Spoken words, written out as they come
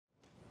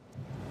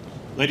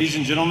Ladies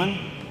and gentlemen,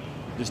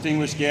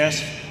 distinguished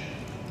guests,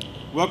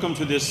 welcome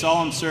to this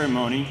solemn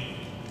ceremony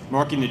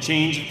marking the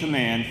change of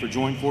command for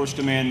Joint Force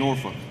Command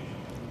Norfolk,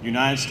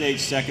 United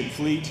States 2nd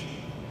Fleet,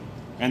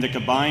 and the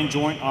Combined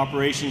Joint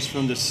Operations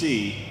from the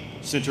Sea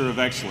Center of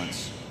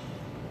Excellence,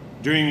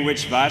 during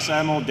which Vice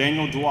Admiral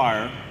Daniel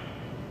Dwyer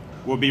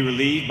will be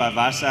relieved by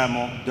Vice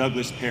Admiral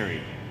Douglas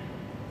Perry.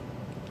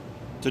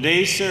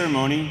 Today's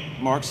ceremony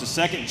marks the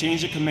second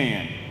change of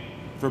command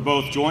for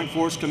both Joint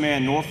Force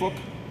Command Norfolk,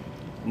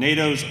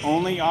 NATO's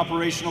only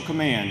operational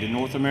command in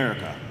North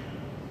America,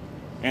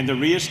 and the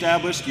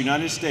re-established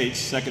United States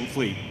 2nd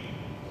Fleet.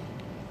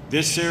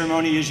 This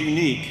ceremony is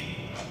unique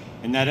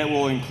in that it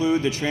will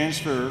include the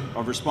transfer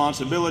of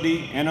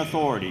responsibility and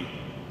authority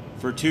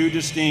for two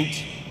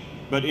distinct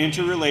but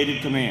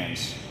interrelated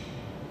commands: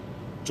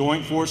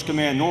 Joint Force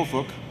Command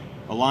Norfolk,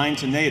 aligned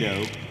to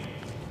NATO,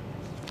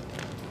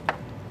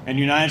 and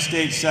United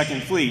States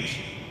 2nd Fleet,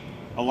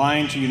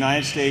 aligned to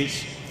United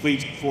States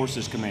Fleet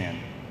Forces Command.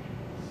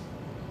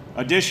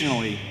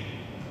 Additionally,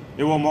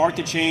 it will mark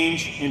the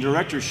change in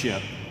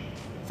directorship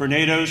for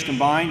NATO's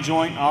Combined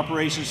Joint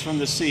Operations from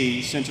the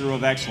Sea Center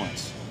of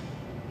Excellence.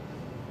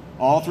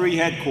 All three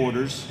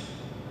headquarters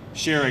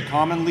share a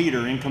common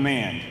leader in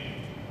command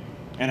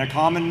and a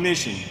common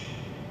mission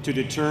to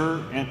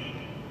deter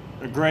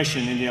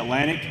aggression in the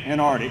Atlantic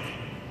and Arctic,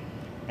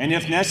 and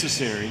if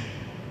necessary,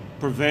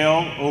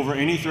 prevail over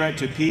any threat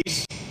to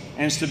peace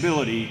and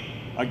stability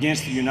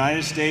against the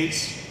United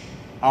States,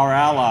 our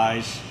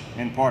allies,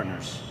 and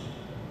partners.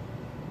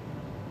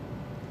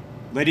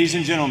 Ladies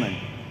and gentlemen,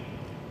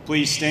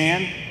 please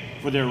stand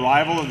for the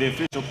arrival of the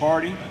official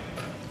party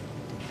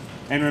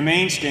and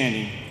remain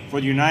standing for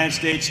the United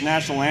States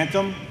National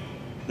Anthem,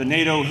 the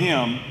NATO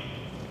hymn,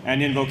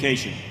 and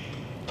invocation.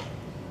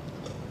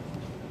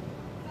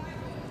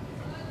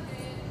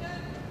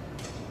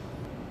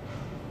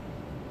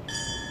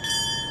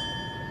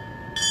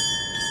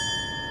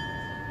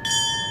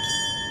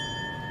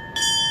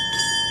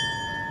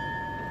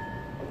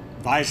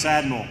 Vice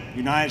Admiral,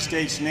 United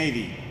States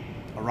Navy,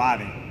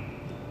 arriving.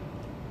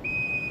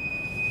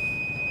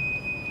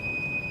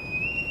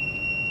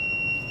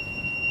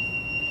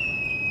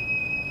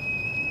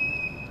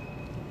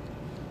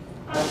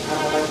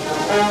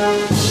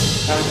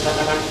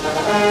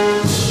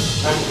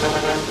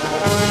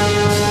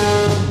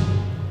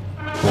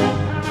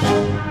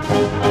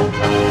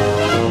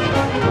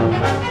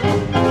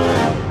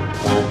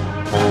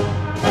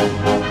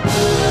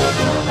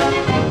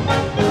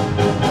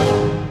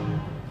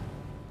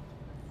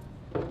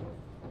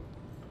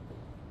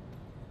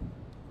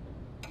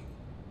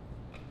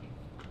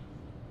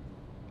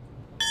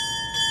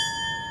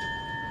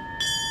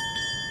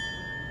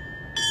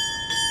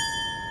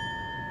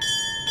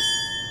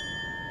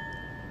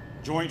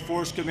 Joint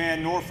Force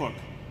Command Norfolk,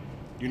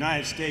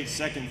 United States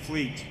 2nd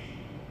Fleet,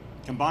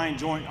 Combined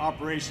Joint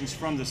Operations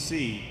from the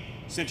Sea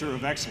Center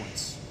of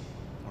Excellence,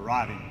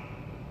 arriving.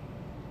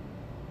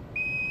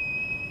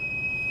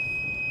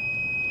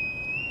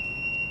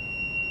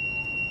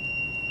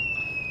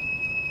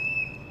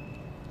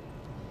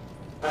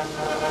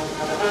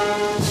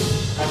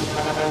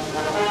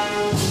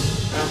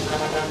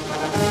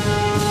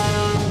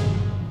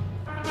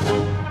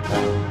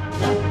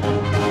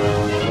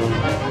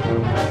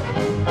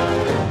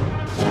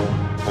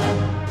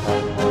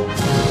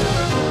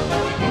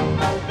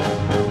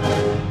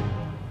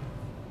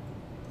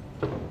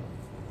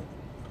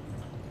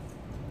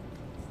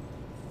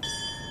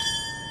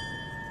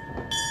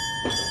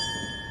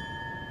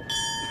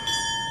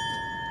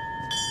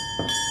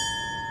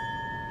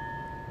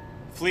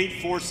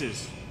 Fleet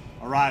Forces,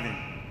 arriving.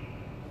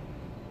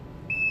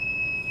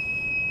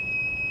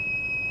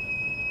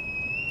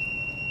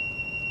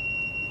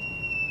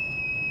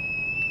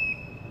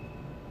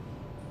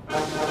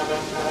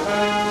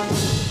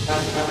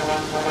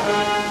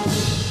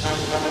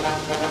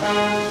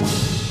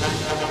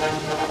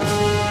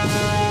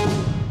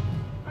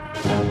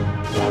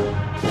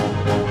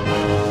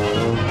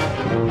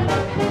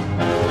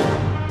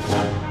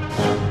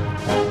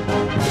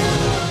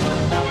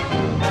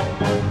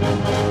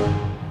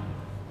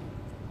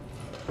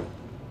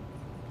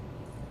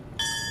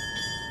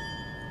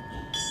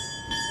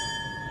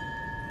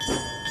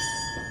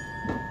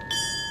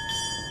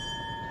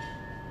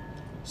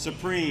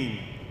 Supreme,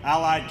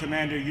 Allied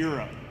Commander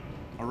Europe,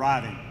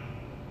 arriving.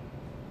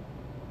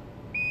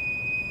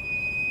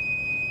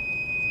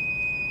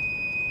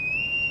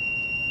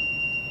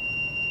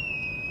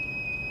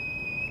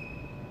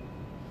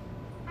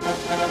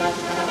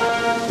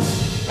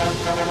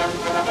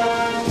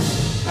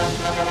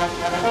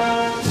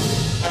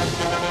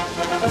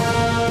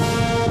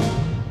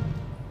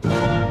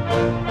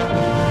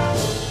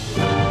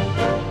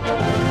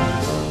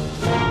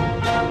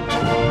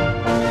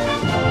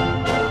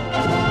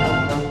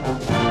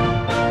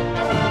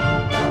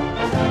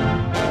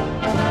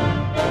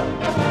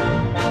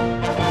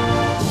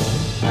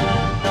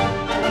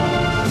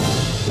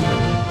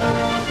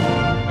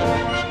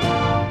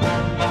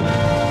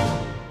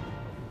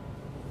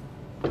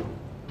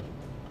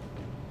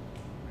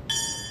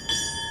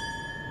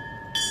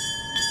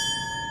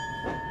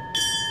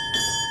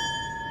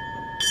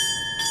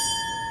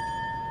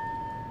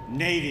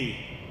 Navy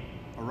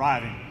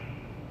arriving.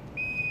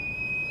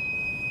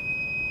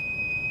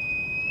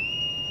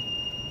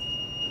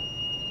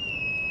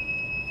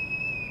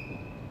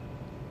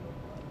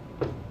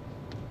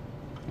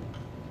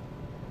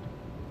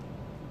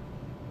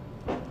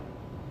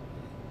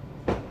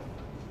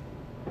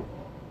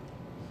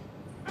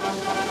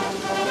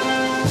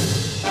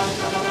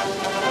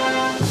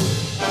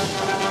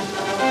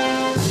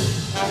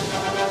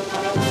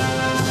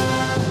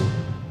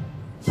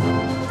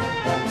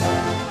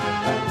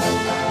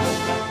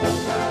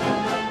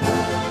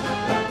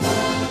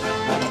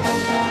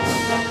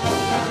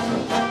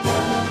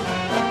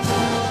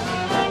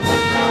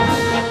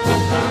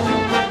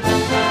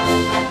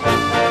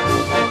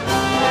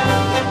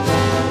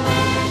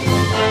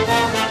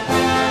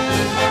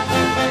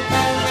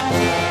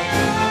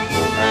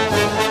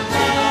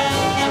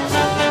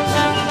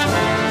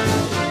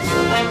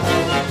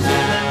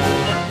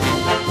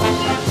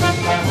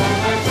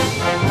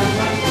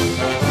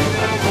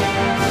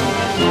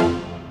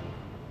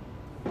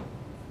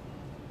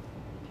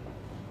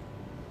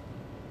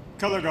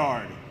 Color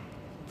Guard,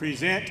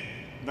 present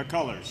the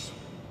colors.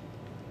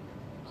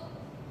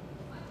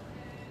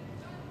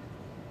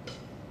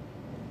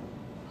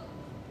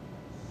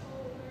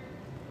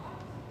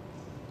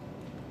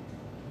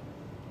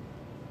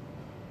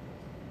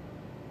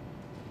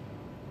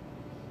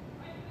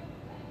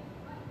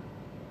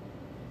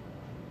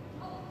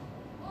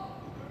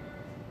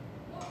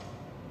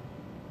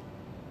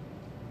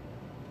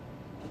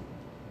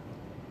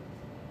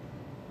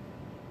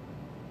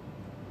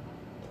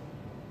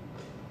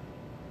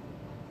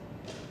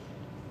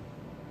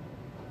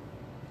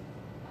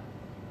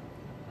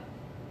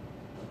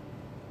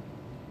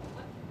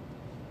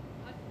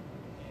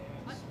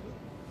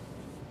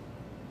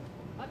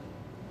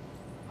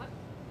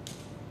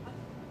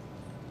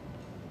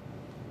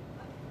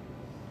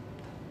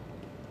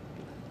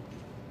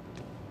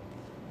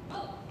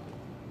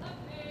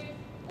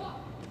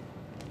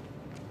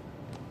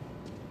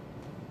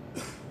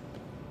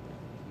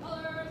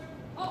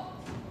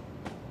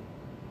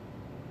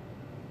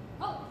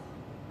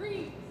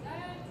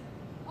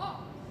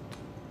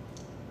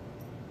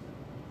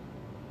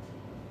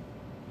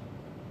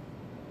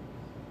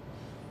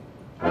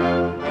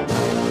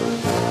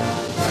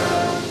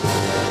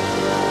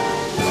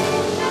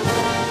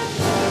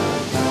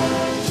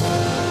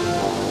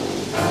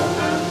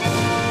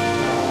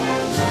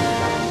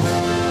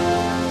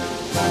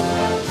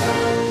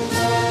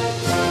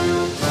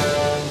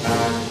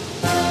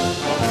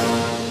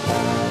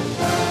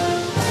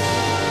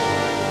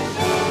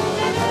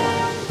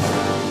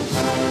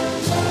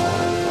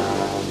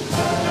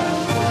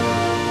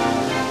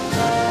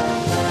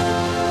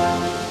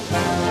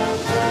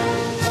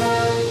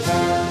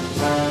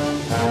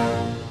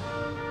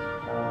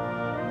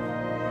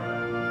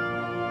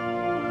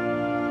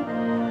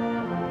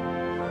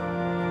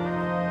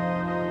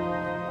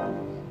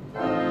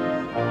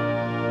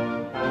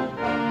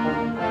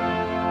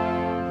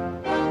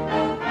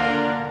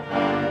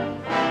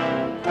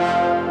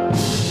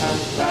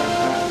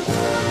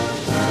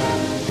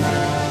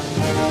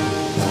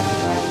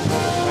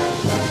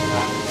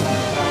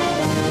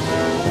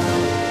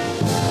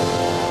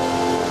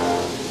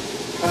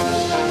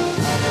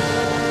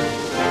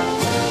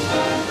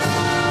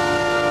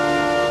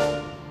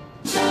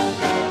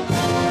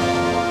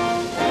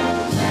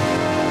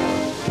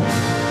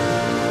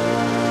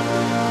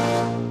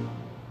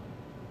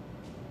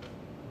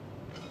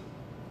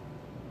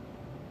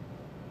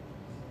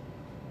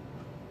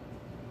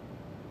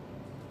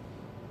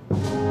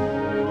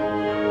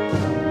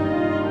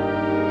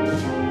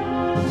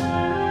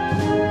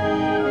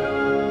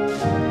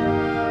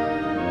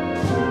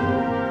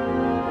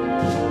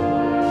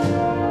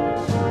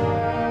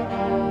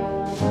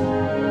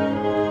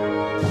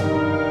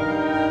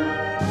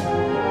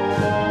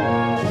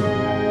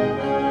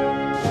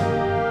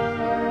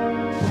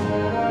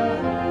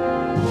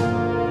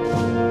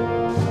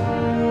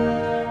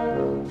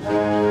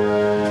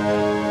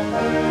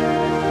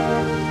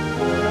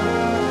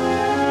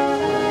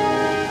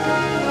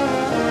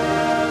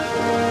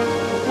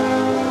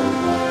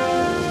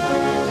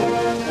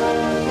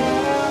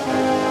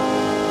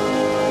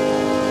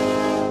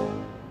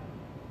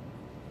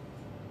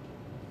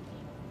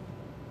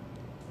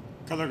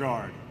 Color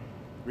Guard,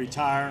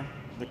 retire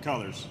the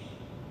colors.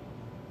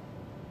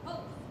 Post,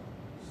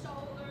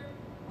 shoulder,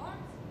 march.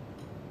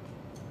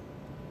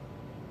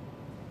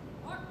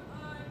 Mark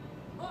line,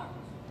 march.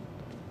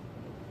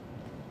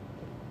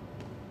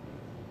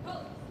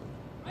 Post,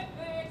 right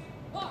face,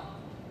 march.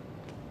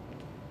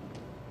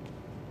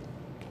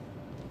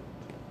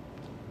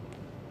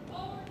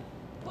 Forward,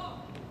 march.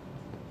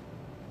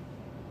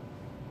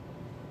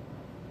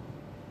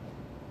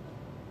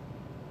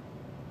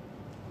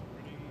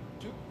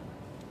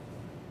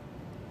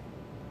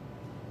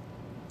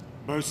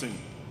 Bosun,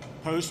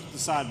 post the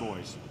side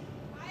boys.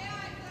 Aye,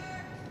 aye,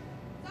 sir.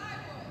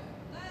 Side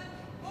boys,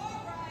 left or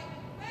right,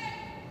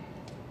 ready.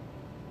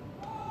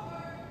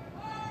 Forward,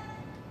 march.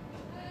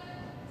 Left,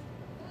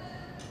 left,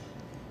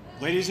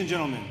 left. Ladies and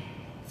gentlemen,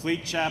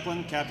 Fleet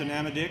Chaplain Captain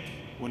Amadick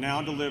will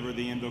now deliver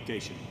the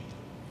invocation.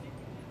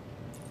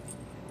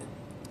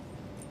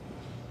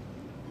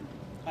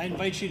 I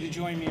invite you to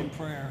join me in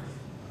prayer.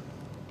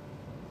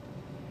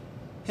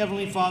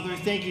 Heavenly Father,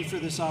 thank you for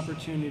this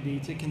opportunity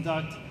to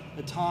conduct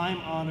a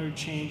time-honored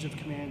change of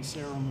command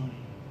ceremony.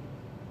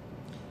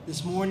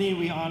 This morning,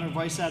 we honor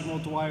Vice Admiral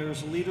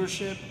Dwyer's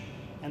leadership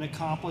and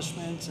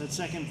accomplishments at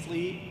 2nd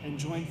Fleet and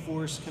Joint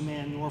Force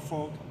Command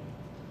Norfolk.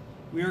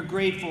 We are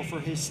grateful for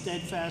his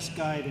steadfast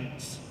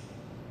guidance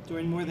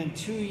during more than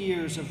 2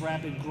 years of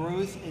rapid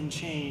growth and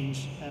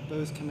change at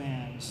both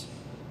commands.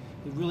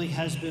 It really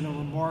has been a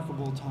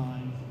remarkable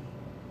time.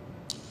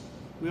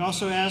 We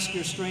also ask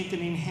your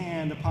strengthening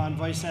hand upon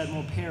Vice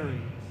Admiral Perry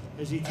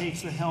as he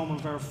takes the helm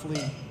of our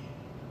fleet.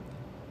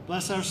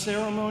 Bless our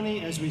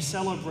ceremony as we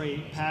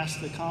celebrate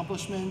past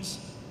accomplishments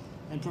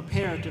and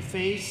prepare to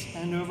face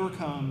and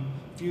overcome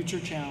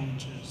future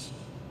challenges.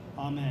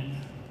 Amen.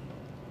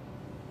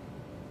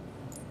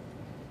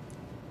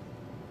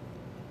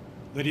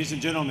 Ladies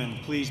and gentlemen,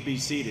 please be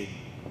seated.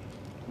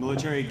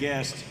 Military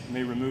guests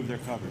may remove their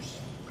covers.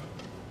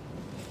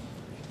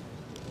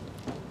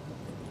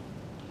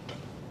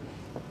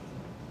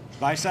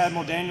 Vice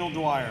Admiral Daniel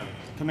Dwyer,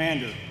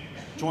 Commander,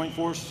 Joint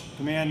Force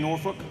Command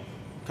Norfolk,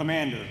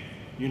 Commander,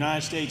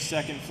 United States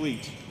 2nd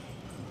Fleet,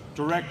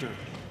 Director,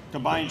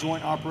 Combined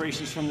Joint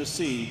Operations from the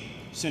Sea,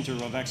 Center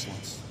of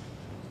Excellence.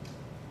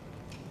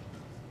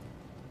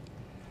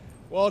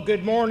 Well,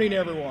 good morning,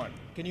 everyone.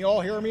 Can you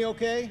all hear me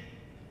okay?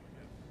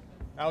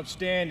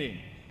 Outstanding.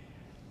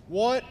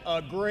 What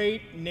a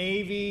great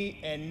Navy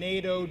and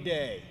NATO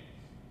day.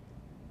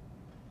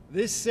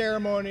 This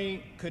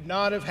ceremony could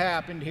not have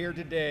happened here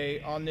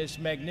today on this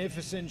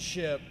magnificent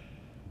ship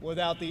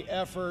without the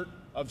effort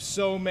of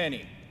so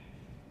many.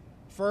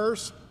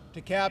 First,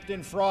 to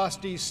Captain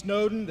Frosty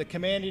Snowden, the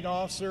commanding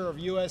officer of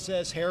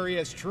USS Harry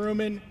S.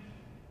 Truman,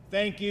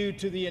 thank you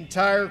to the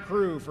entire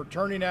crew for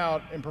turning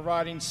out and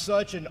providing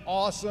such an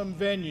awesome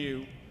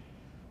venue,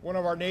 one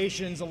of our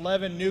nation's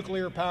 11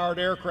 nuclear-powered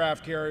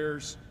aircraft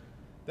carriers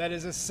that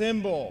is a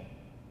symbol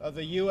of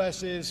the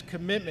U.S.'s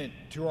commitment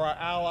to our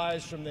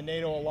allies from the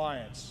NATO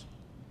alliance.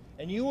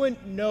 And you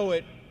wouldn't know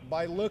it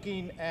by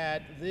looking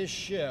at this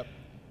ship,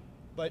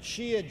 but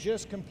she had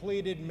just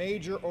completed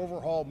major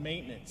overhaul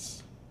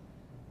maintenance,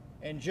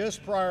 and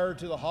just prior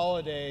to the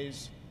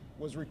holidays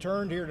was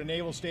returned here to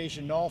Naval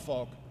Station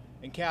Norfolk,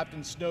 and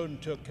Captain Snowden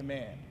took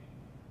command.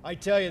 I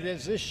tell you,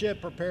 this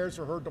ship prepares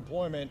for her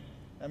deployment.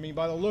 I mean,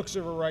 by the looks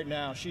of her right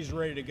now, she's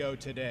ready to go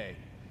today.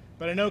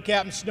 But I know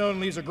Captain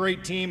Snowden leads a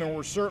great team, and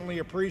we're certainly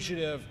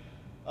appreciative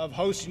of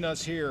hosting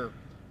us here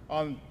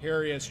on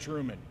Harry S.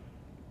 Truman.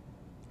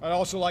 I'd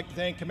also like to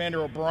thank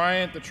Commander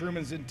O'Brien, the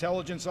Truman's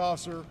intelligence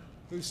officer,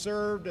 who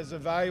served as a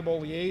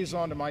valuable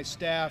liaison to my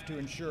staff to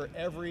ensure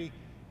every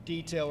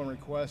detail and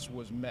request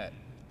was met.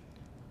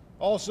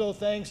 Also,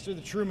 thanks to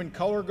the Truman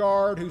Color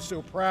Guard, who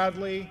so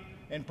proudly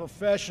and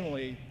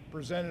professionally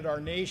presented our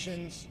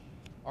nations,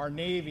 our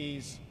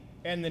navies,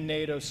 and the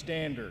NATO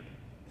standard.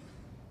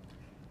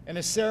 And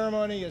the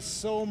ceremony is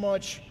so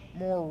much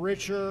more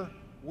richer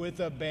with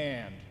a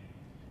band.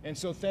 And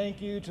so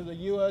thank you to the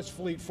U.S.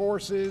 Fleet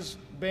Forces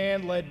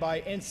band led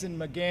by Ensign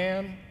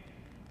McGann,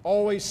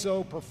 always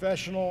so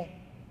professional,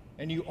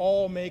 and you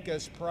all make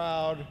us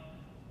proud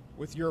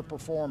with your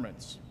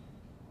performance.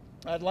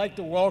 I'd like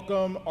to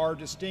welcome our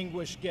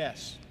distinguished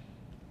guests.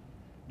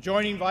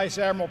 Joining Vice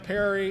Admiral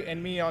Perry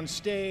and me on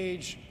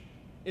stage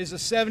is the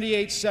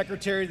 78th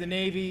Secretary of the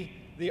Navy,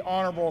 the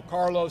Honorable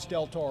Carlos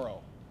del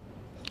Toro.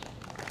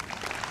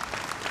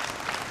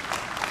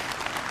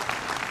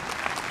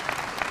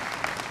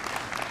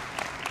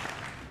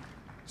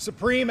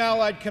 Supreme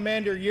Allied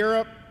Commander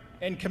Europe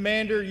and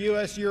Commander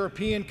U.S.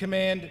 European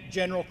Command,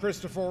 General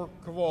Christopher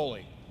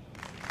Cavoli.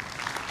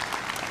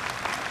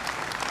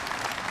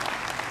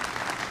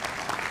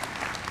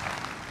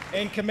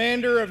 And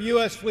Commander of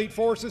U.S. Fleet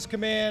Forces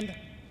Command,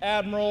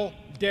 Admiral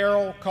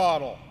Darrell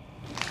Caudill.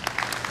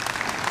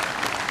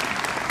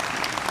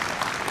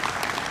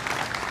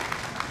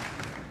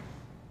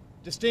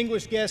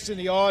 Distinguished guests in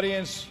the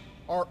audience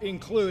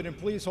include, and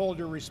please hold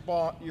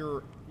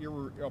your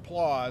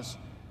applause,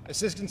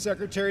 Assistant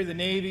Secretary of the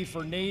Navy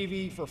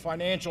for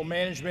Financial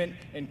Management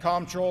and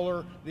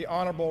Comptroller, the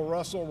Honorable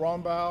Russell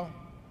Rombaugh,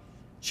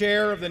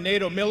 Chair of the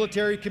NATO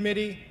Military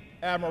Committee,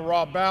 Admiral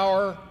Rob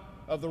Bauer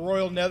of the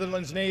Royal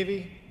Netherlands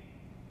Navy,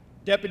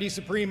 Deputy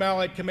Supreme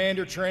Allied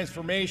Commander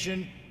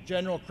Transformation,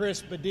 General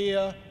Chris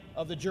Badia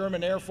of the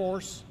German Air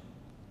Force,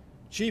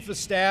 Chief of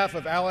Staff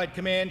of Allied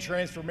Command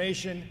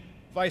Transformation,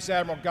 Vice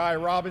Admiral Guy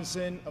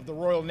Robinson of the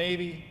Royal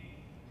Navy,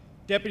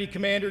 Deputy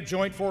Commander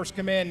Joint Force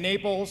Command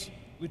Naples,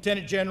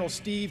 Lieutenant General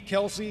Steve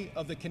Kelsey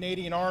of the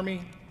Canadian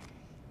Army,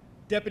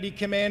 Deputy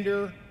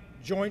Commander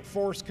Joint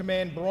Force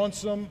Command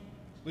Bronsum,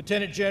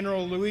 Lieutenant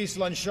General Luis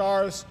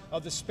Lanchares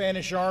of the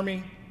Spanish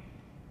Army,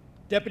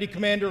 Deputy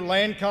Commander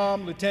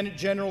Landcom, Lieutenant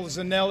General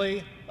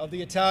Zanelli of the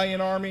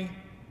Italian Army,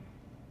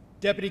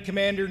 Deputy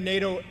Commander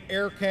NATO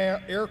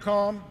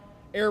Aircom,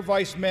 Air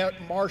Vice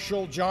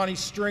Marshal Johnny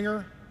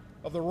Stringer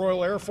of the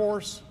Royal Air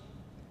Force,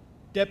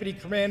 Deputy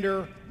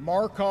Commander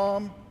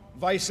Marcom,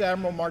 Vice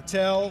Admiral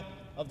Martel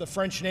of the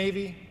French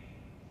Navy,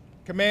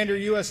 Commander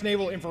U.S.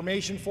 Naval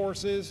Information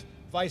Forces,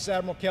 Vice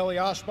Admiral Kelly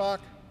Oshbach,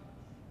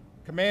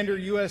 Commander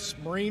U.S.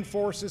 Marine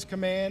Forces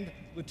Command,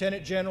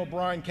 Lieutenant General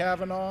Brian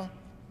Cavanaugh,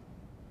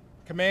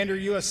 Commander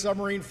U.S.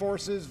 Submarine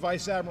Forces,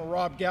 Vice Admiral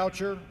Rob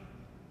Goucher,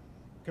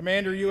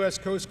 Commander U.S.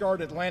 Coast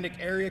Guard Atlantic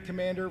Area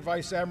Commander,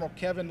 Vice Admiral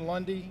Kevin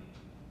Lundy,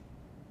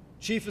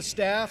 Chief of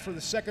Staff for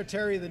the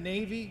Secretary of the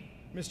Navy,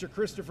 Mr.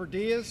 Christopher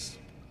Diaz,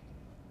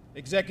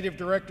 Executive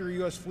Director,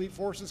 U.S. Fleet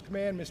Forces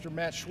Command, Mr.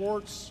 Matt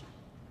Schwartz,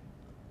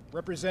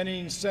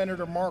 representing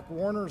Senator Mark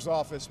Warner's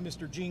office,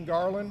 Mr. Gene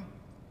Garland,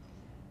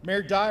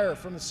 Mayor Dwyer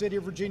from the City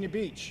of Virginia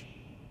Beach,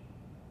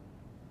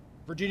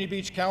 Virginia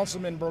Beach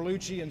Councilman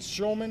Berlucci and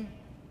Schulman,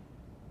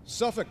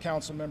 Suffolk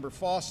Councilmember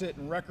Fawcett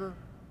and Recker,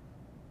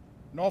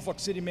 Norfolk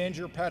City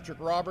Manager Patrick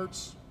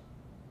Roberts,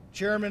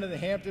 Chairman of the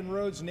Hampton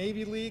Roads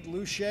Navy League,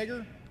 Lou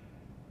Shager,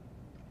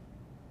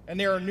 and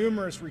there are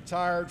numerous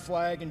retired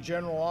flag and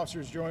general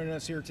officers joining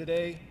us here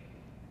today.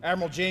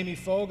 Admiral Jamie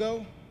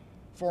Fogo,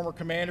 former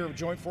commander of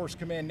Joint Force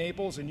Command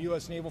Naples and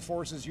U.S. Naval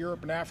Forces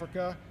Europe and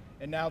Africa,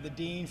 and now the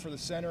Dean for the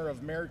Center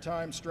of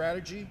Maritime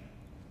Strategy.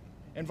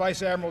 And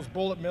Vice Admirals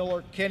Bullitt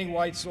Miller, Kenny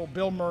Weitzel,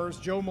 Bill Mers,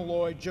 Joe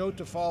Malloy, Joe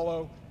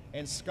Tafalo,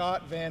 and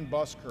Scott Van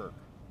Buskirk,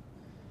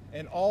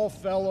 and all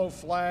fellow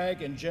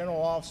flag and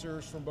general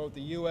officers from both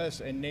the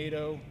U.S. and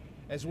NATO,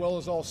 as well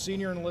as all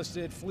senior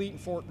enlisted fleet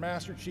and fort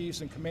master chiefs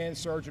and command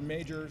sergeant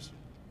majors,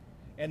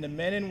 and the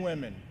men and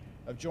women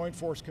of Joint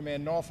Force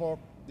Command Norfolk,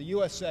 the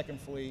U.S. Second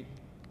Fleet,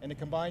 and the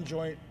Combined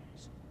Joint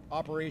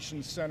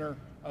Operations Center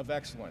of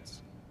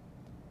Excellence,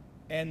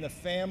 and the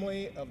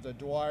family of the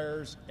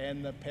Dwyers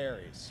and the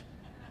Perrys.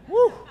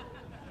 Woo!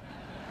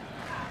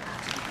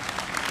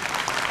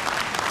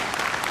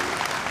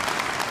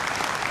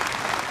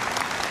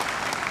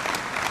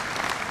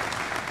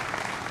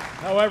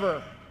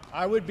 However,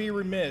 I would be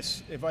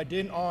remiss if I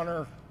didn't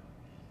honor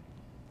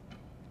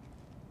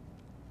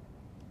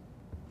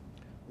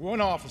one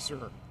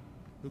officer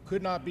who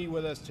could not be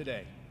with us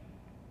today.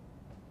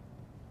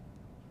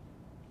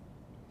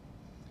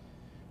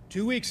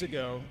 2 weeks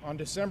ago, on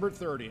December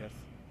 30th,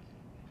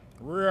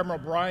 Rear Admiral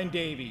Brian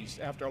Davies,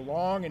 after a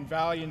long and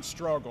valiant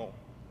struggle,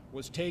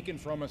 was taken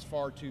from us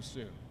far too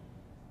soon.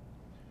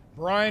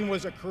 Brian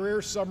was a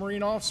career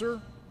submarine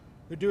officer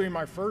who, during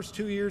my first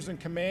 2 years in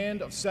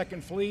command of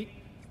Second Fleet,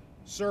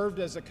 served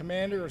as the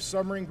commander of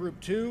Submarine Group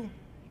 2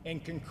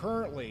 and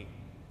concurrently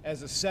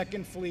as the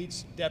Second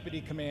Fleet's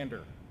deputy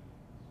commander.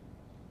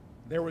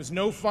 There was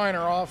no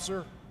finer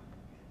officer,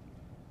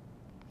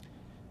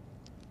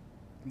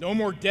 no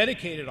more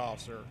dedicated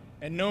officer,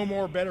 and no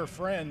more better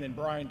friend than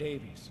Brian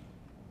Davies.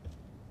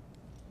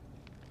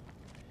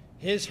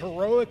 His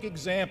heroic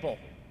example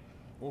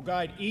will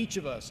guide each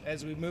of us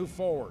as we move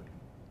forward,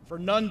 for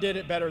none did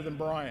it better than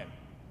Brian.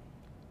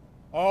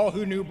 All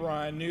who knew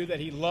Brian knew that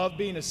he loved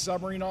being a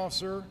submarine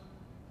officer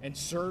and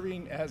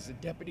serving as the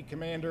deputy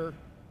commander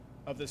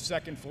of the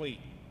Second Fleet.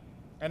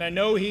 And I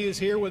know he is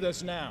here with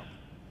us now,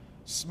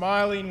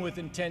 smiling with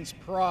intense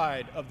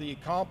pride of the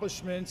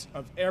accomplishments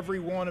of every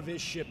one of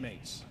his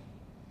shipmates.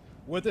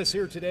 With us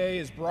here today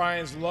is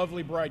Brian's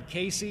lovely bride,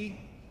 Casey.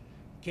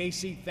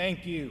 Casey,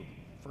 thank you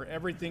for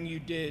everything you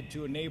did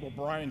to enable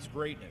Brian's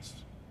greatness.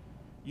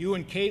 You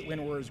and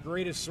Caitlin were his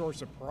greatest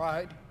source of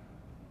pride,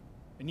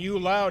 and you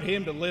allowed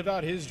him to live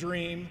out his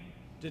dream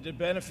to the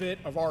benefit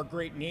of our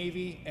great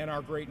Navy and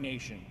our great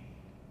nation.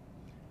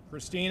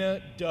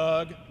 Christina,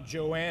 Doug,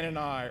 Joanne, and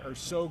I are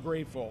so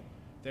grateful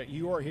that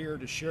you are here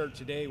to share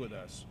today with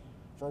us,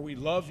 for we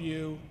love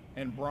you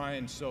and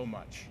Brian so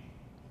much.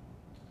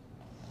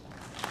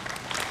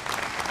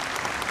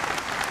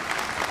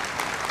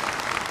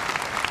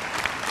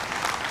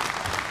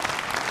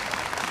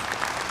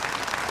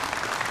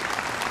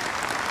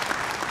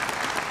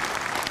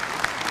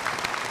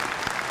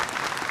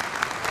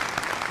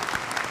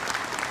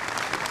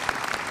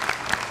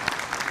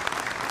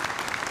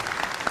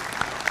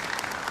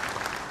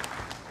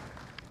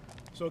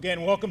 So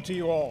again, welcome to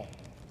you all.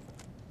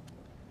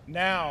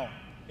 Now,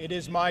 it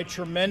is my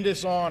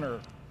tremendous honor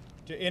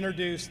to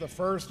introduce the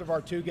first of our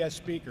two guest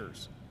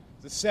speakers,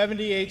 the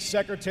 78th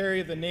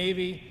Secretary of the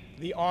Navy,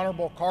 the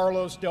Honorable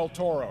Carlos Del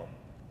Toro.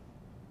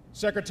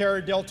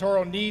 Secretary Del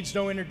Toro needs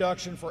no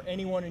introduction for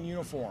anyone in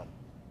uniform.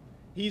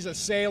 He's a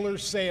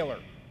sailor's sailor,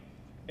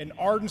 an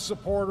ardent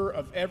supporter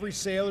of every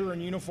sailor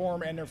in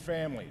uniform and their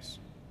families.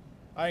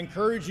 I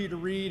encourage you to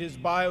read his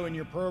bio in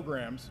your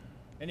programs,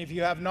 and if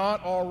you have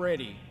not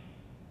already,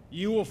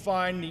 you will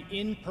find the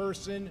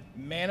in-person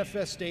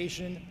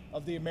manifestation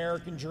of the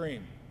American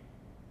dream.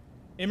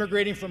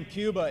 Immigrating from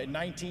Cuba in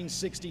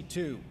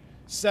 1962,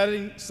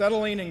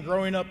 settling and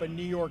growing up in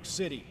New York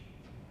City,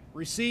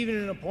 receiving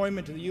an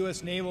appointment to the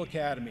U.S. Naval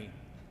Academy,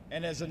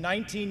 and as a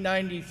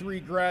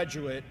 1993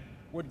 graduate,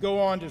 would go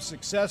on to a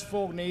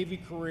successful Navy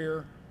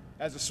career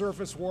as a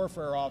surface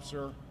warfare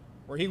officer,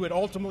 where he would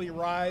ultimately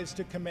rise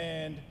to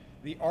command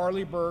the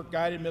Arleigh Burke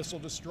guided missile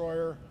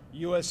destroyer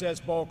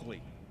USS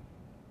Bulkley.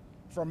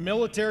 From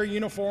military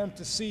uniform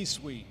to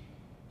C-suite,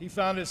 he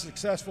founded a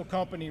successful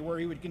company where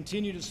he would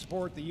continue to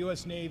support the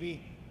U.S.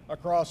 Navy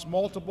across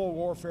multiple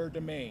warfare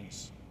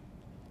domains.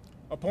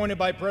 Appointed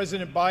by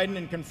President Biden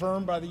and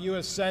confirmed by the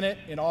U.S. Senate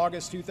in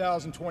August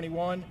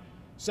 2021,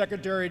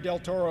 Secretary Del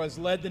Toro has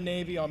led the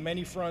Navy on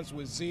many fronts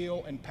with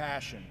zeal and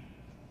passion.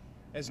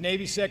 As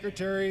Navy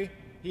Secretary,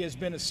 he has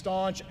been a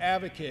staunch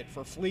advocate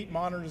for fleet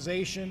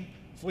modernization,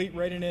 fleet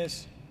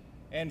readiness,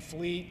 and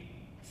fleet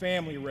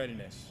family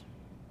readiness,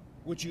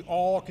 which you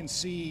all can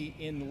see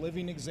in the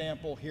living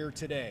example here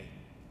today.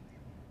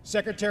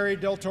 Secretary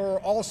Del Toro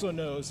also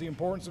knows the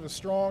importance of a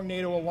strong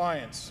NATO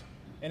alliance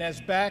and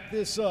has backed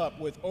this up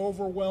with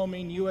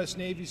overwhelming U.S.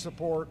 Navy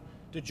support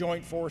to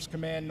Joint Force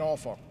Command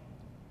Norfolk.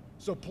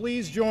 So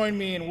please join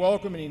me in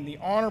welcoming the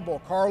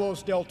Honorable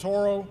Carlos Del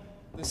Toro,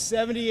 the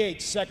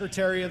 78th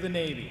Secretary of the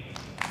Navy.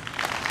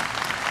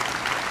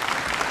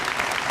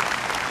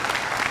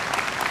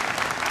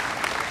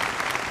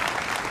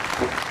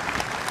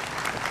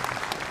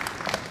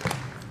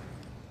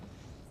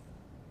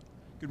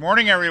 Good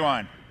morning,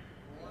 everyone.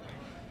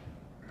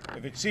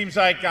 If it seems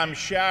like I'm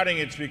shouting,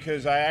 it's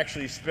because I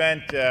actually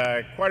spent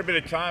quite a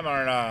bit of time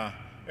on an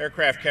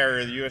aircraft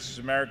carrier, the USS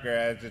America,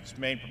 as its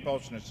main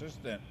propulsion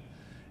assistant.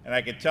 And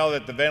I could tell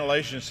that the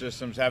ventilation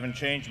systems haven't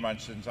changed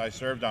much since I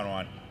served on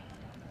one.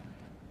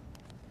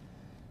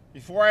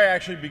 Before I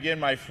actually begin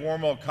my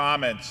formal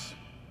comments,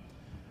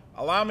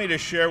 allow me to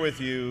share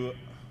with you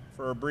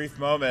for a brief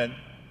moment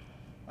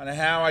on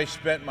how I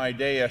spent my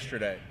day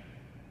yesterday.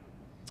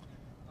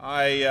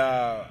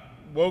 I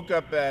woke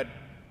up at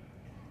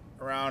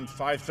around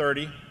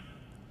 5:30.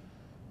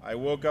 I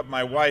woke up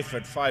my wife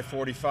at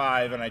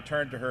 5:45, and I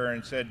turned to her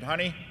and said,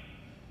 "Honey,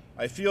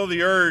 I feel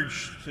the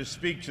urge to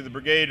speak to the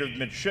Brigade of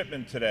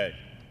Midshipmen today."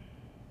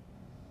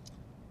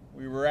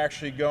 We were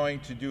actually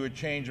going to do a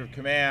change of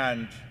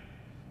command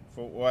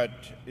for what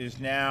is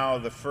now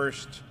the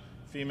first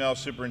female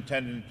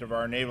superintendent of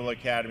our Naval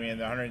Academy in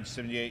the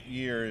 178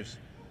 years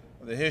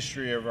of the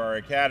history of our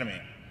academy.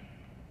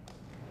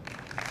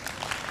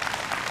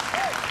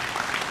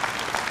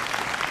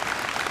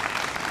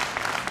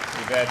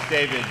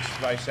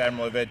 Vice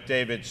Admiral Yvette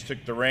Davids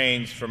took the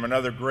reins from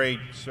another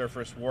great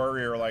surface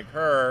warrior like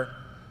her,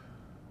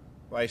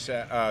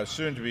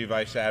 soon-to-be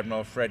Vice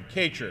Admiral Fred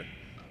Kacher,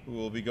 who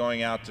will be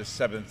going out to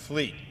 7th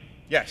Fleet.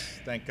 Yes,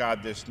 thank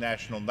God this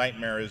national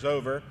nightmare is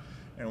over,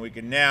 and we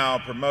can now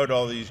promote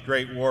all these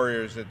great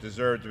warriors that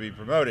deserve to be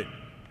promoted.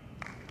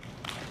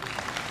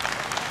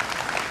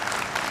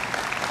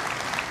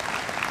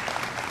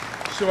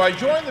 So I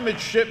joined the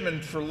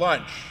midshipmen for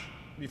lunch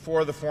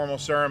before the formal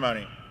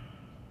ceremony.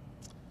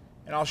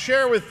 And I'll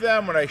share with you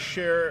what I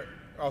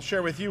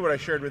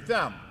shared with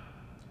them.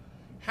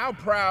 How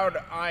proud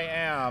I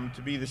am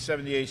to be the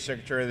 78th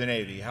Secretary of the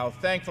Navy. How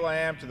thankful I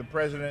am to the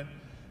President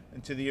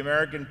and to the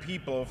American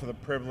people for the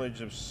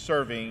privilege of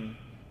serving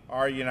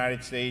our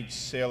United States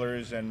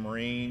sailors and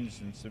Marines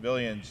and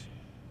civilians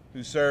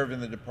who serve in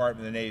the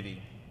Department of the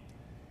Navy.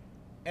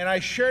 And I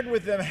shared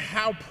with them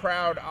how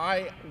proud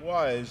I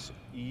was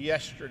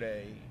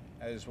yesterday,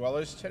 as well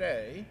as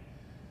today,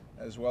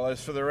 as well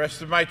as for the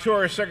rest of my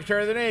tour as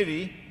Secretary of the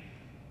Navy,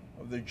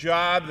 of the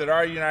job that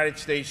our United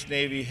States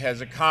Navy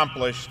has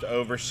accomplished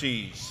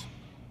overseas.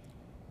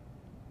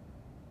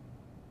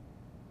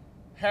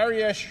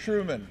 Harry S.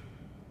 Truman,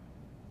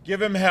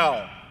 give him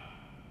hell.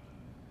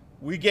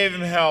 We gave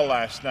him hell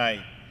last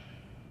night.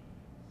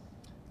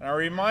 And I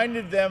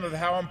reminded them of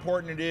how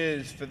important it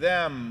is for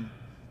them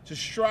to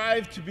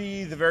strive to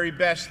be the very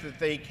best that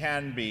they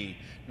can be.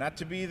 Not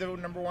to be the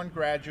 #1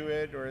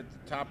 graduate or at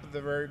the top of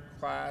the very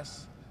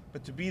class,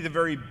 but to be the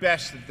very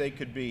best that they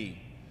could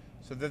be,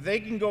 so that they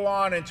can go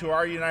on into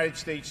our United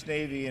States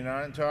Navy and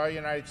into our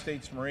United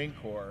States Marine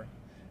Corps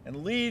and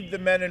lead the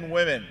men and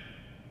women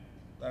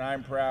that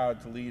I'm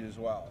proud to lead as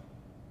well,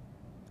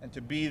 and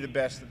to be the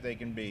best that they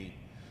can be,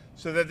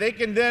 so that they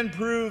can then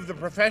prove the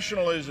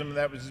professionalism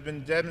that has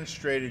been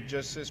demonstrated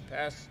just this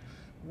past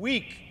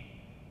week,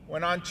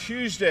 when on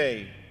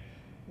Tuesday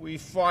we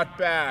fought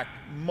back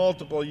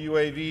multiple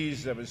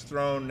UAVs that was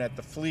thrown at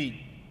the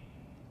fleet.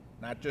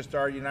 Not just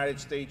our United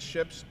States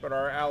ships, but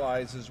our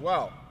allies as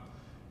well,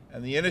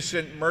 and the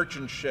innocent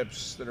merchant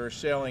ships that are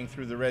sailing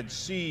through the Red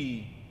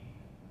Sea,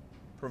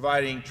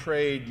 providing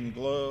trade and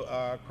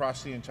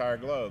across the entire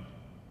globe,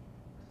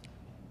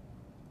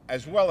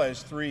 as well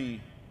as 3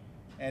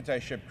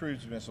 anti-ship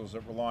cruise missiles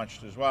that were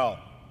launched as well.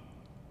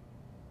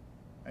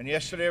 And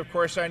yesterday, of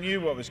course, I knew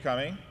what was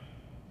coming,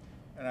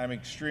 and I'm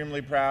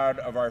extremely proud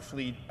of our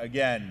fleet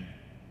again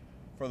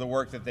for the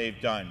work that they've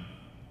done.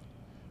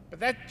 But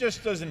that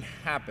just doesn't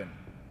happen.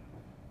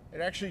 It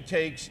actually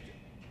takes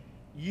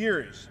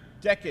years,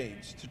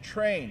 decades, to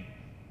train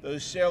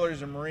those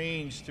sailors and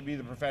Marines to be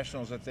the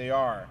professionals that they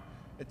are.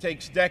 It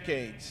takes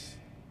decades,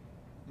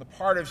 on the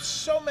part of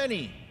so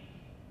many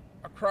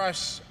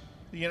across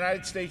the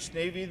United States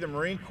Navy, the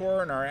Marine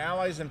Corps, and our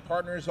allies and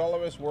partners, all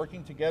of us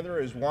working together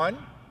as one,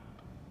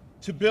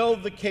 to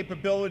build the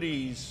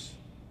capabilities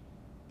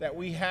that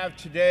we have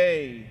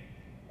today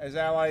as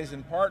allies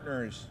and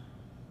partners,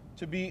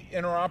 to be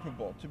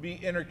interoperable, to be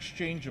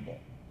interchangeable.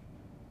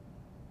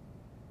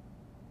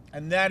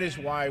 And that is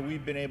why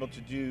we've been able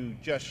to do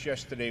just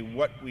yesterday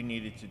what we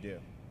needed to do.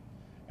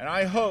 And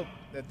I hope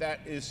that that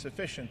is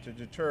sufficient to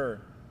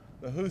deter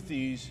the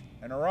Houthis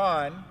and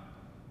Iran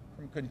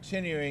from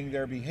continuing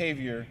their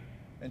behavior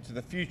into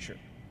the future,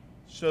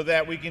 so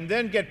that we can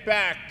then get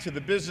back to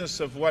the business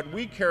of what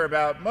we care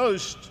about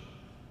most,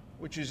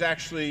 which is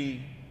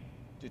actually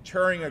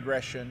deterring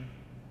aggression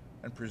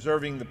and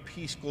preserving the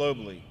peace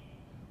globally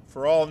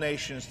for all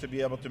nations to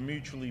be able to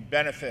mutually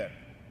benefit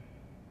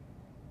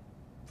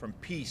from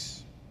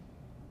peace.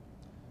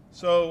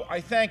 So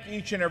I thank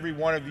each and every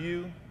one of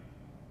you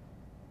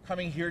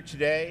coming here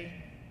today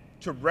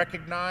to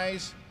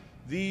recognize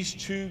these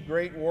two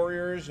great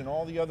warriors and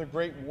all the other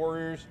great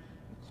warriors,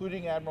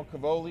 including Admiral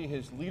Cavoli.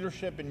 His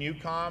leadership in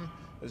EUCOM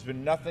has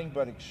been nothing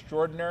but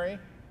extraordinary.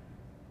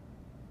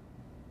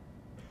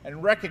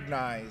 And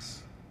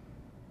recognize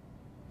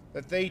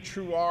that they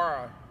truly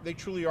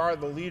are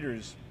the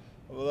leaders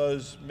of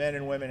those men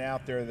and women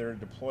out there that are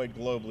deployed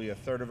globally, a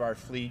third of our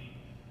fleet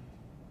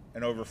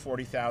and over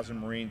 40,000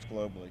 Marines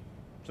globally.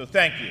 So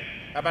thank you.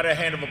 How about a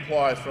hand of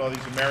applause for all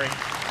these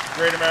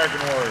great American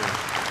warriors?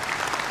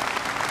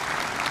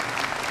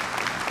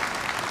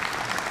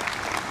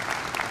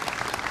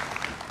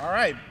 All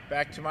right,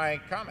 back to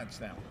my comments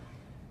now.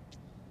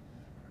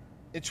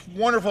 It's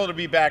wonderful to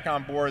be back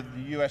on board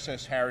the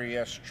USS Harry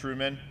S.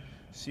 Truman,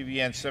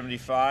 CVN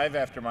 75,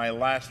 after my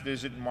last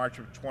visit in March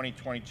of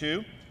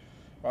 2022,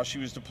 while she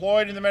was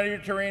deployed in the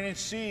Mediterranean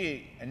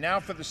Sea, and now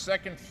for the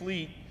Second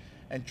Fleet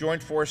and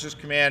Joint Forces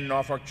Command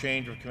Norfolk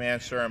change of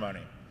command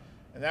ceremony.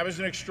 And that was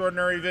an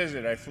extraordinary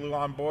visit. I flew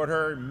on board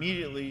her,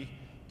 immediately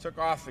took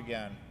off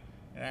again,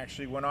 and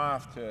actually went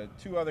off to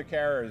two other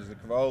carriers, the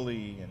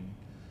Cavoli and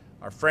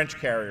our French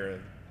carrier,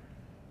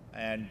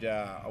 and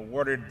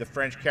awarded the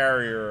French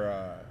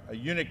carrier a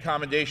unit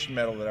commendation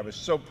medal that I was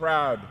so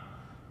proud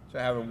to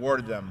have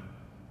awarded them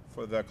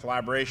for the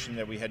collaboration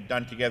that we had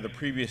done together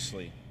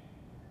previously.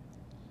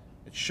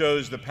 It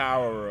shows the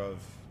power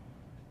of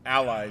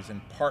allies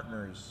and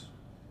partners.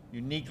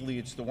 Uniquely,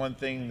 it's the one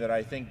thing that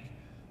I think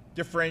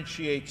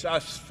differentiates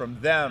us from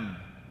them.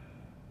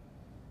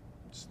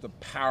 It's the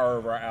power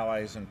of our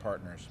allies and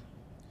partners.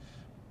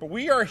 But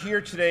we are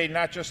here today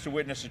not just to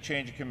witness a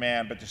change of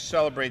command, but to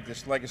celebrate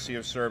this legacy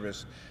of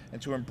service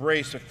and to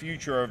embrace a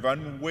future of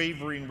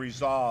unwavering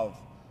resolve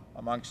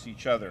amongst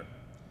each other.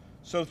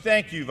 So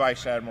thank you,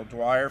 Vice Admiral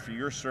Dwyer, for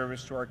your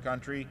service to our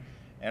country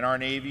and our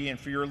Navy, and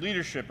for your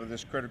leadership of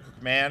this critical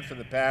command for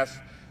the past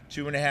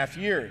 2.5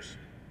 years.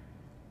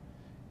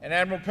 And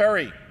Admiral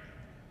Perry,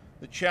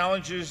 the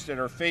challenges that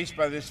are faced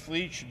by this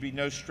fleet should be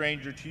no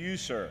stranger to you,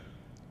 sir.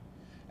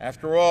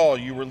 After all,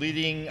 you were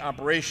leading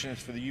operations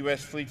for the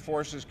U.S. Fleet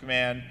Forces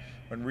Command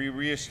when we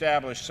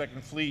reestablished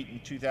Second Fleet in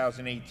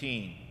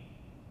 2018.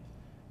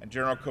 And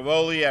General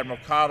Cavoli, Admiral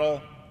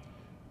Cottle,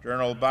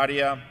 General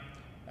Badia,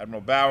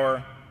 Admiral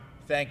Bauer,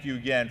 thank you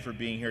again for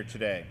being here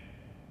today.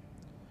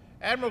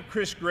 Admiral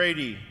Chris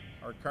Grady,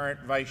 our current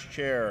Vice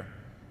Chair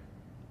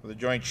of the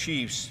Joint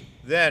Chiefs,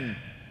 then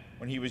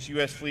when he was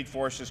U.S. Fleet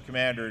Forces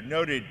Commander,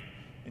 noted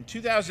in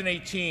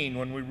 2018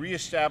 when we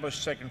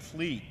reestablished Second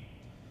Fleet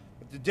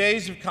that the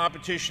days of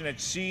competition at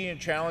sea and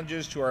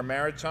challenges to our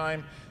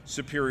maritime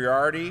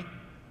superiority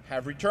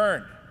have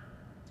returned.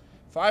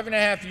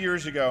 5.5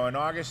 years ago, in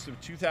August of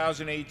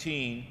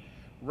 2018,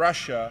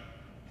 Russia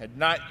had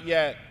not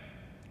yet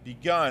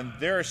begun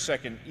their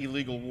second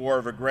illegal war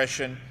of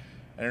aggression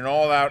and an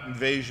all-out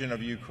invasion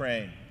of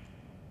Ukraine.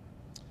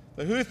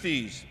 The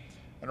Houthis,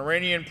 an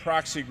Iranian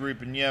proxy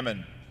group in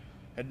Yemen,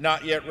 had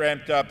not yet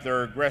ramped up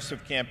their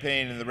aggressive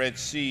campaign in the Red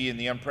Sea in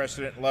the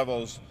unprecedented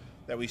levels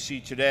that we see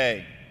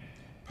today,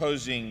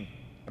 posing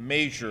a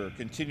major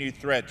continued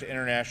threat to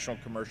international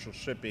commercial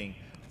shipping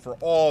for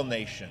all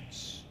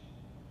nations.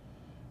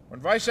 When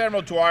Vice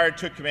Admiral Dwyer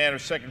took command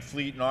of Second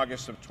Fleet in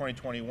August of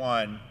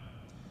 2021,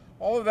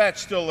 all of that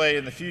still lay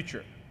in the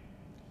future.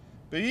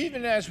 But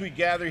even as we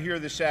gather here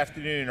this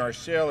afternoon, our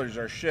sailors,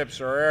 our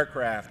ships, our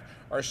aircraft,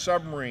 our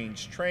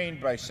submarines trained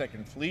by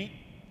Second Fleet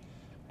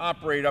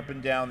operate up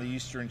and down the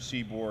eastern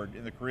seaboard,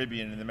 in the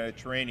Caribbean, in the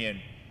Mediterranean,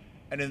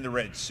 and in the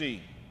Red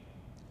Sea.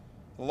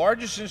 The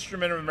largest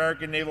instrument of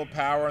American naval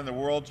power and the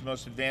world's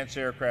most advanced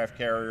aircraft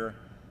carrier,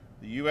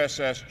 the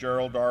USS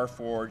Gerald R.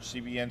 Ford,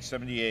 CVN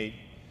 78,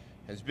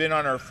 has been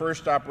on our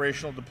first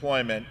operational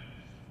deployment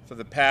for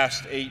the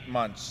past 8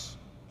 months.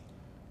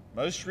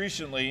 Most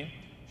recently,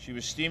 she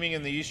was steaming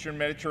in the eastern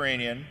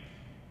Mediterranean,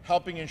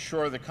 helping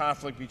ensure the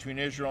conflict between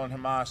Israel and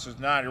Hamas does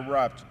not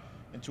erupt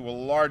into a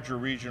larger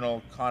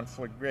regional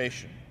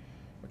conflagration,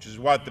 which is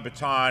what the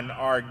Baton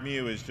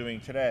Arg-Mu is doing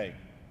today.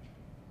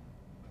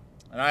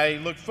 And I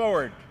look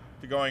forward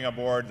to going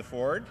aboard the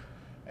Ford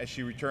as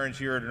she returns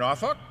here to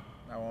Norfolk.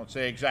 I won't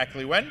say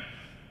exactly when,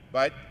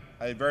 but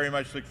I very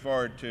much look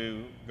forward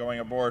to going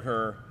aboard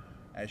her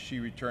as she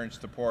returns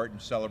to port in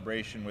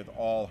celebration with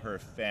all her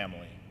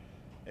family.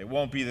 It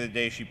won't be the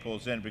day she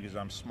pulls in because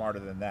I'm smarter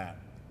than that.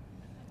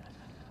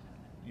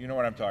 You know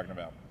what I'm talking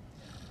about.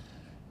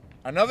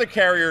 Another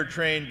carrier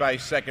trained by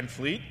Second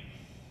Fleet,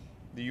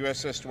 the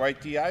USS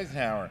Dwight D.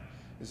 Eisenhower,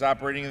 is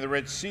operating in the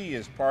Red Sea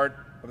as part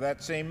of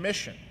that same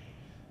mission.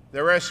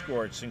 Their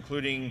escorts,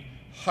 including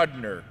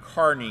Hudner,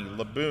 Carney,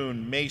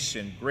 Laboon,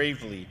 Mason,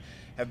 Gravely,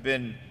 have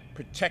been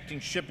protecting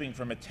shipping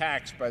from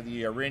attacks by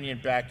the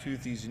Iranian-backed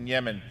Houthis in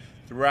Yemen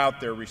throughout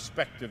their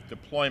respective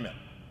deployment.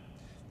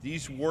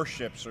 These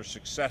warships are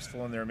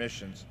successful in their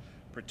missions,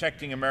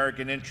 protecting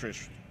American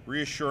interests,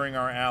 reassuring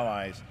our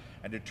allies,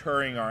 and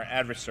deterring our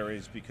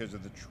adversaries because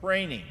of the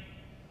training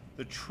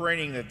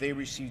that they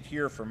received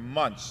here for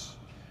months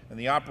and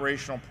the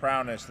operational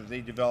prowess that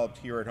they developed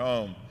here at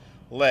home,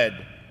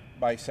 led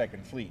by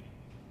Second Fleet.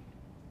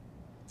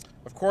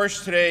 Of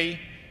course, today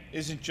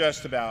isn't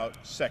just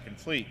about Second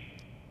Fleet.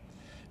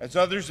 As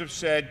others have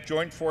said,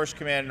 Joint Force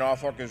Command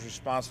Norfolk is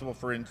responsible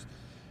for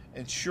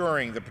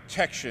ensuring the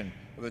protection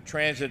of the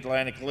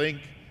transatlantic link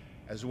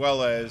as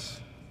well as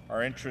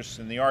our interests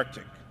in the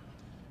Arctic.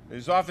 It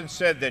is often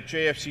said that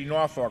JFC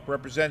Norfolk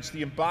represents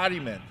the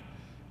embodiment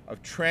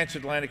of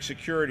transatlantic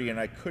security, and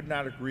I could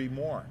not agree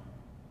more.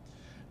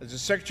 As the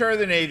Secretary of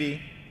the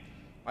Navy,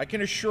 I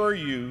can assure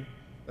you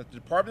that the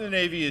Department of the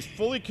Navy is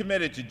fully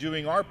committed to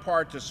doing our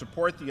part to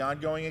support the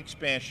ongoing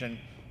expansion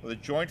of the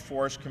Joint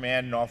Force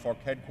Command Norfolk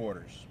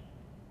headquarters.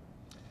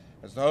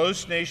 As the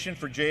host nation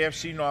for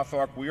JFC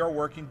Norfolk, we are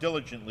working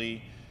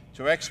diligently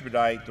to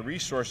expedite the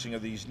resourcing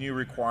of these new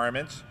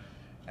requirements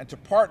and to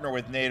partner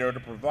with NATO to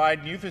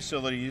provide new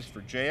facilities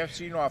for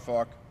JFC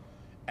Norfolk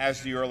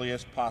as the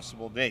earliest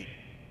possible date.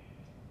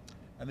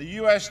 And the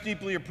U.S.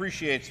 deeply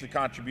appreciates the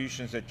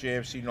contributions that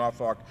JFC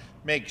Norfolk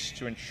makes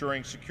to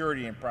ensuring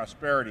security and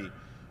prosperity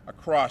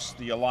across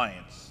the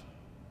alliance.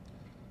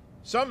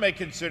 Some may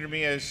consider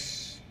me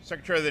as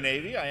Secretary of the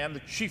Navy. I am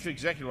the Chief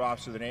Executive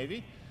Officer of the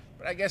Navy,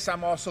 but I guess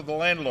I'm also the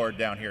landlord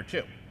down here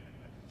too.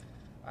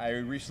 I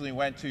recently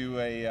went to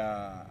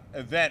an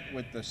event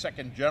with the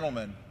second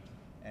gentleman,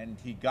 and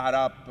he got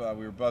up,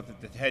 we were both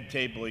at the head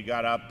table, he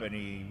got up and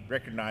he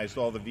recognized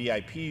all the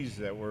VIPs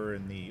that were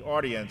in the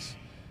audience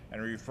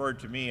and referred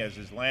to me as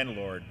his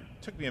landlord.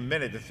 It took me a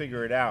minute to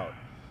figure it out,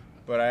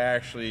 but I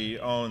actually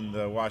own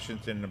the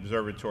Washington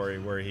Observatory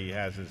where he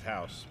has his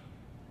house.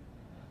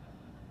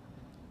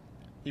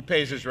 He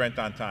pays his rent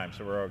on time,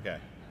 so we're okay.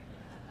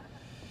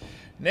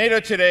 NATO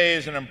today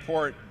is as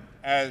important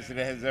as it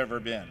has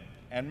ever been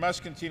and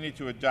must continue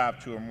to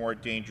adapt to a more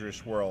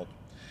dangerous world.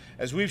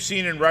 As we've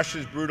seen in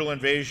Russia's brutal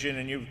invasion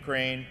in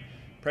Ukraine,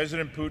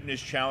 President Putin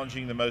is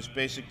challenging the most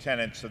basic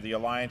tenets of the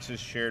alliance's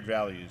shared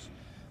values.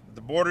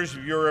 The borders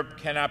of Europe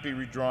cannot be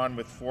redrawn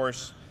with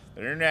force,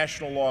 that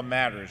international law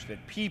matters,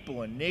 that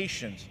people and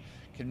nations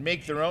can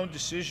make their own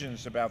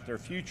decisions about their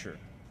future.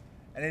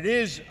 And it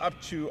is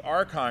up to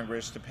our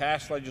Congress to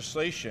pass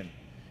legislation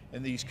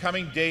in these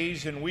coming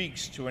days and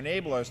weeks to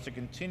enable us to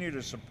continue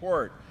to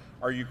support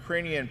our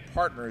Ukrainian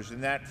partners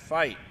in that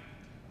fight.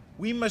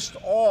 We must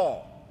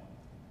all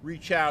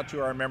reach out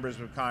to our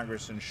members of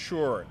Congress and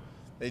ensure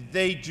that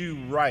they do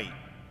right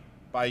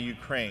by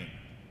Ukraine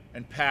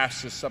and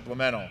pass the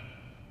supplemental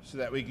so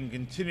that we can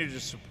continue to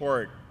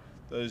support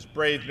those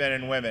brave men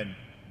and women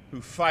who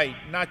fight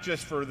not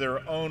just for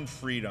their own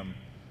freedom,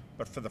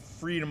 but for the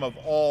freedom of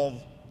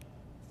all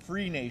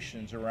free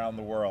nations around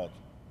the world.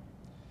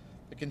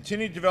 The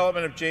continued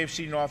development of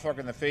JFC Norfolk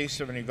in the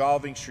face of an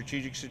evolving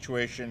strategic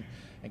situation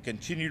and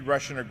continued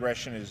Russian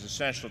aggression is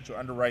essential to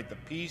underwrite the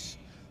peace,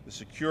 the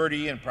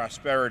security, and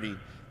prosperity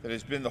that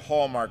has been the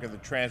hallmark of the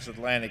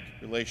transatlantic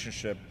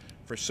relationship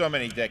for so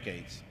many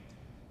decades.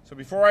 So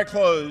before I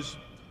close,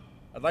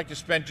 I'd like to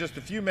spend just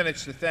a few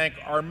minutes to thank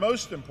our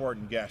most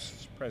important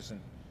guests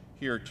present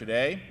here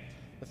today,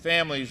 the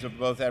families of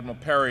both Admiral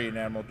Perry and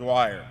Admiral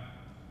Dwyer.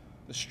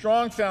 The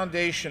strong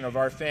foundation of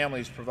our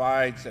families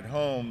provides at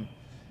home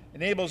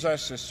enables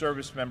us as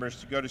service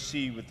members to go to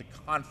sea with the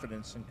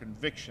confidence and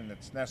conviction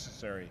that's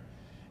necessary.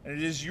 And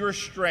it is your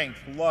strength,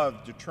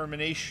 love,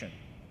 determination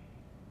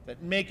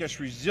that make us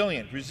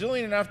resilient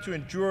enough to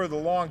endure the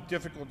long,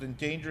 difficult, and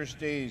dangerous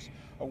days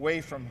away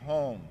from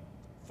home,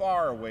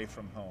 far away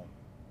from home.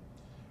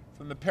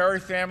 From the Perry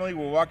family,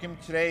 we'll welcome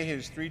today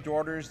his three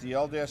daughters, the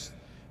eldest,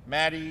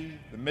 Maddie,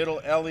 the middle,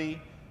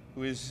 Ellie,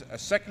 who is a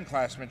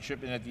second-class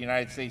midshipman at the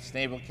United States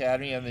Naval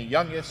Academy, and the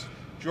youngest,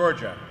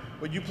 Georgia.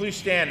 Would you please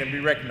stand and be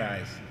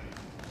recognized?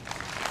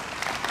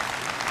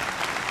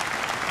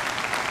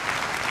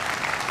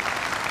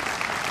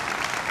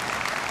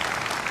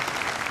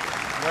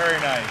 Very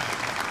nice.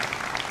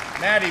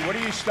 Maddie, what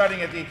are you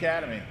studying at the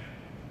Academy?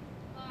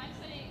 I'm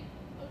studying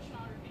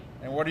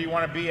oceanography. And what do you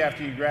want to be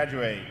after you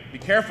graduate? Be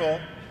careful.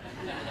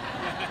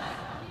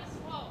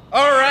 Well,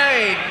 All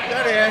right,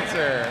 good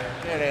answer.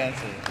 Good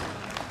answer.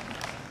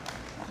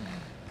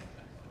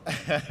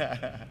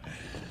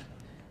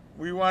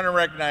 We want to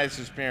recognize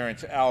his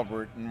parents,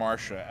 Albert and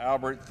Marcia.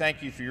 Albert,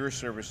 thank you for your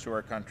service to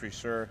our country,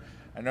 sir.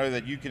 I know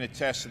that you can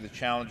attest to the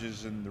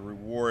challenges and the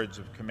rewards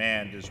of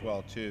command as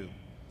well, too.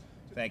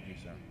 Thank you,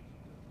 sir.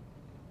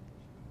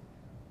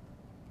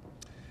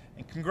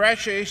 And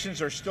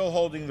congratulations are still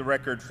holding the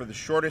record for the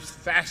shortest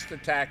fast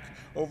attack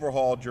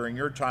overhaul during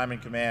your time in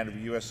command of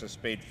USS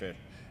Spadefish,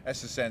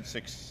 SSN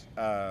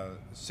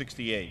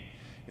 68.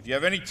 If you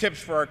have any tips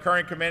for our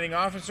current commanding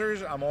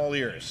officers, I'm all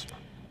ears.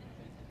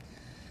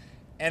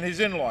 And his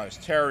in-laws,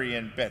 Terry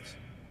and Betsy.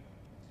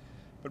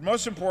 But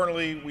most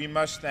importantly, we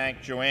must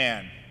thank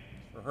Joanne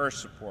for her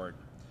support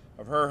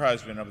of her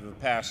husband over the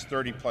past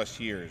 30-plus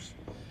years.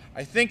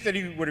 I think that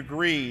he would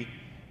agree,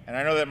 and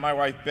I know that my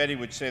wife Betty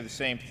would say the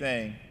same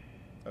thing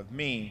of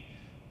me,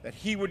 that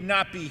he would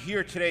not be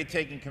here today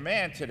taking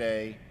command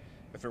today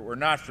if it were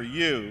not for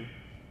you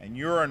and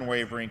your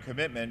unwavering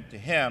commitment to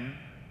him,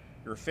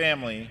 your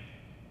family,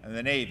 and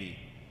the Navy.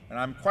 And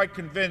I'm quite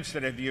convinced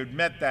that if you had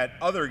met that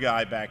other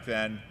guy back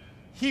then,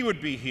 he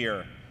would be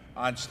here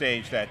on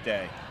stage that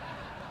day.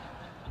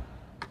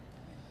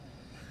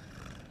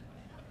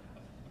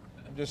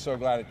 I'm just so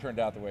glad it turned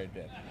out the way it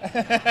did.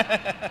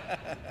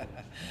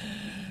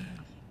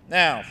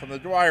 Now, from the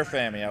Dwyer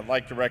family, I'd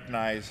like to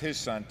recognize his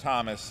son,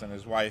 Thomas, and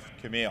his wife,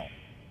 Camille,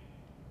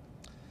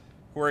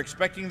 who are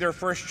expecting their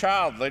first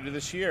child later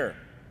this year.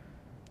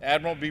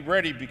 Admiral, be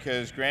ready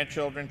because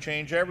grandchildren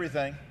change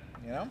everything,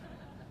 you know?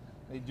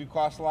 They do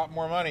cost a lot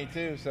more money,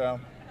 too, so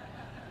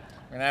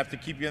we're going to have to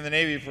keep you in the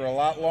Navy for a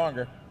lot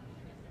longer.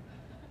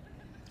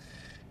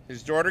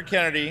 His daughter,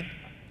 Kennedy,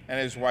 and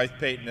his wife,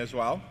 Peyton, as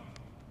well.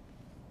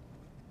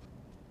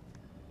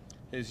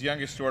 His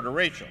youngest daughter,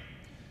 Rachel.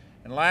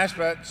 And last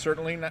but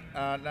certainly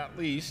not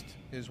least,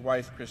 his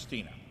wife,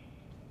 Christina.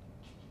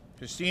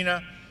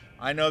 Christina,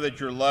 I know that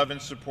your love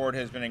and support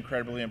has been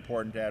incredibly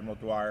important to Admiral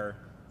Dwyer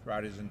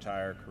throughout his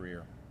entire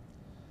career.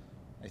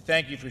 I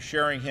thank you for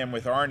sharing him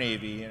with our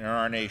Navy and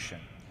our nation,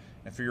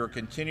 and for your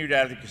continued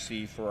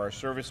advocacy for our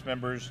service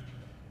members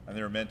and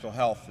their mental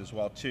health as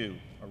well, too,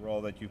 a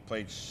role that you've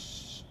played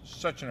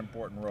such an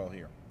important role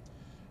here.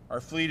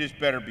 Our fleet is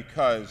better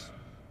because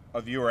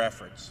of your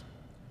efforts.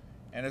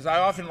 And as I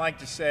often like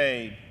to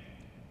say,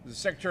 as the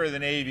Secretary of the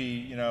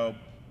Navy, you know,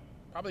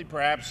 probably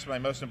perhaps my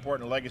most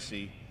important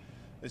legacy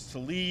is to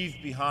leave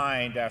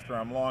behind, after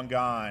I'm long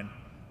gone,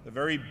 the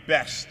very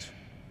best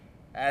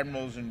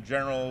admirals and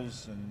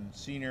generals and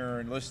senior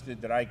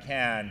enlisted that I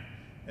can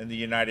in the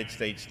United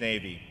States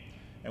Navy.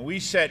 And we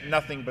set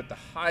nothing but the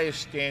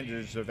highest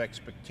standards of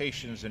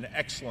expectations and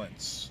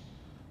excellence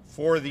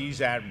for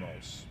these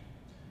admirals.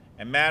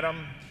 And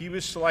Madam, he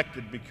was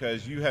selected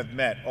because you have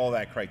met all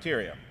that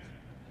criteria.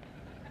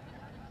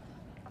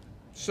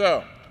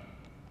 So,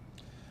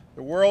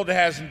 the world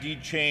has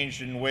indeed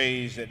changed in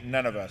ways that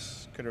none of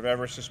us could have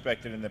ever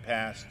suspected in the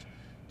past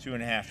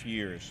 2.5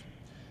 years.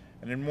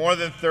 And in more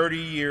than 30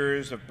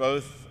 years of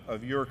both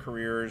of your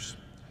careers,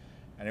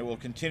 and it will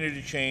continue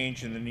to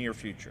change in the near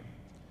future.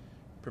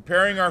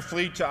 Preparing our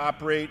fleet to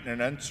operate in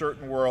an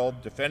uncertain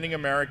world, defending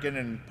American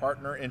and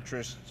partner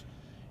interests,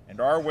 and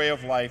our way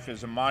of life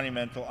is a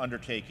monumental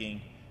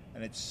undertaking,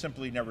 and it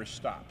simply never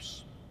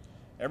stops.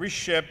 Every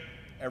ship,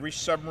 every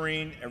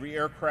submarine, every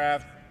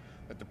aircraft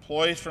that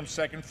deploys from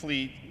Second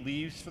Fleet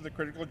leaves for the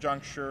critical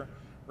juncture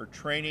where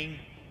training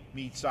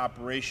meets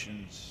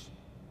operations.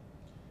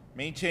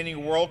 Maintaining a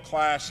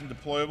world-class and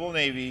deployable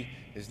Navy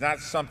is not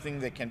something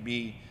that can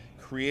be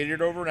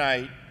created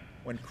overnight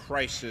when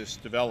crisis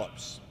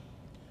develops.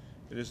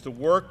 It is the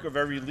work of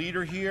every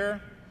leader here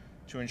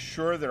to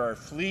ensure that our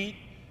fleet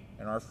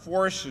and our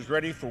force is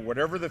ready for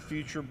whatever the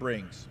future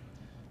brings.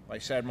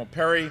 Vice Admiral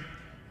Perry,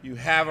 you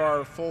have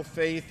our full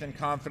faith and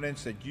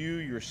confidence that you,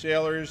 your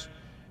sailors,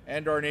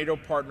 and our NATO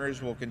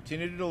partners will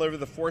continue to deliver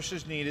the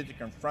forces needed to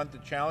confront the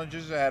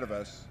challenges ahead of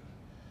us,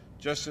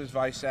 just as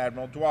Vice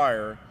Admiral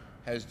Dwyer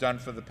has done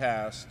for the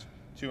past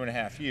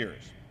 2.5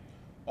 years.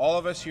 All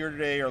of us here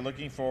today are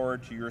looking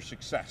forward to your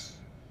success.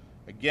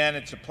 Again,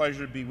 it's a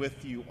pleasure to be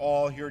with you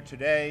all here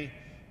today.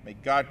 May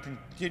God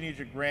continue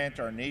to grant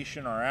our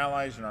nation, our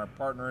allies, and our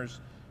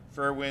partners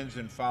fair winds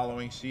and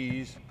following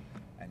seas,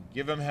 and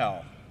give them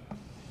hell.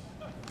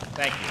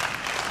 Thank you.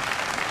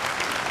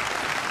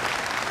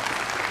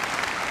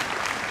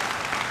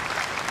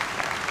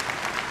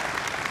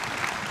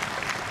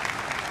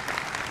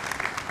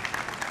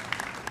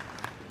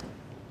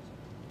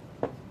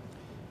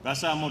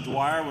 Vice Admiral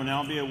Dwyer will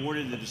now be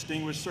awarded the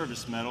Distinguished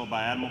Service Medal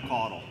by Admiral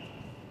Caudle.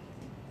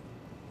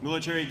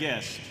 Military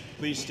guests,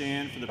 please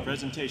stand for the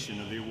presentation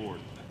of the award.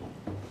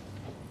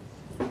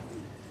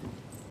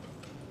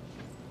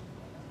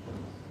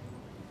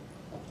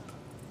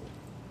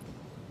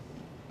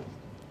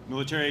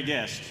 Military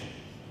guests,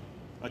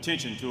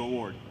 attention to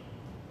award.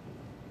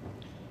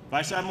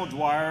 Vice Admiral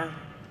Dwyer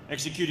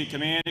executed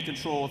command and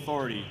control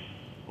authority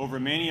over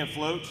many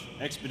afloat,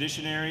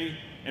 expeditionary,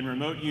 and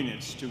remote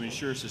units to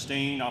ensure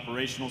sustained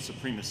operational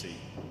supremacy.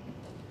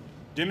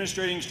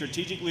 Demonstrating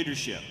strategic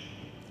leadership,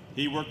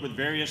 he worked with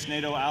various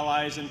NATO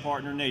allies and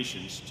partner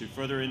nations to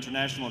further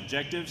international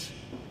objectives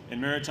and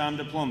maritime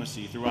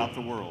diplomacy throughout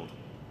the world.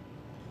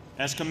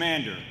 As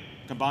commander,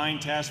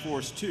 Combined Task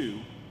Force 2,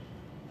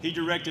 he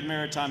directed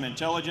maritime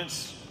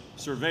intelligence,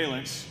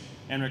 surveillance,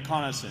 and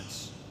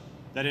reconnaissance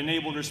that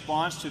enabled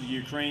response to the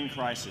Ukraine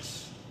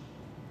crisis.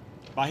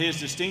 By his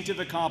distinctive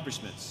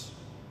accomplishments,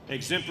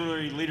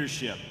 exemplary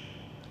leadership,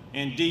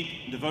 and deep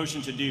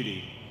devotion to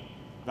duty,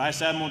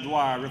 Vice Admiral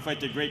Dwyer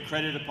reflected great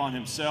credit upon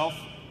himself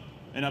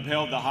and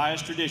upheld the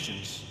highest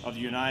traditions of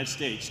the United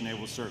States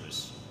Naval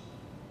Service.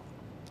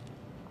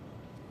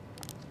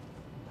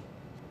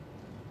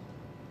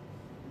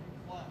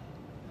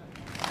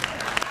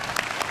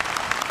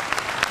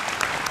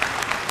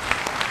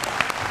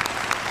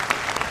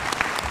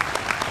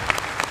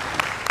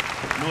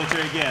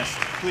 Military guests,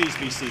 please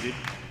be seated.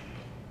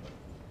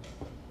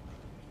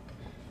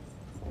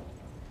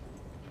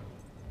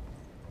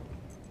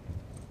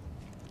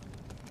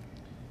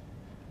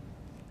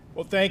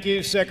 Well, thank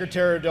you,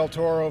 Secretary Del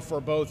Toro,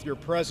 for both your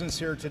presence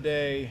here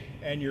today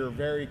and your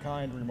very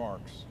kind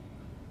remarks.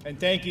 And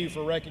thank you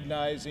for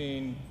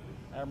recognizing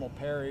Admiral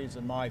Perry's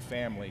and my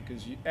family,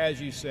 because as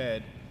you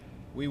said,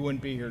 we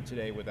wouldn't be here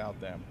today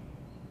without them.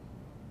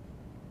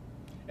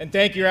 And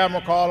thank you,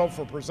 Admiral Cottle,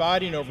 for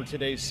presiding over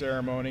today's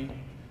ceremony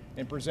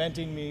and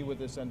presenting me with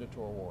this Senator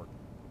Award.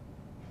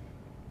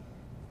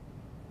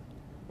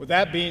 With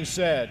that being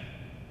said,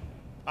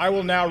 I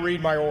will now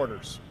read my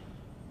orders.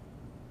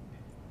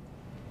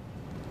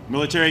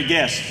 Military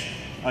guests,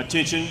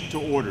 attention to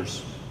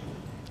orders.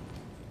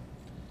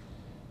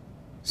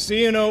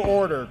 CNO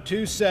Order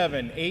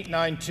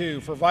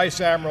 27892 for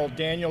Vice Admiral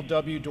Daniel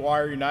W.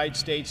 Dwyer, United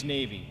States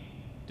Navy,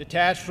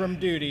 detached from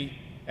duty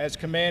as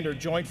Commander,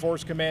 Joint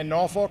Force Command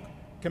Norfolk,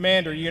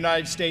 Commander,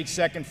 United States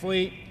 2nd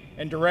Fleet,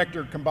 and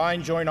Director,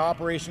 Combined Joint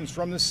Operations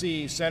from the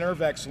Sea, Center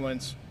of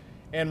Excellence,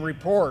 and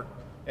report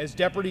as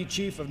Deputy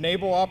Chief of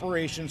Naval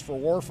Operations for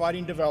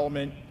Warfighting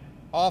Development,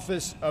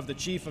 Office of the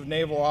Chief of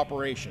Naval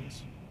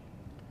Operations.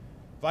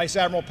 Vice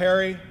Admiral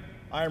Perry,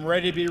 I am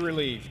ready to be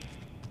relieved.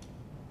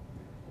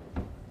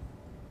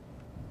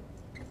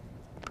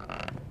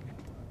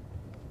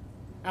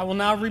 I will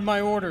now read my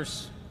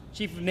orders.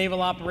 Chief of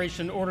Naval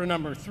Operation Order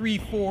Number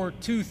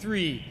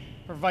 3423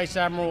 for Vice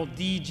Admiral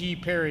D.G.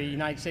 Perry,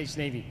 United States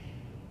Navy.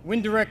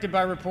 When directed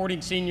by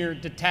reporting senior,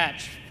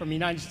 detach from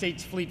United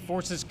States Fleet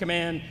Forces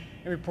Command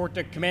and report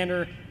to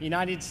Commander,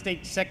 United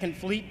States 2nd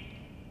Fleet,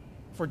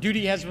 for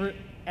duty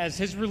as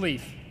his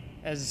relief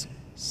as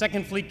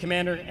 2nd Fleet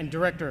Commander and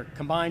Director,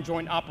 Combined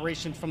Joint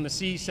Operations from the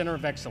Sea, Center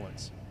of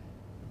Excellence.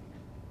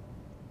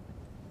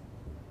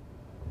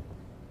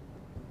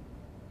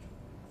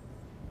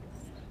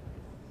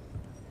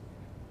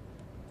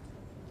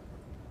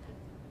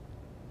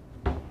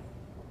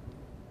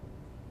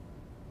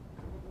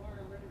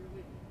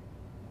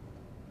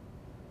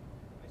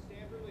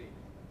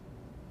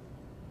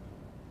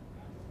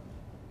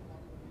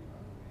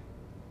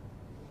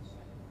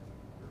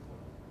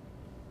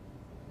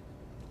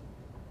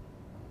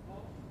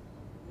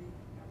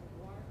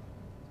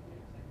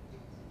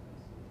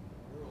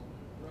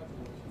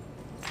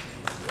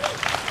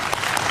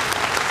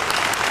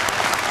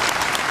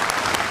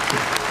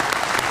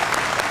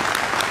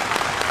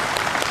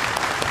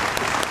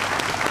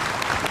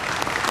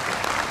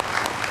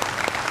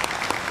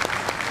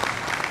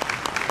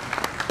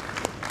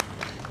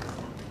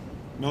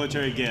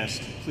 Military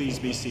guests, please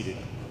be seated.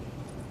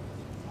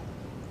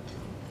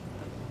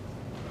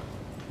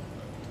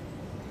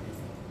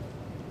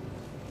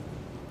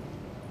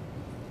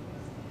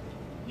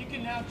 You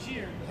can now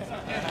cheer.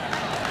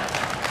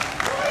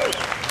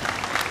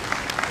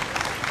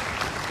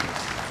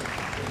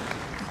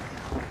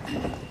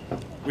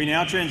 We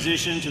now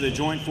transition to the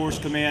Joint Force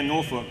Command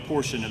Norfolk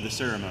portion of the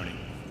ceremony.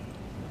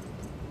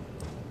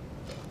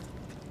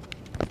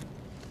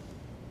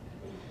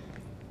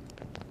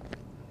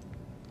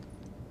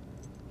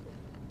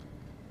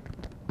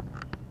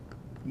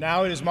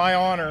 Now it is my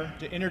honor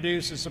to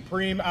introduce the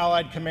Supreme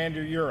Allied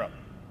Commander Europe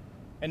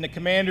and the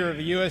Commander of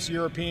the U.S.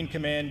 European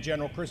Command,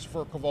 General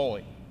Christopher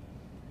Cavoli,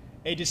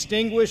 a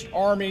distinguished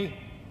Army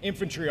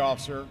infantry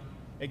officer,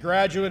 a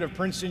graduate of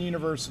Princeton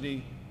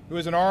University, who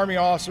as an Army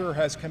officer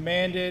has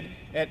commanded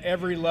at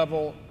every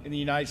level in the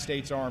United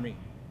States Army,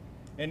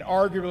 and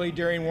arguably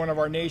during one of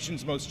our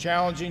nation's most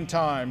challenging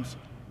times,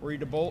 where he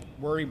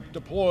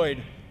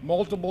deployed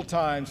multiple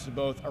times to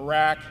both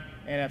Iraq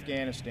and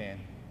Afghanistan.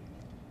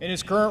 In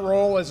his current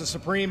role as the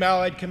Supreme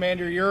Allied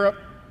Commander Europe,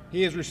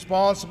 he is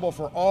responsible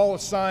for all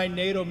assigned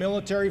NATO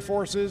military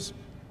forces,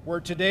 where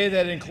today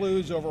that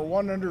includes over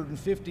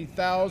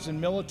 150,000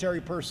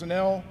 military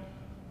personnel,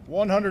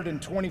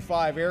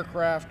 125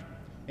 aircraft,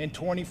 and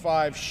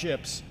 25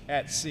 ships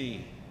at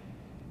sea,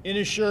 in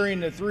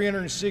ensuring the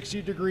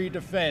 360-degree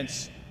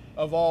defense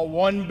of all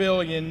 1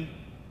 billion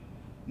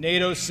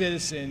NATO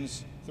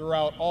citizens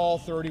throughout all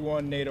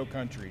 31 NATO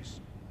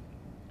countries.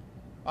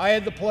 I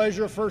had the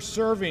pleasure of first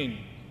serving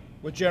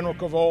with General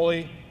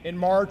Cavoli in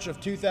March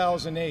of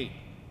 2008,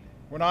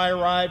 when I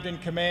arrived in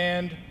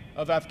command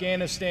of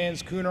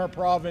Afghanistan's Kunar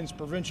Province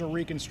Provincial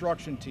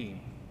Reconstruction Team.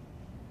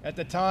 At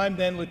the time,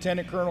 then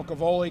Lieutenant Colonel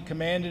Cavoli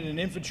commanded an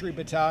infantry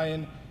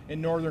battalion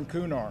in northern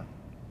Kunar.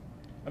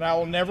 And I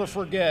will never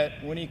forget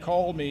when he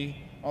called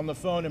me on the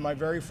phone in my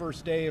very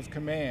first day of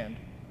command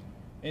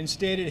and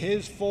stated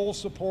his full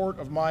support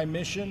of my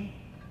mission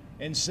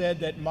and said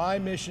that my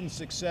mission's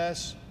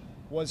success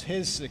was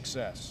his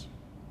success.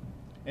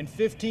 And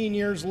 15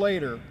 years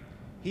later,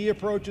 he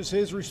approaches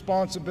his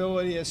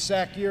responsibility as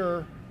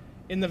SACEUR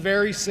in the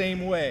very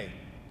same way,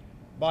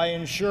 by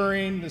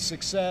ensuring the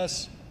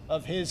success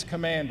of his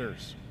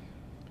commanders.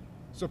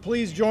 So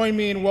please join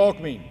me in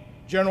welcoming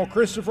General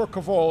Christopher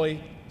Cavoli,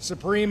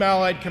 Supreme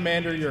Allied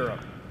Commander, Europe.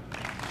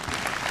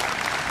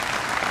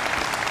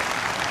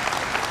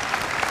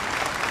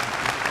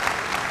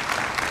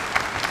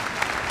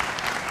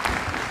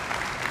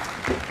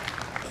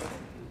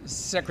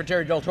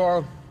 Secretary Del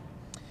Toro,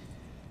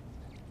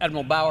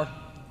 Admiral Bauer,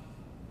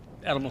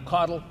 Admiral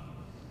Cottle,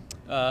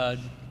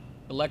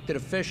 elected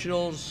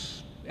officials,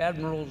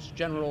 admirals,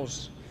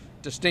 generals,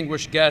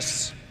 distinguished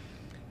guests,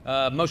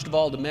 most of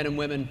all the men and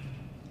women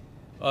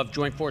of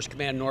Joint Force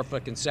Command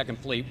Norfolk and 2nd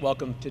Fleet,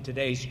 welcome to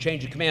today's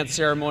change of command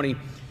ceremony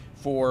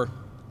for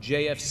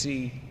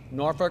JFC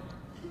Norfolk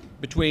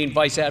between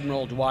Vice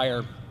Admiral Dwyer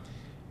and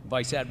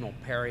Vice Admiral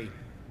Perry.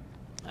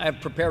 I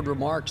have prepared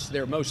remarks.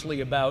 They're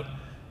mostly about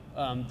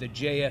the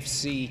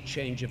JFC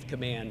change of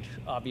command,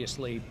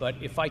 obviously, but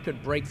if I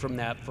could break from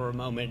that for a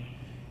moment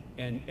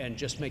and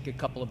just make a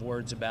couple of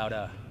words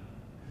about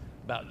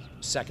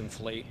 2nd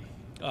Fleet.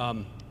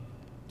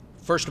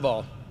 First of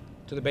all,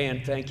 to the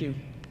band, thank you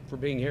for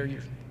being here.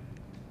 You're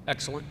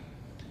excellent.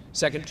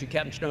 Second, to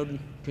Captain Snowden,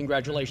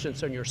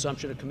 congratulations on your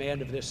assumption of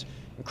command of this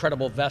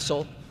incredible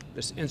vessel,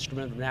 this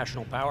instrument of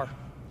national power.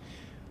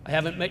 I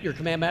haven't met your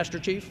Command Master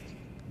Chief,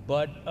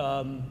 but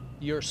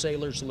your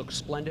sailors look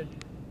splendid,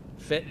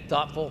 fit,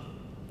 thoughtful,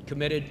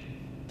 committed,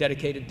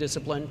 dedicated,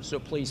 disciplined, so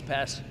please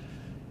pass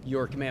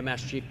your Command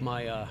Master Chief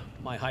my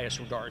highest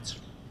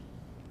regards.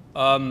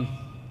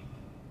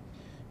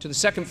 To the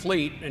 2nd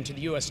Fleet and to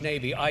the U.S.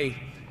 Navy, I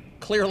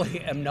clearly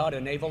am not a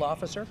naval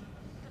officer.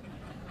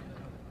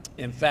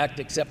 In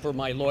fact, except for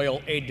my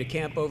loyal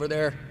aide-de-camp over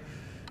there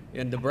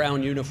in the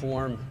brown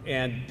uniform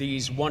and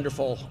these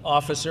wonderful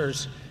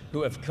officers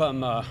who have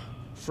come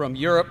from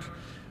Europe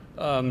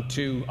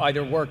to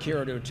either work here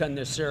or to attend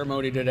this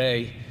ceremony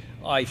today,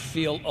 I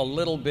feel a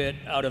little bit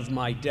out of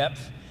my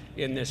depth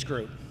in this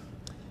group.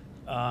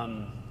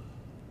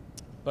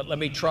 But let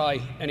me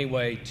try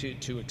anyway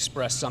to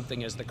express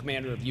something as the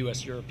commander of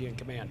U.S. European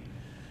Command.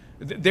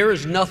 There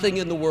is nothing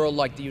in the world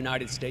like the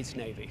United States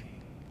Navy.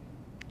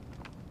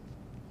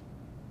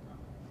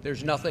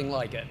 There's nothing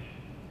like it.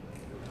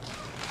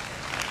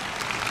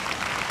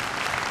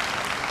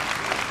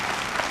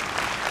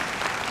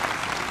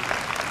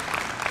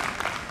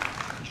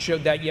 You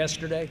showed that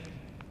yesterday.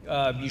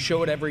 You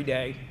show it every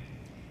day.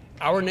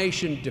 Our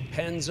nation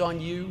depends on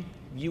you.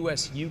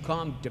 U.S.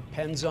 EUCOM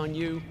depends on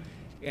you,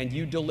 and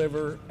you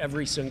deliver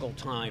every single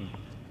time.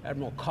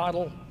 Admiral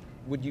Cottle,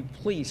 would you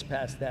please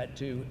pass that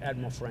to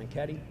Admiral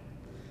Franchetti?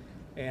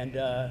 And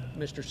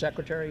Mr.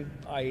 Secretary,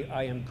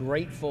 I am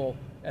grateful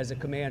as a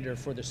commander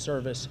for the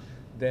service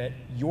that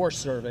your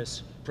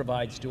service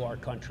provides to our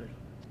country.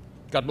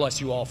 God bless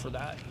you all for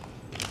that.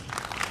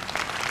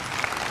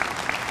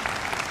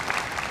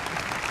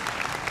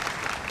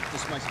 Is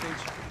this my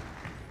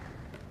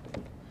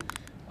speech?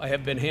 I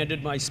have been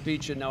handed my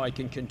speech and now I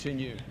can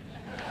continue.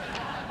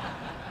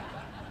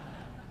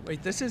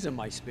 Wait, this isn't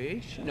my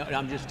speech. No,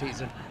 I'm just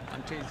teasing.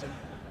 I'm teasing.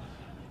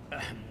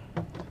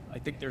 I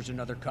think there's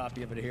another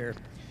copy of it here.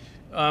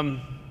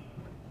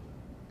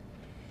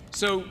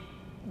 So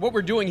what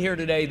we're doing here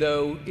today,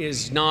 though,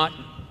 is not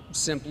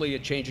simply a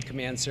change of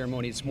command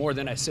ceremony. It's more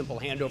than a simple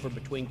handover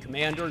between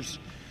commanders.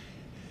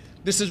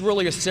 This is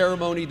really a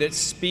ceremony that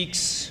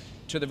speaks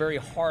to the very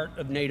heart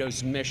of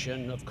NATO's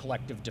mission of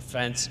collective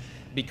defense,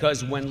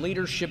 because when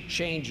leadership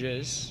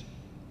changes,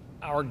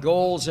 our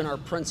goals and our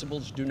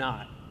principles do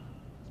not.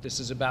 This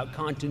is about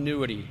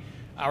continuity.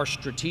 Our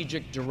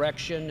strategic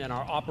direction and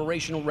our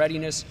operational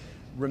readiness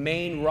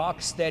remain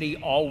rock steady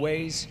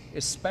always,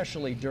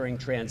 especially during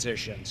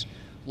transitions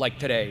like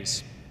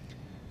today's.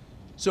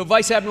 So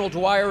Vice Admiral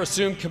Dwyer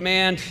assumed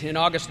command in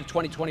August of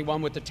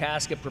 2021 with the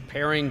task of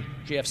preparing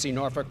JFC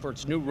Norfolk for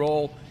its new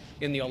role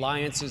in the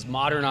Alliance's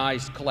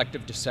modernized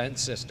collective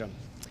defense system.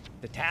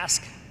 The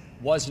task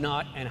was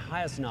not and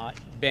has not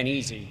been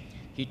easy.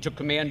 He took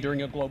command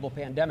during a global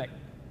pandemic.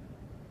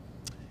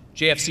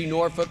 JFC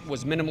Norfolk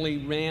was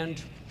minimally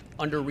manned,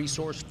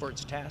 under-resourced for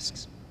its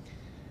tasks.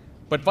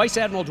 But Vice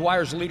Admiral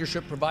Dwyer's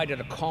leadership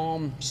provided a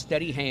calm,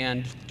 steady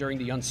hand during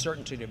the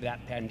uncertainty of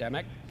that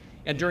pandemic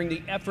and during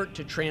the effort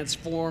to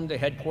transform the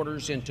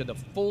headquarters into the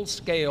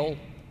full-scale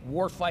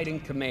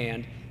warfighting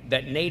command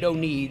that NATO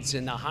needs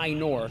in the high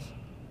north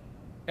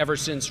ever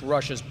since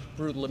Russia's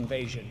brutal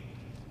invasion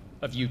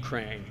of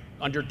Ukraine.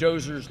 Under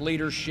Dozer's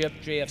leadership,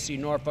 JFC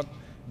Norfolk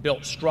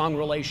built strong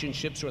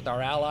relationships with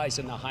our allies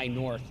in the high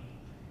north.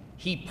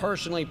 He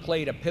personally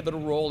played a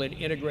pivotal role in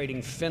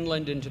integrating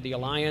Finland into the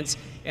alliance,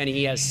 and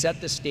he has set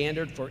the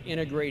standard for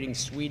integrating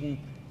Sweden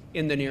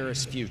in the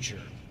nearest future.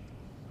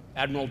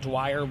 Admiral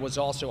Dwyer was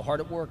also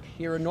hard at work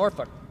here in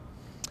Norfolk.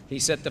 He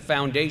set the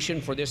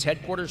foundation for this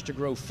headquarters to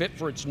grow fit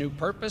for its new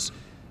purpose,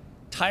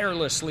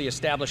 tirelessly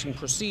establishing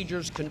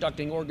procedures,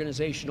 conducting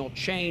organizational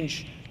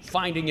change,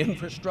 finding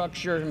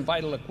infrastructure and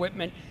vital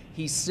equipment.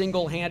 He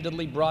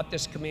single-handedly brought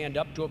this command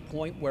up to a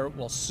point where it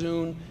will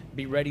soon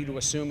be ready to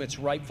assume its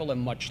rightful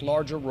and much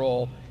larger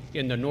role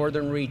in the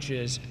northern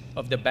reaches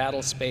of the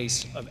battle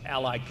space of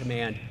Allied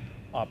command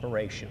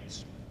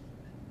operations.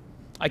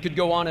 I could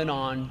go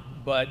on,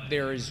 but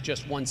there is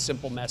just one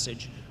simple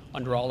message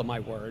under all of my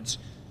words.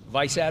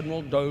 Vice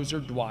Admiral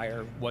Dozer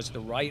Dwyer was the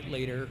right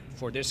leader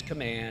for this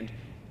command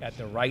at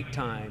the right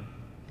time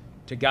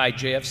to guide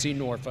JFC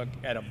Norfolk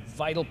at a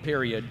vital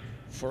period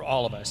for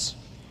all of us.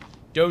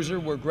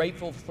 Dozer, we're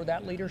grateful for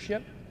that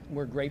leadership.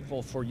 We're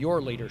grateful for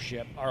your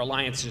leadership. Our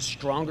alliance is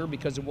stronger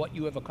because of what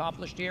you have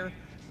accomplished here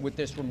with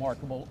this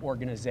remarkable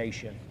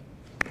organization.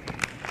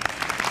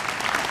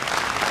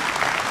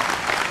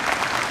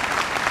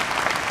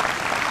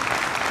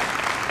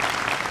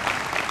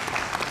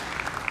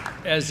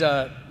 As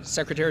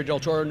Secretary Del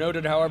Toro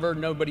noted, however,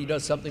 nobody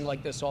does something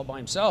like this all by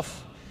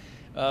himself.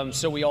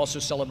 So we also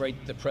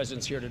celebrate the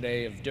presence here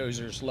today of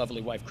Dozer's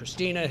lovely wife,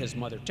 Christina, his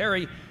mother,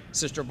 Terry,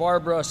 sister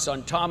Barbara,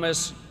 son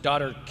Thomas,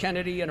 daughter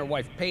Kennedy, and her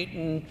wife,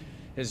 Peyton,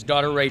 his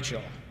daughter,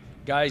 Rachel.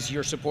 Guys,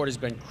 your support has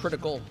been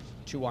critical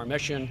to our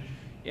mission,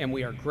 and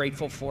we are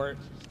grateful for it.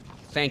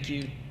 Thank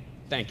you.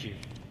 Thank you.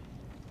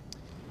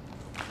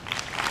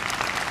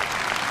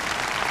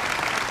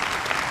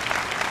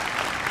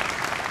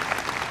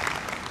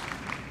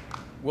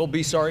 We'll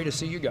be sorry to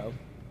see you go,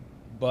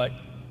 but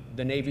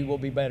the Navy will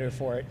be better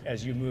for it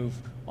as you move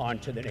on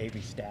to the Navy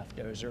staff,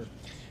 Dozer.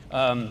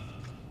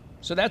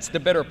 So that's the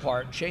bitter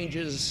part.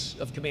 Changes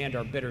of command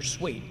are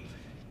bittersweet.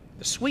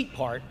 The sweet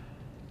part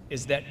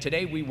is that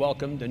today we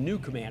welcome the new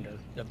commander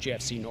of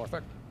JFC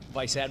Norfolk,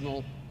 Vice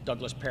Admiral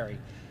Douglas Perry.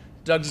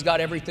 Doug's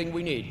got everything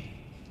we need.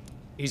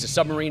 He's a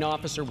submarine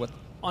officer with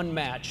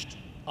unmatched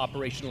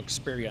operational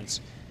experience.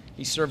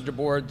 He served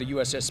aboard the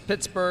USS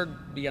Pittsburgh,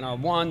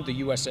 BNR-1,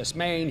 the USS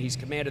Maine. He's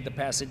commanded the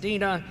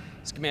Pasadena.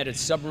 He's commanded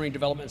Submarine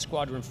Development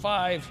Squadron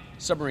 5,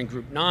 Submarine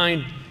Group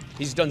 9.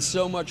 He's done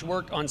so much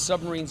work on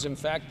submarines, in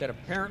fact, that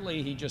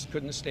apparently he just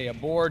couldn't stay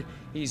aboard.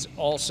 He's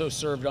also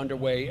served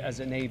underway as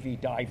a Navy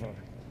diver,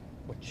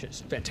 which is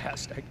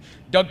fantastic.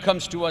 Doug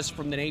comes to us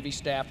from the Navy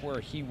staff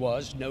where he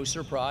was, no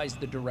surprise,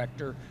 the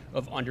director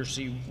of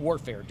Undersea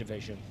Warfare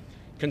Division.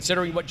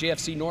 Considering what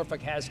JFC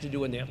Norfolk has to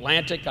do in the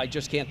Atlantic, I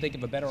just can't think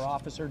of a better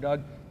officer,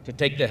 Doug, to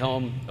take the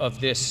helm of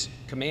this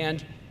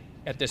command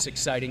at this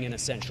exciting and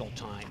essential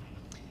time.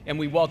 And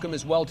we welcome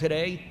as well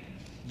today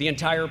the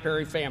entire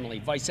Perry family.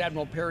 Vice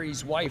Admiral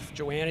Perry's wife,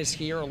 Joanne, is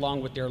here,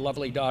 along with their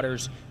lovely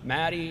daughters,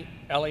 Maddie,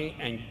 Ellie,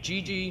 and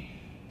Gigi.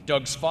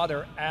 Doug's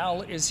father,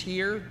 Al, is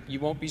here. You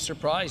won't be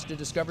surprised to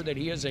discover that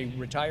he is a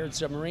retired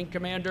submarine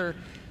commander.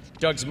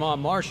 Doug's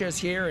mom, Marcia, is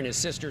here, and his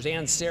sisters,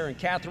 Ann, Sarah, and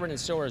Catherine, and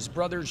so are his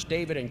brothers,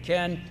 David and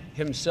Ken,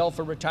 himself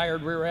a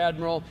retired Rear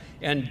Admiral,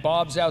 and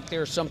Bob's out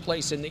there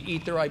someplace in the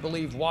ether, I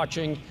believe,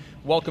 watching.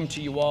 Welcome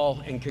to you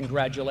all, and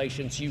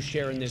congratulations. You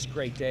share in this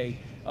great day,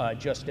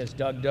 just as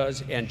Doug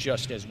does, and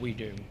just as we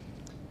do.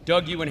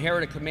 Doug, you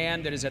inherit a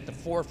command that is at the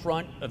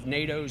forefront of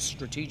NATO's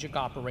strategic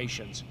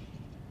operations.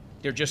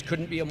 There just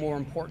couldn't be a more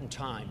important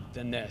time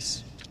than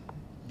this.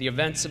 The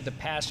events of the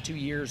past 2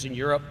 years in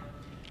Europe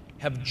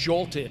have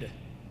jolted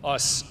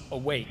us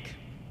awake,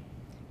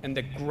 and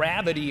the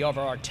gravity of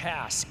our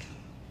task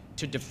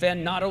to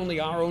defend not only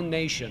our own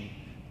nation,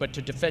 but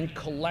to defend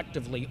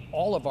collectively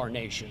all of our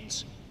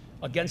nations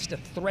against a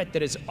threat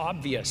that is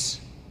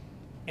obvious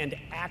and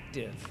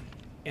active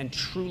and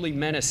truly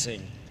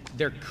menacing.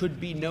 There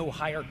could be no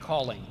higher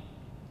calling.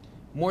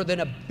 More than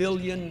 1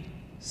 billion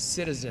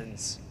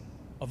citizens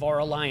of our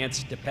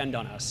alliance depend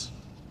on us.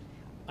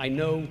 I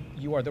know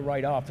you are the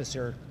right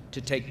officer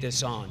to take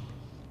this on.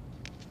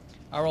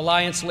 Our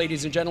alliance,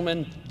 ladies and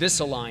gentlemen, this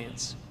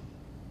alliance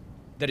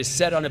that is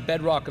set on a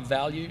bedrock of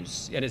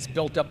values and is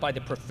built up by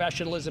the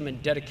professionalism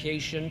and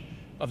dedication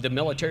of the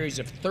militaries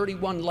of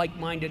 31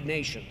 like-minded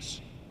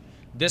nations.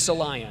 This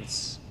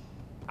alliance,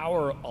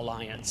 our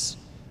alliance,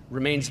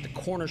 remains the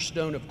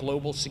cornerstone of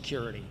global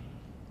security.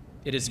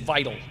 It is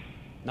vital,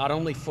 not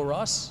only for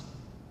us,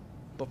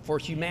 but for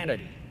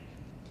humanity.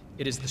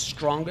 It is the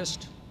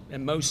strongest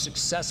and most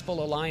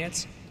successful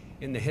alliance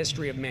in the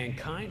history of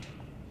mankind,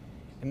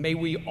 and may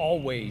we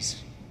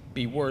always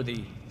be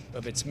worthy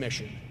of its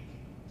mission.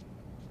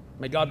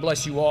 May God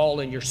bless you all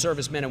and your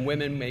servicemen and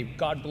women. May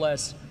God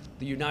bless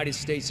the United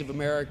States of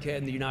America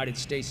and the United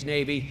States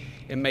Navy,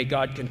 and may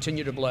God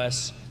continue to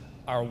bless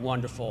our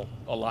wonderful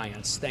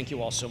alliance. Thank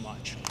you all so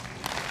much.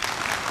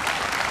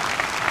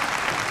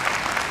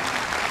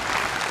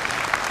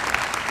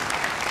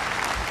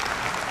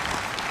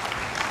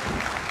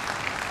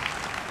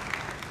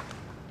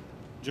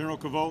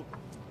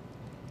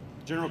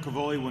 General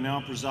Cavoli will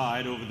now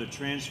preside over the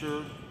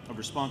transfer of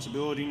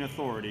responsibility and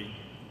authority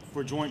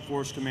for Joint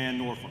Force Command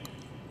Norfolk,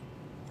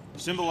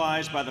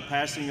 symbolized by the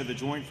passing of the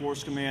Joint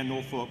Force Command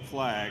Norfolk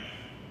flag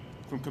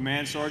from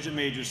Command Sergeant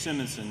Major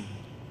Simonson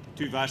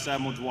to Vice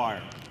Admiral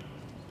Dwyer,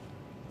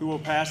 who will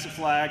pass the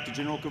flag to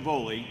General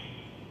Cavoli,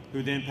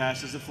 who then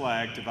passes the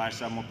flag to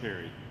Vice Admiral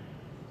Perry.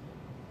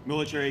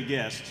 Military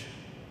guests,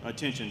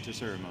 attention to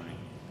ceremony.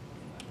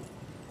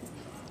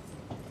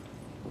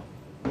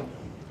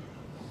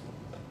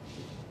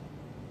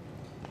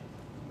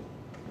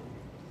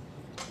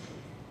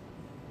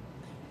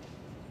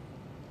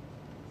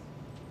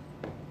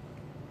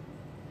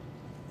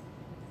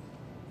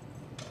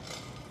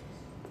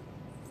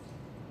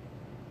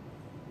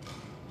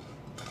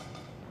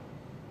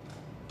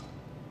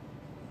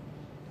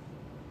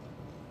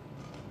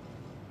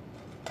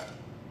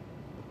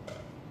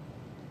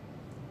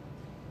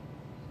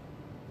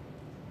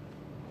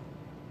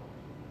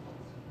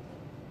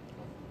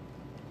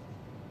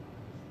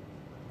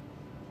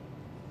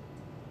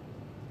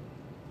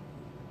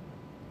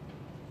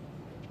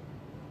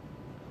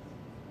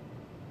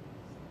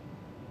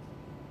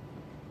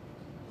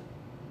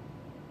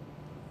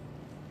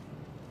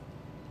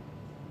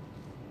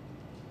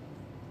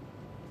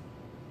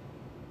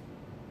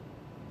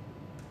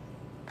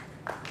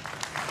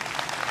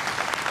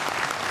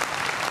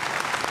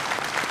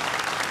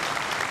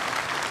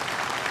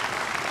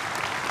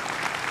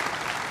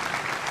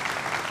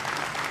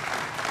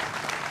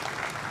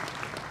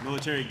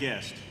 Military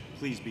guests,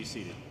 please be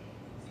seated.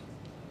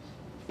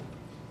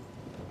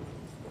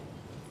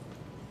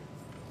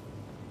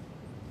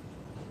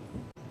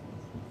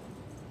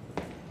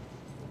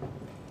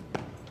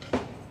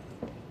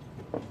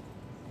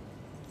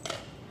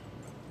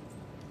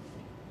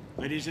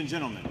 Ladies and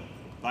gentlemen,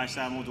 Vice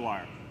Admiral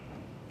Dwyer.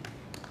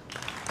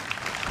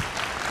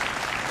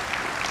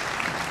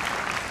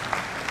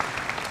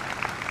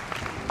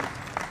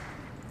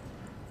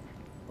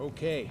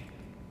 Okay.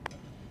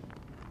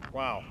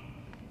 Wow.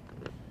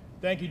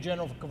 Thank you,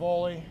 General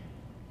Cavoli,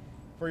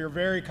 for your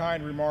very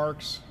kind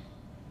remarks.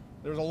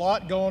 There's a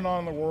lot going on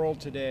in the world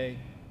today,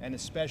 and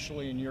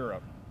especially in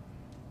Europe.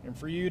 And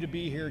for you to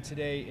be here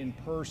today in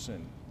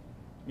person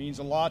means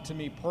a lot to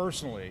me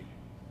personally,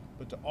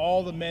 but to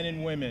all the men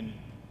and women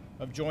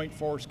of Joint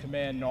Force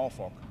Command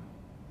Norfolk.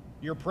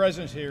 Your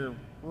presence here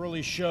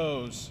really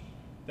shows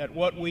that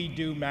what we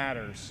do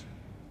matters.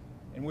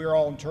 And we are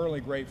all eternally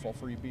grateful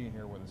for you being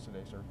here with us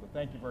today, sir. So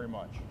thank you very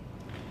much.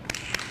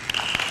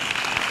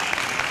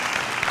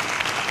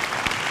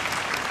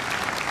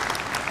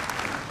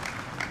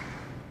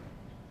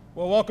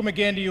 Well, welcome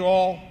again to you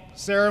all.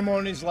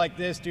 Ceremonies like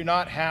this do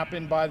not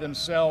happen by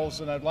themselves,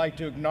 and I'd like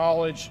to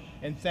acknowledge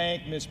and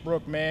thank Ms.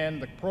 Brooke Mann,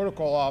 the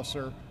protocol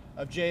officer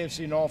of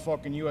JFC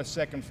Norfolk and U.S.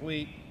 Second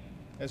Fleet,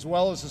 as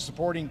well as the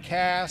supporting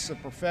cast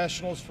of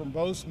professionals from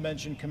both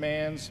mentioned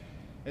commands,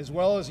 as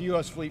well as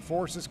U.S. Fleet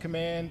Forces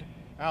Command,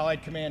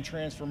 Allied Command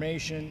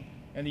Transformation,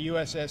 and the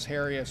USS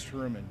Harry S.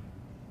 Truman.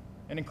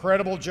 An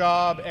incredible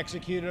job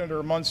executed under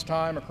a month's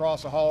time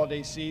across the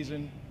holiday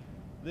season.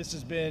 This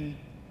has been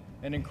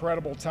an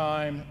incredible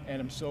time,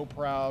 and I'm so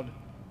proud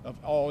of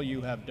all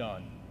you have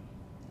done.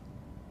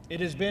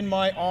 It has been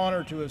my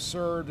honor to have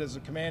served as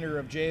the commander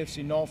of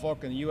JFC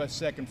Norfolk and the U.S.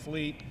 Second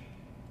Fleet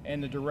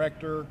and the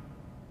director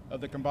of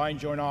the Combined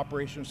Joint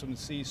Operations from the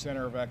Sea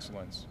Center of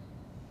Excellence.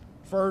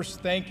 First,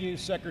 thank you,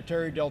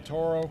 Secretary Del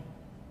Toro.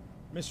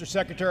 Mr.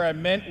 Secretary, I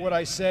meant what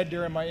I said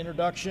during my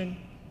introduction.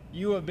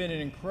 You have been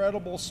an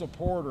incredible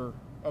supporter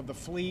of the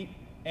fleet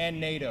and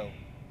NATO.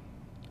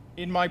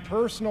 In my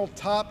personal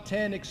top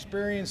 10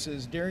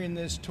 experiences during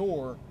this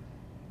tour,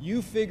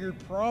 you figured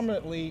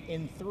prominently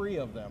in 3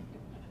 of them,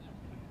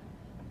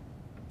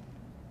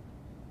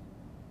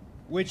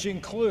 which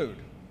include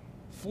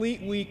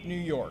Fleet Week, New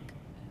York.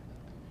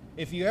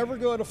 If you ever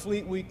go to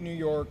Fleet Week, New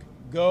York,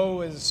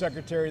 go as the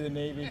Secretary of the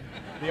Navy,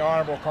 the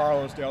Honorable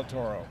Carlos Del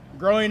Toro.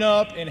 Growing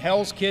up in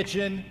Hell's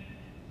Kitchen, it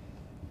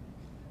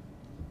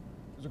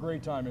was a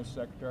great time, Mr.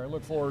 Secretary. I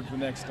look forward to the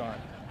next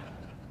time.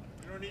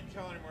 You don't need to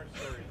tell any more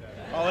stories.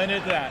 I'll end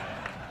at that.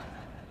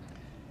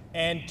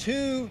 And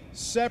 2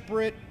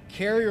 separate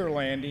carrier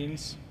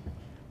landings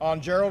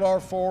on Gerald R.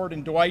 Ford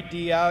and Dwight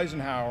D.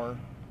 Eisenhower.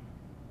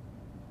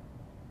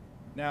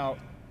 Now,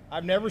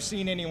 I've never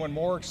seen anyone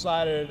more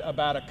excited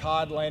about a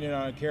cod landing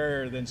on a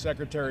carrier than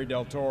Secretary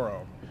Del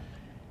Toro.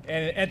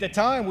 And at the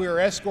time, we were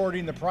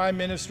escorting the Prime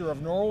Minister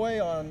of Norway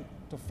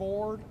to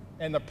Ford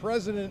and the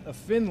President of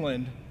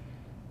Finland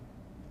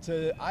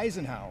to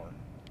Eisenhower.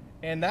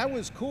 And that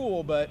was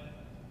cool, but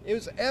it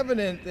was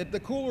evident that the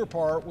cooler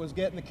part was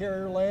getting the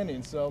carrier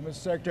landing. So, Mr.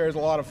 Secretary, it was a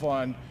lot of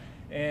fun.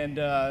 And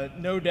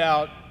no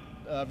doubt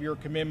of your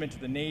commitment to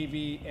the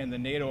Navy and the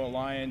NATO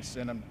alliance,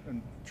 and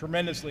I'm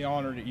tremendously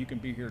honored that you can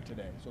be here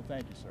today. So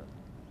thank you, sir.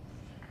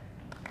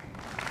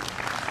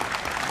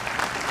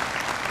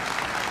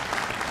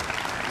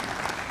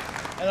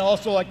 And I'd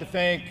also like to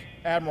thank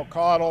Admiral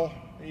Cottle.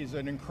 He's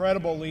an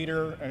incredible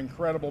leader, an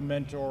incredible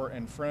mentor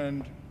and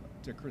friend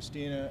to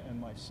Christina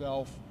and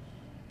myself.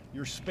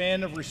 Your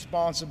span of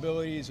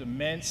responsibility is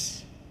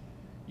immense.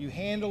 You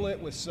handle it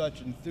with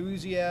such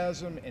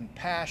enthusiasm and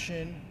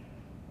passion,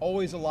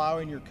 always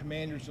allowing your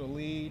commanders to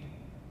lead.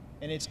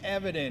 And it's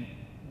evident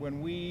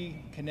when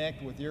we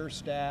connect with your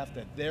staff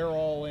that they're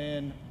all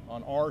in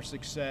on our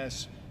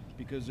success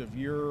because of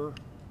your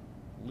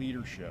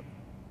leadership.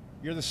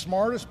 You're the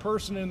smartest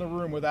person in the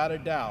room without a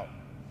doubt,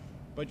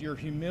 but your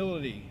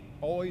humility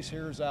always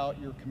hears out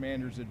your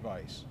commander's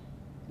advice.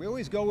 We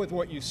always go with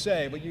what you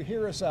say, but you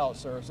hear us out,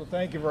 sir, so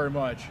thank you very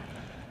much.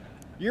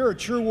 You're a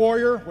true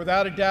warrior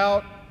without a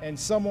doubt, and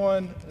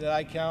someone that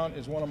I count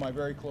as one of my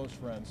very close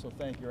friends. So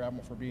thank you,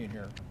 Admiral, for being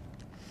here.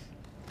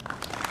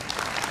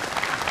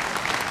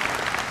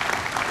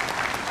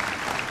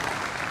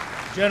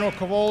 General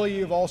Cavoli,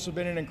 you've also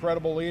been an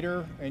incredible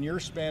leader, and your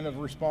span of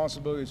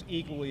responsibility is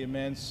equally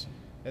immense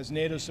as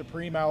NATO's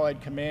Supreme Allied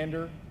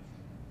Commander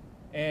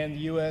and the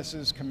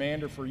U.S.'s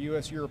Commander for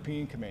U.S.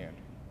 European Command.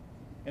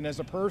 And as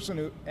the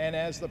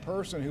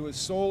person who is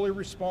solely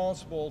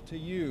responsible to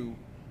you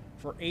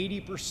for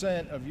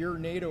 80% of your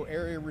NATO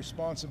area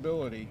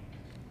responsibility,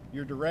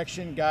 your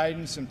direction,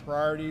 guidance, and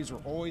priorities are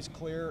always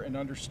clear and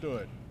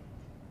understood.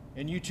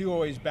 And you too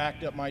always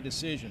backed up my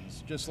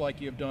decisions, just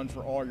like you have done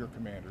for all your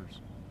commanders.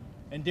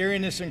 And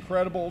during this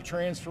incredible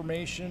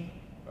transformation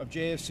of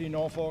JFC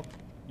Norfolk,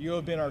 you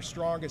have been our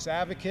strongest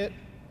advocate,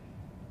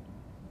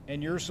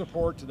 and your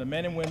support to the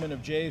men and women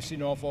of JFC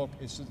Norfolk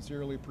is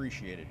sincerely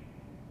appreciated.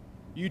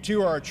 You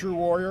too are a true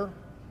warrior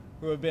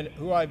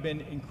who I've been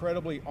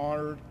incredibly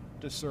honored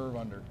to serve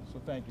under.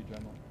 So thank you,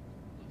 General.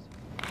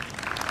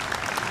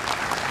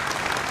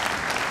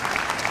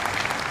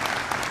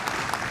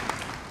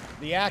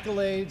 The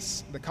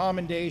accolades, the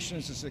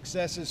commendations, the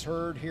successes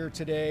heard here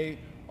today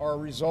are a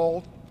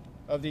result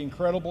of the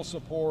incredible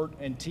support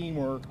and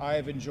teamwork I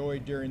have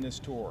enjoyed during this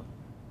tour.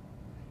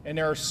 And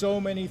there are so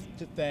many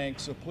to thank,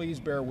 so please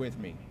bear with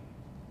me.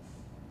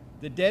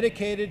 The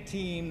dedicated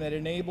team that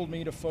enabled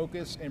me to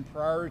focus and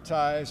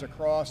prioritize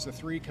across the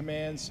three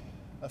commands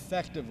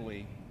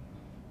effectively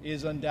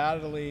is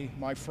undoubtedly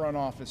my front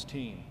office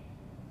team,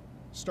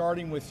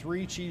 starting with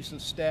three chiefs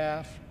of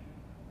staff,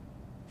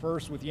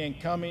 first with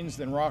Yank Cummings,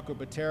 then Rocco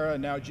Batera,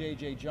 and now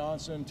J.J.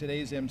 Johnson,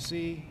 today's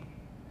MC,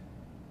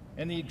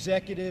 and the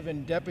executive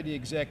and deputy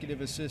executive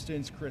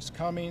assistants, Chris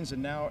Cummings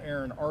and now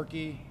Aaron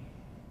Arkey,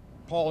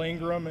 Paul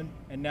Ingram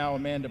and now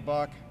Amanda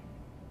Buck.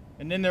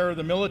 And then there are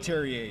the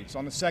military aides.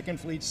 On the Second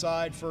Fleet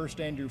side,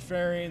 first Andrew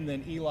Farian,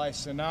 then Eli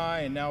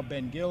Sinai, and now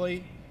Ben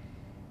Gilley.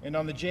 And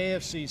on the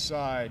JFC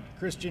side,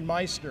 Christian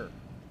Meister,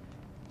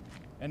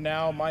 and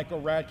now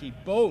Michael Radke,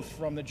 both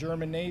from the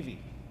German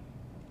Navy.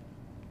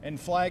 And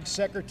Flag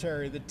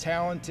Secretary, the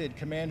talented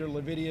Commander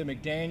Lavidia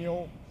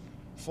McDaniel,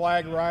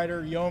 Flag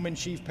Rider, Yeoman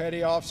Chief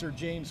Petty Officer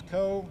James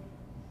Coe,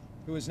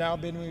 who has now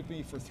been with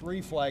me for 3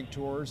 flag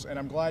tours, and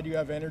I'm glad you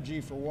have energy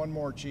for one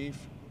more, Chief.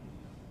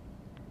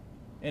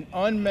 And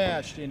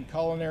unmatched in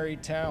culinary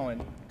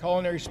talent,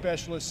 Culinary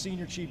Specialist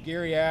Senior Chief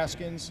Gary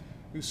Askins,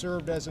 who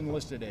served as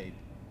enlisted aide.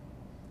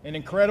 An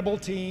incredible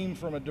team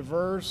from a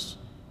diverse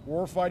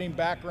warfighting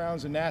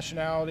backgrounds and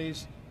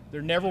nationalities.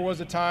 There never was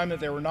a time that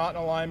they were not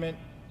in alignment,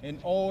 and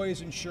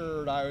always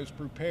ensured I was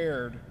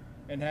prepared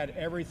and had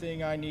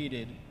everything I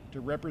needed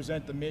to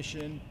represent the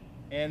mission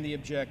and the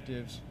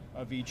objectives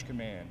of each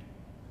command.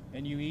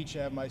 And you each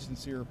have my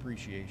sincere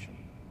appreciation.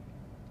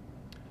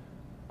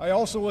 I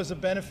also was a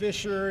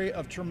beneficiary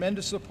of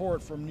tremendous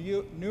support from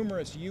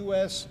numerous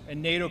U.S.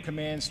 and NATO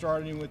commands,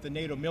 starting with the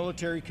NATO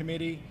Military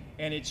Committee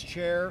and its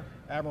chair,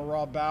 Admiral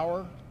Rob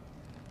Bauer.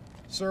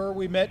 Sir,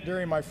 we met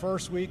during my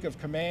first week of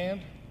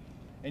command,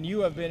 and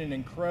you have been an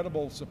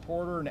incredible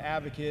supporter and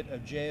advocate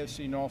of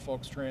JFC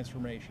Norfolk's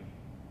transformation.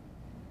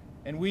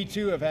 And we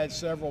too have had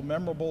several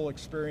memorable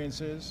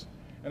experiences,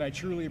 and I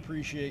truly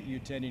appreciate you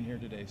attending here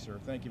today, sir.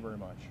 Thank you very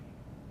much.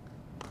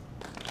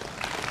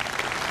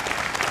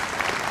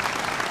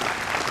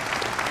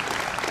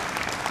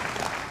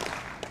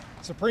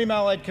 Supreme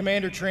Allied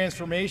Commander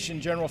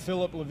Transformation, General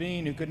Philip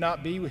Levine, who could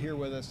not be here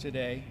with us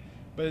today,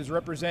 but is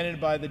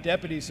represented by the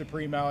Deputy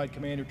Supreme Allied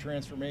Commander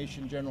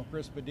Transformation, General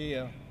Chris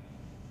Padilla.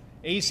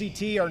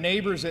 ACT, our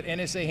neighbors at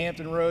NSA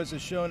Hampton Roads,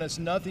 has shown us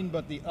nothing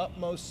but the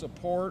utmost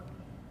support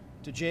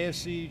to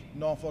JFC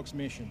Norfolk's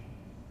mission.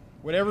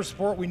 Whatever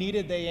support we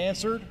needed, they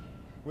answered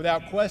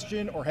without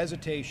question or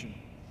hesitation.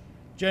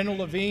 General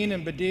Levine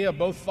and Padilla,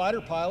 both fighter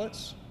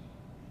pilots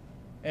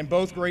and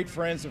both great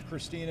friends of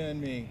Christina and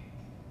me.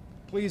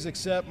 Please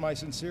accept my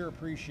sincere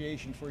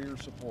appreciation for your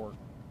support.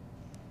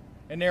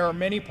 And there are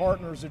many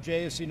partners of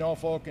JFC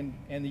Norfolk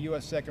and the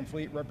U.S. Second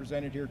Fleet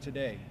represented here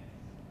today.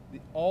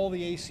 All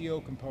the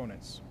ACO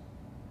components,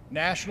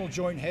 National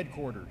Joint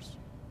Headquarters,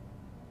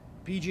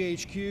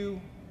 PGHQ,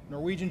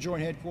 Norwegian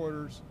Joint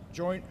Headquarters,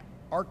 Joint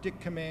Arctic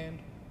Command,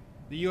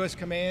 the U.S.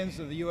 commands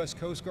of the U.S.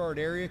 Coast Guard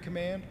Area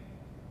Command,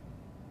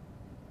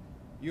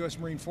 U.S.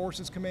 Marine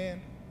Forces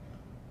Command,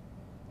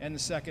 and the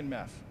 2nd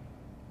MEF.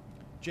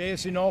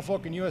 JFC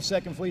Norfolk and U.S.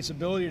 Second Fleet's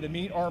ability to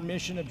meet our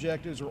mission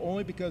objectives are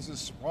only because of the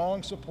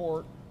strong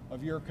support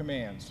of your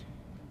commands.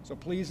 So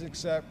please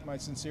accept my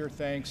sincere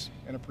thanks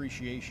and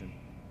appreciation.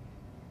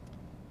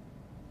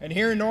 And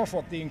here in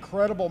Norfolk, the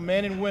incredible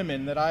men and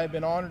women that I have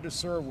been honored to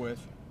serve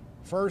with,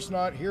 first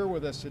not here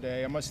with us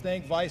today, I must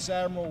thank Vice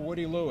Admiral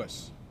Woody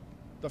Lewis,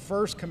 the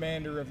first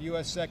commander of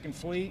U.S. Second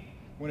Fleet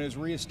when it was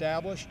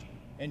reestablished,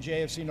 and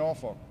JFC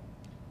Norfolk.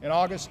 In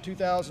August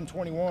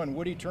 2021,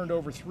 Woody turned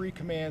over 3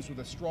 commands with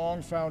a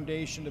strong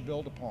foundation to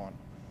build upon.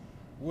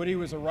 Woody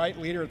was the right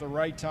leader at the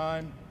right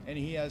time, and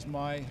he has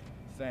my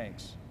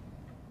thanks.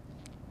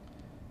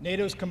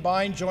 NATO's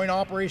Combined Joint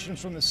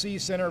Operations from the Sea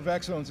Center of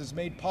Excellence is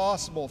made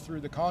possible through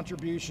the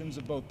contributions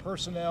of both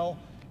personnel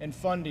and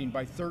funding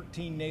by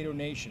 13 NATO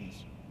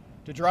nations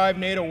to drive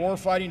NATO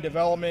warfighting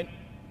development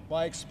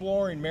by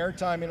exploring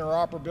maritime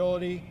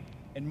interoperability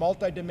and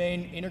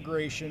multi-domain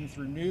integration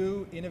through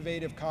new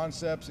innovative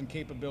concepts and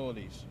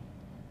capabilities.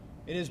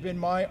 It has been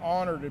my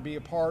honor to be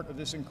a part of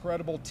this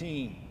incredible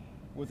team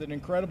with an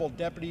incredible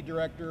Deputy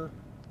Director,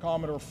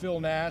 Commodore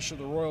Phil Nash of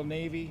the Royal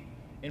Navy,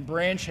 and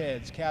branch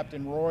heads,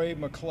 Captain Roy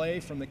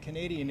McClay from the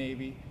Canadian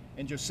Navy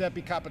and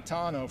Giuseppe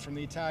Capitano from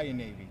the Italian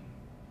Navy.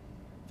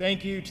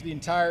 Thank you to the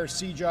entire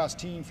CJOS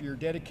team for your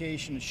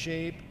dedication to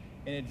shape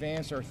and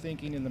advance our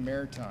thinking in the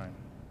maritime.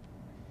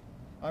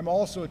 I'm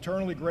also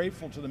eternally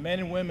grateful to the men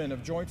and women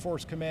of Joint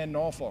Force Command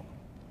Norfolk.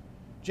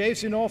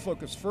 JFC Norfolk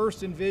was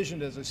first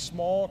envisioned as a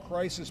small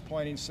crisis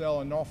planning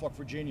cell in Norfolk,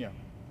 Virginia.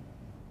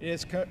 It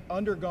has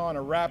undergone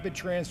a rapid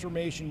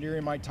transformation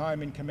during my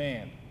time in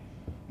command,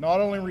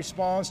 not only in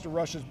response to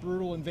Russia's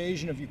brutal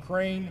invasion of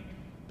Ukraine,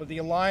 but the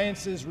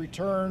alliance's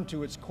return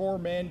to its core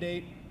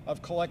mandate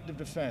of collective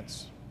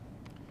defense.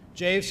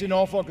 JFC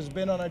Norfolk has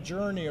been on a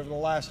journey over the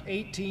last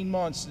 18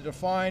 months to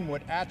define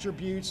what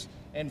attributes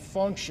and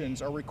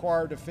functions are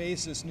required to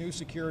face this new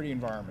security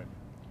environment.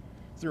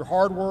 Through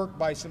hard work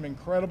by some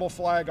incredible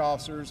flag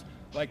officers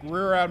like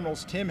Rear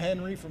Admirals Tim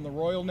Henry from the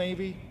Royal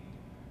Navy,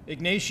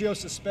 Ignacio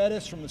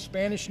Cespedes from the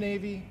Spanish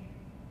Navy,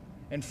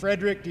 and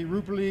Frederic de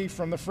Rupert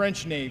from the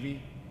French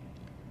Navy,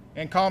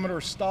 and Commodore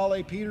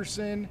Ståle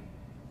Petersen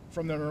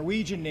from the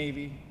Norwegian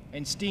Navy,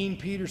 and Steen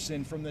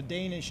Petersen from the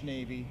Danish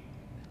Navy,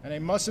 and I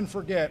mustn't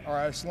forget our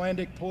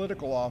Icelandic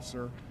political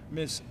officer,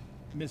 Miss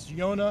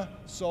Jona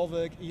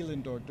Solveig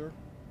Elendorter.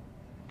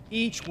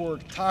 Each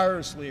worked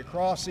tirelessly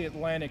across the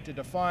Atlantic to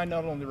define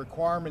not only the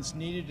requirements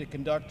needed to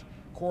conduct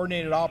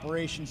coordinated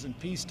operations in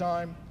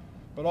peacetime,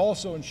 but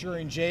also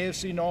ensuring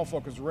JFC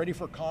Norfolk is ready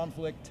for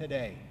conflict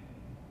today.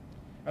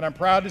 And I'm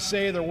proud to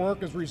say their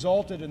work has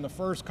resulted in the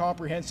first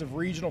comprehensive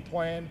regional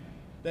plan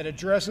that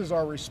addresses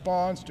our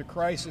response to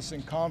crisis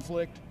and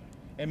conflict,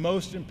 and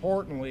most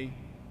importantly,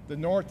 the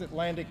North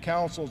Atlantic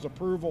Council's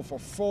approval for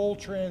full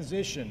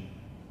transition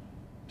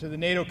to the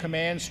NATO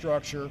command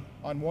structure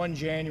on 1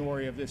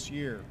 January of this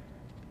year,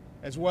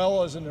 as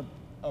well as an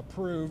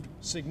approved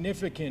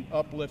significant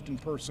uplift in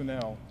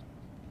personnel.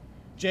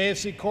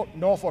 JFC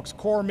Norfolk's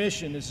core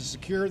mission is to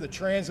secure the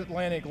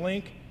transatlantic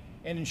link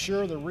and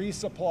ensure the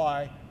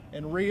resupply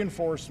and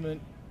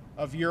reinforcement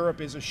of Europe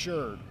is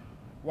assured,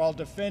 while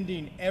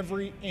defending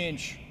every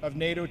inch of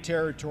NATO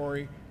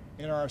territory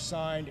in our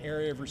assigned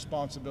area of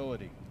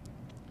responsibility.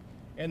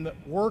 And the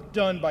work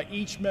done by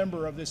each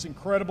member of this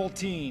incredible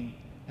team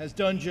has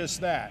done just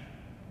that,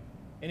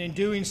 and in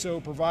doing so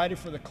provided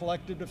for the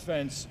collective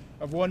defense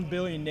of 1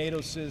 billion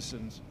NATO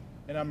citizens,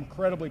 and I'm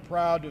incredibly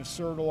proud to have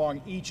served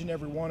along each and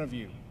every one of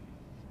you,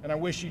 and I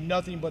wish you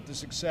nothing but the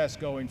success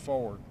going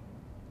forward.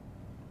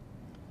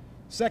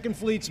 Second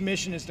Fleet's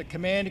mission is to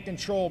command and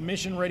control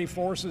mission-ready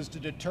forces to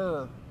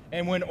deter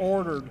and, when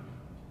ordered,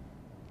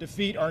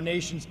 defeat our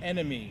nation's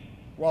enemy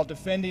while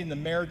defending the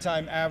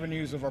maritime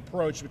avenues of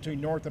approach between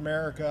North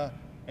America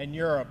and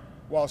Europe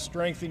while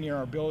strengthening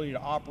our ability to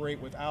operate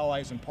with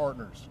allies and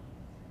partners.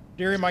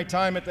 During my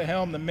time at the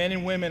helm, the men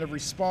and women have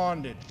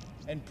responded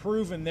and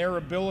proven their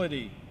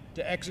ability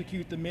to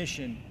execute the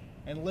mission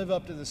and live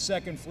up to the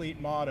Second Fleet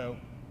motto,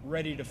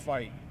 ready to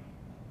fight.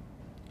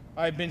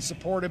 I have been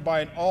supported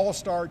by an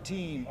all-star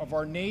team of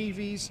our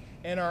navies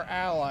and our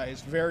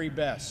allies' very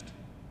best.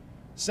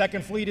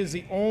 Second Fleet is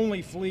the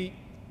only fleet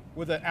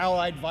with an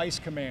allied vice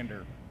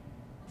commander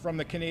from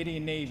the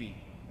Canadian Navy,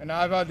 and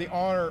I've had the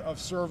honor of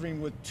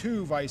serving with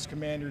 2 vice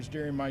commanders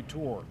during my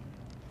tour.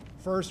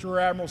 First, Rear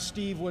Admiral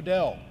Steve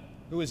Waddell,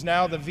 who is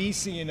now the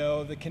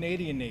VCNO of the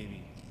Canadian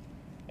Navy,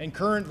 and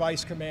current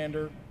Vice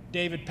Commander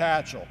David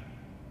Patchell,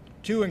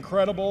 2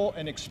 incredible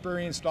and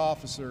experienced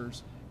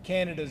officers,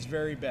 Canada's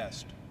very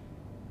best.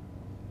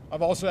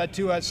 I've also had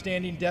 2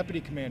 outstanding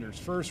deputy commanders,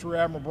 first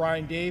Rear Admiral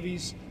Brian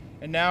Davies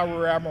and now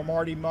Rear Admiral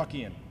Marty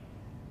Muckian.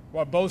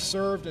 While both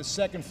served as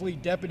Second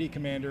Fleet Deputy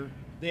Commander,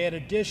 they had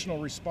additional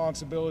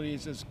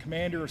responsibilities as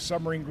Commander of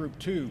Submarine Group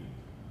 2,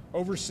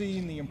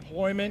 overseeing the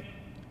employment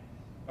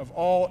of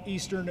all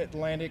Eastern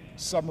Atlantic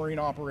submarine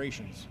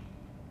operations.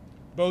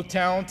 Both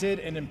talented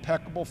and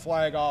impeccable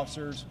flag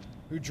officers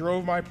who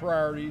drove my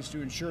priorities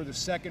to ensure the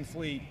Second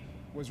Fleet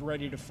was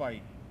ready to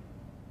fight.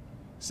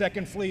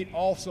 Second Fleet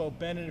also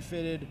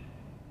benefited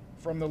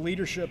from the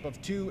leadership of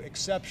 2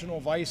 exceptional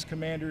vice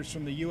commanders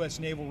from the U.S.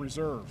 Naval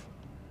Reserve,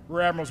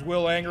 Rear Admirals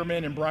Will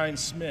Angerman and Brian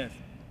Smith,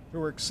 who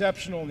were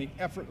exceptional in the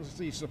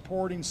effortlessly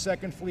supporting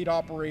Second Fleet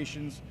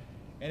operations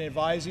and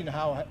advising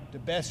how to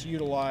best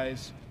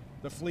utilize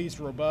the fleet's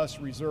robust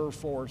reserve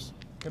force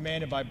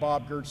commanded by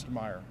Bob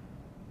Gerstenmaier.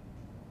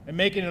 And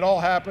making it all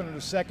happen in the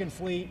Second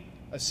Fleet,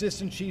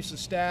 Assistant Chiefs of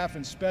Staff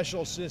and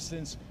Special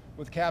Assistants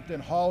with Captain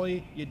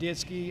Holly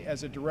Yaditsky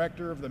as the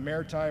Director of the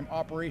Maritime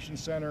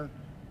Operations Center,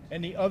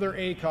 and the other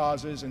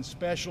ACOSs and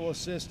Special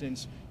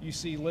Assistants you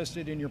see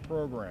listed in your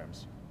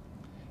programs.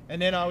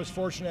 And then I was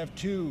fortunate to have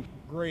 2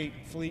 great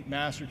Fleet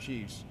Master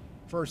Chiefs.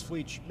 First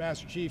Fleet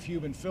Master Chief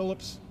Hubin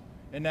Phillips,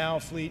 and now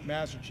Fleet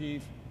Master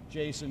Chief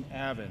Jason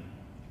Avon.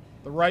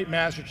 The right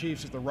Master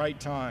Chiefs at the right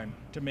time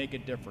to make a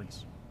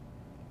difference.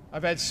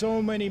 I've had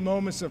so many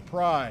moments of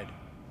pride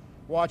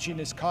watching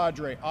this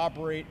cadre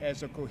operate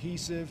as a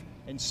cohesive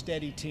and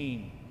steady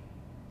team.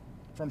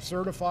 From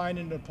certifying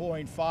and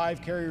deploying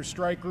 5 carrier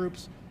strike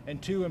groups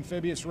and 2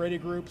 amphibious ready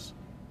groups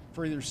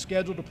for either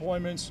scheduled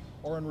deployments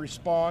or in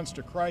response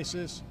to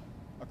crisis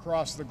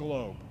across the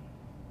globe.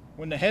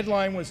 When the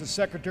headline was the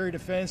Secretary of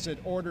Defense had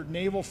ordered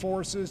naval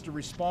forces to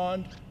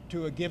respond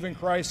to a given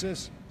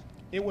crisis,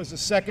 it was the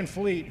Second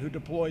Fleet who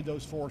deployed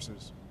those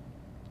forces.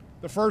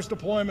 The first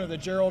deployment of the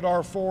Gerald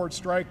R. Ford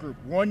Strike Group,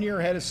 1 year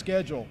ahead of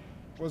schedule,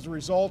 was the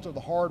result of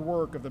the hard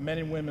work of the men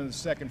and women of the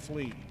Second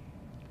Fleet.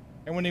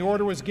 And when the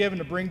order was given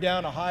to bring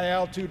down a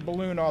high-altitude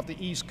balloon off the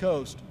East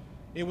Coast,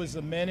 it was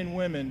the men and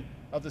women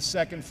of the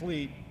Second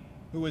Fleet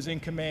who was in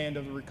command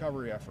of the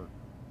recovery effort.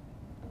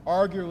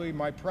 Arguably,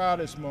 my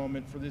proudest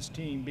moment for this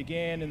team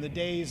began in the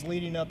days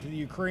leading up to the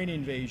Ukrainian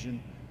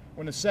invasion,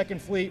 when the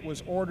Second Fleet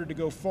was ordered to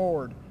go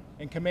forward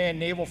and command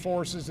naval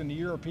forces in the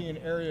European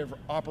area of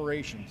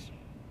operations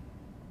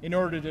in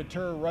order to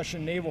deter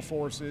Russian naval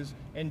forces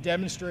and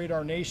demonstrate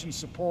our nation's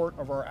support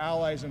of our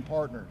allies and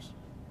partners.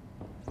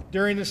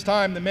 During this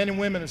time, the men and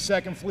women of the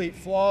Second Fleet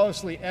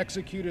flawlessly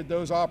executed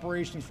those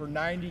operations for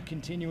 90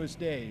 continuous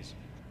days,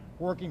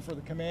 working for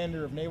the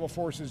commander of Naval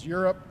Forces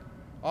Europe,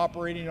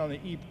 operating on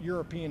the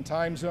European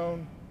time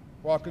zone,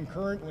 while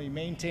concurrently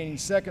maintaining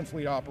Second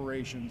Fleet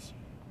operations.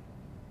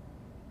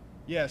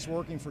 Yes,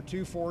 working for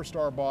 2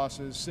 4-star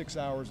bosses 6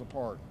 hours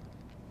apart.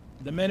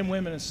 The men and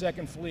women of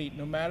Second Fleet,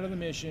 no matter the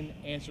mission,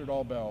 answered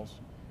all bells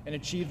and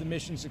achieved the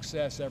mission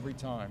success every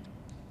time.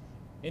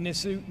 In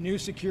this new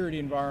security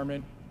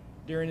environment,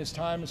 during this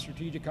time of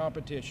strategic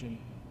competition,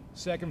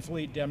 Second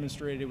Fleet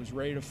demonstrated it was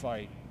ready to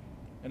fight,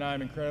 and I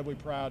am incredibly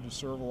proud to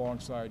serve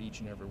alongside each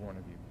and every one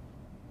of you.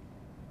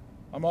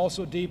 I'm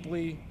also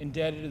deeply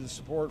indebted to the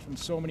support from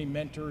so many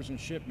mentors and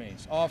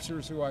shipmates,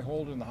 officers who I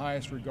hold in the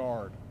highest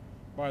regard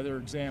by their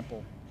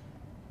example,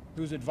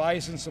 whose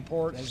advice and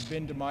support has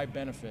been to my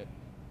benefit.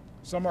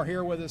 Some are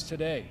here with us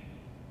today: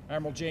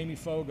 Admiral Jamie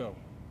Fogo,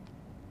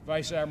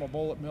 Vice Admiral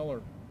Bullitt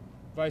Miller,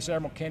 Vice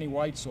Admiral Kenny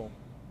Weitzel.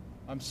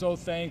 I'm so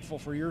thankful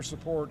for your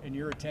support and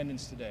your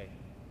attendance today.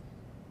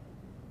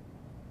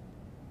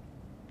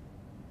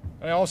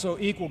 I also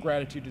equal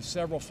gratitude to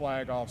several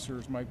flag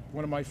officers.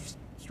 One of my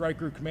strike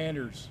group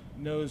commanders,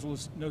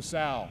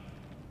 Nosal,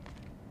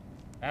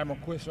 Admiral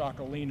Chris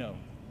Occolino,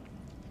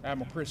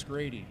 Admiral Chris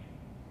Grady,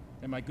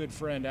 and my good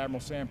friend Admiral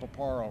Sam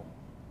Paparo,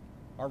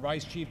 our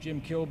Vice Chief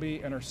Jim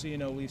Kilby, and our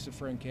CNO Lisa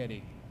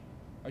Franchetti.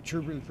 I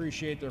truly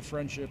appreciate their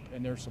friendship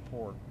and their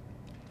support.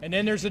 And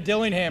then there's the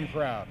Dillingham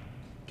crowd.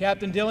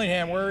 Captain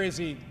Dillingham, where is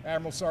he,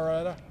 Admiral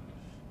Saretta?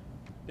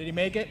 Did he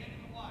make it?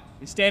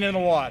 He's standing in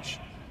the watch.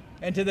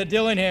 And to the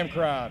Dillingham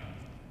crowd,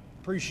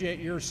 appreciate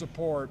your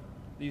support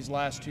these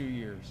last 2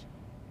 years.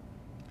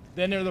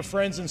 Then there are the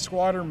friends and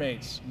squadron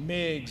mates,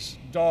 Miggs,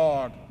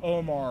 Dog,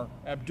 Omar,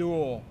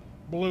 Abdul,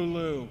 Blue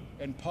Lou,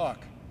 and Puck,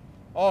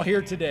 all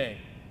here today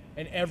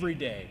and every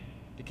day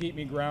to keep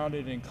me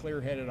grounded and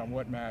clear-headed on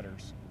what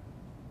matters.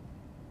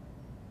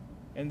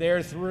 And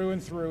there through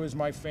and through is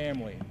my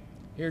family.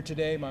 Here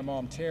today, my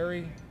mom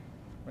Terry,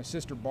 my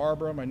sister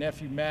Barbara, my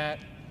nephew Matt,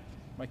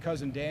 my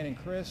cousin Dan and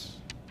Chris,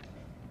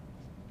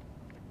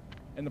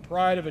 and the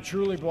pride of a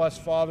truly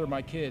blessed father,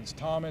 my kids,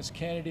 Thomas,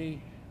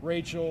 Kennedy,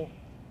 Rachel,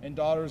 and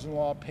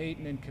daughters-in-law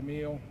Peyton and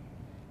Camille,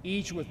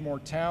 each with more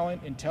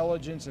talent,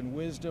 intelligence, and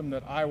wisdom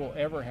that I will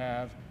ever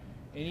have,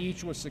 and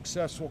each with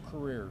successful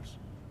careers.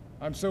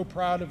 I'm so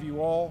proud of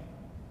you all,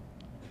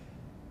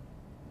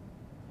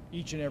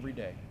 each and every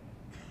day.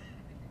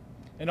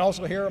 And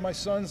also here are my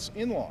son's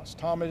in-laws,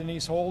 Tom and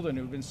Denise Holden,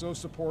 who've been so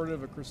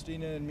supportive of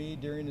Christina and me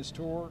during this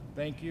tour.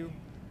 Thank you.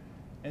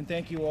 And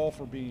thank you all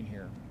for being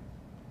here.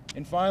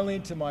 And finally,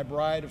 to my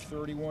bride of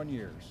 31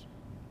 years.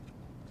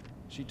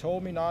 She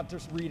told me not to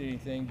read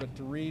anything, but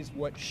to read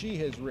what she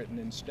has written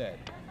instead.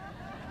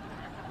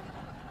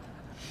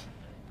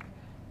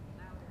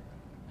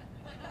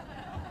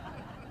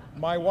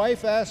 My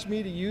wife asked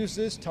me to use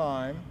this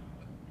time.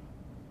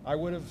 I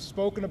would have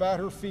spoken about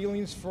her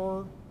feelings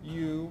for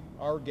you,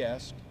 our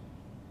guest.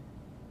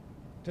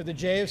 To the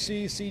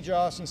JFC,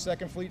 CJOS, and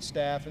Second Fleet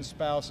staff and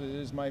spouses, it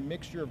is my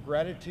mixture of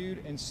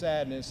gratitude and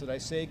sadness that I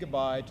say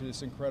goodbye to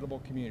this incredible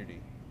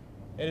community.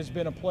 It has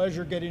been a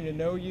pleasure getting to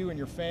know you and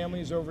your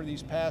families over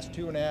these past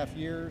 2.5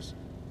 years.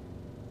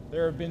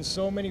 There have been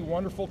so many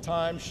wonderful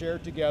times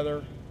shared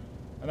together,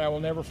 and I will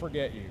never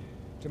forget you.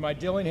 To my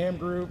Dillingham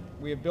group,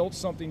 we have built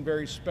something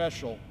very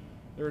special.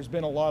 There has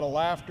been a lot of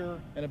laughter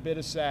and a bit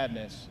of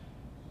sadness,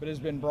 but it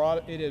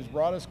has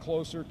brought us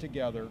closer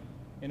together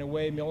in a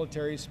way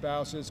military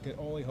spouses can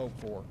only hope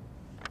for.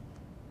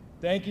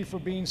 Thank you for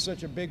being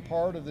such a big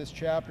part of this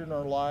chapter in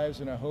our lives,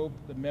 and I hope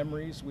the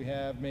memories we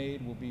have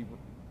made will be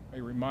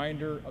a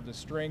reminder of the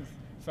strength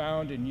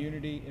found in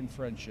unity and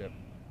friendship.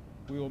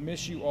 We will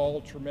miss you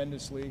all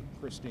tremendously,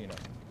 Christina.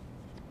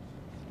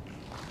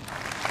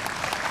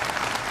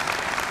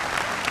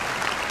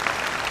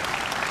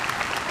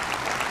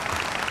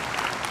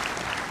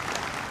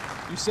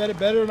 You said it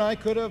better than I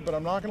could have, but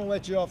I'm not going to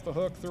let you off the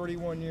hook.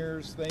 31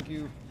 years. Thank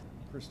you,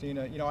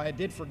 Christina. You know, I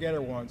did forget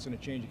her once in a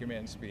change of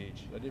command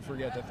speech. I did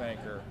forget to thank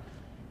her.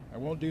 I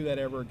won't do that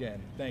ever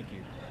again. Thank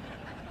you.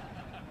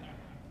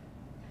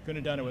 Couldn't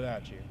have done it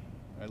without you.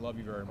 I love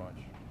you very much.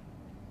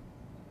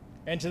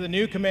 And to the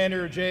new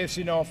commander of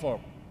JFC Norfolk,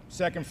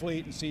 Second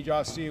Fleet and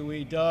CJOS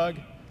COE, Doug,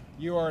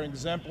 you are an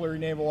exemplary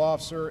naval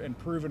officer and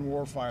proven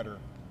warfighter.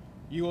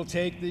 You will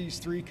take these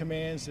 3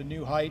 commands to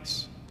new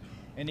heights,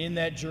 and in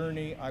that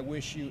journey, I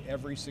wish you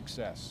every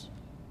success.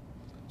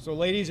 So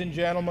ladies and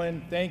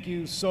gentlemen, thank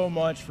you so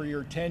much for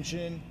your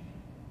attention,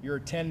 your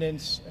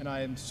attendance, and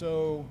I am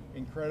so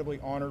incredibly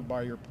honored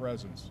by your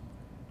presence.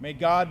 May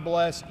God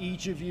bless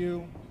each of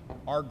you,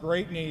 our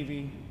great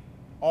Navy,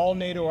 all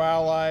NATO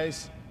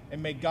allies,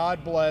 and may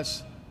God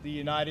bless the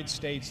United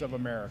States of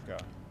America.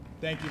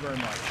 Thank you very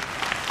much.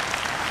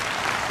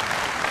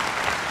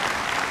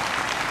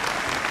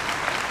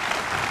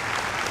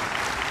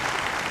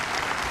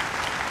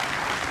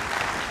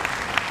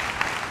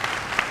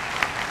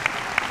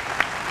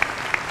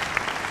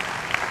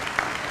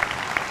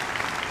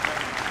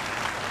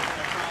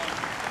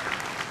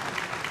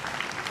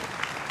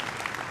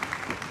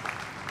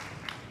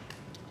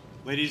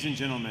 Ladies and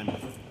gentlemen,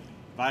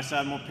 Vice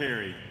Admiral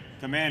Perry,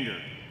 Commander,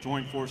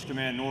 Joint Force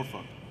Command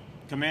Norfolk,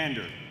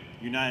 Commander,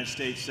 United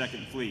States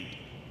 2nd Fleet,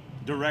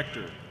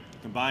 Director,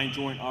 Combined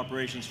Joint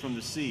Operations from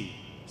the Sea,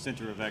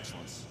 Center of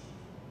Excellence.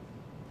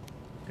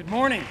 Good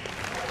morning.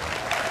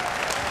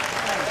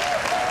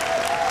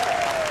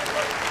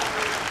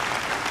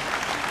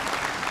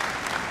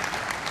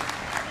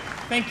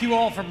 Thank you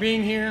all for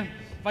being here.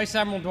 Vice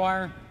Admiral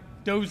Dwyer,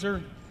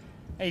 Dozer,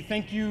 hey,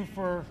 thank you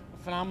for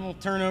a phenomenal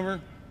turnover.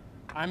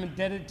 I'm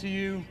indebted to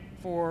you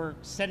for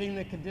setting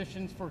the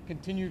conditions for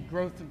continued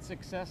growth and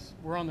success.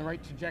 We're on the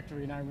right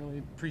trajectory, and I really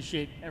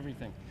appreciate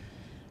everything.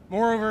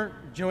 Moreover,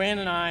 Joanne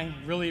and I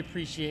really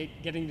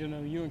appreciate getting to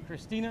know you and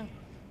Christina.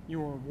 You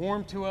were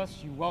warm to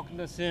us, you welcomed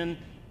us in,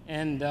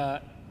 and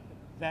that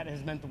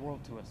has meant the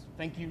world to us.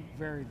 Thank you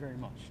very, very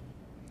much.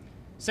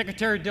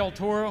 Secretary Del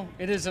Toro,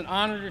 it is an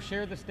honor to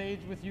share the stage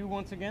with you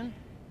once again.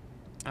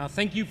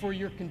 Thank you for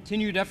your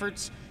continued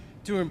efforts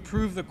to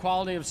improve the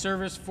quality of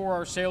service for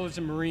our sailors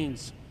and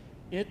Marines.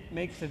 It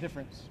makes a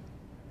difference.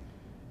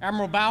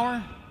 Admiral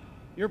Bauer,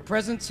 your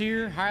presence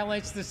here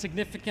highlights the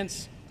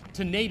significance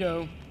to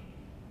NATO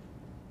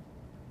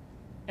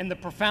and the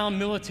profound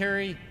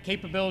military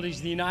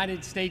capabilities the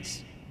United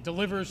States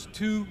delivers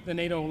to the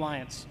NATO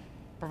alliance,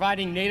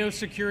 providing NATO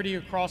security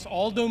across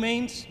all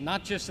domains,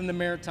 not just in the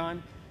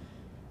maritime,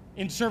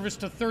 in service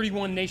to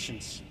 31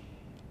 nations.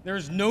 There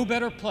is no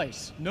better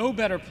place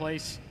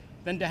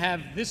than to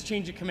have this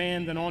change of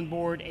command than on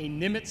board a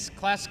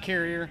Nimitz-class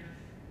carrier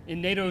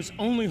in NATO's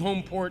only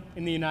home port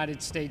in the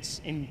United States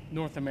in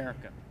North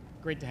America.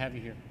 Great to have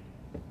you here.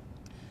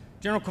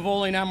 General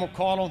Cavoli and Admiral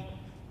Caudle,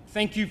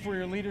 thank you for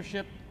your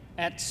leadership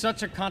at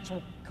such a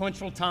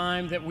consequential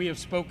time that we have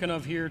spoken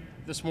of here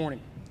this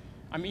morning.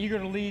 I'm eager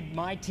to lead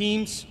my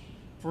teams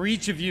for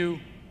each of you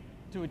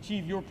to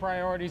achieve your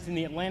priorities in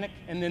the Atlantic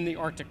and in the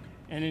Arctic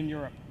and in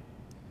Europe.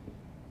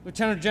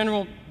 Lieutenant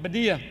General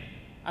Badia,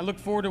 I look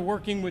forward to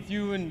working with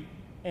you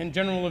and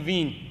General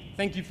Levine.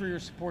 Thank you for your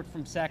support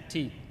from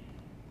SAC-T.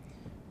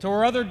 To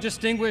our other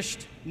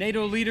distinguished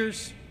NATO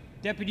leaders,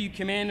 deputy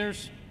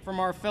commanders from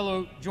our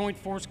fellow Joint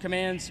Force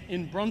Commands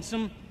in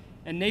Brunssum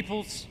and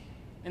Naples,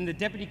 and the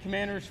deputy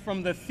commanders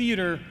from the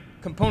theater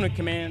component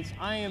commands,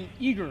 I am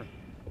eager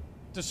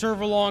to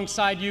serve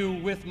alongside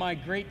you with my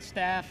great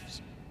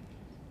staffs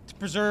to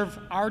preserve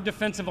our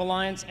defensive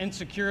alliance and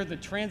secure the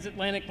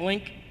transatlantic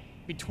link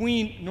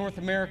between North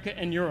America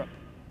and Europe.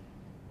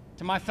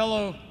 To my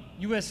fellow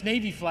U.S.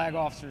 Navy flag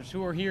officers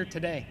who are here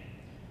today,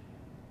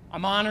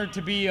 I'm honored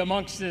to be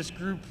amongst this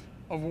group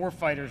of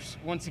warfighters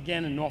once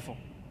again in Norfolk.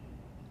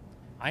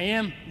 I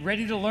am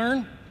ready to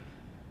learn.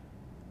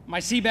 My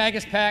sea bag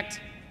is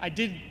packed. I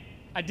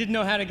did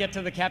know how to get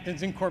to the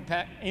captain's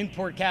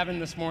in-port cabin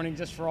this morning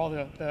just for all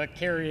the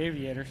carrier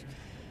aviators.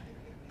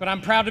 But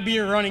I'm proud to be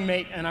your running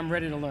mate, and I'm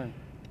ready to learn.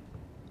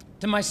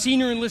 To my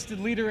senior enlisted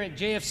leader at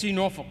JFC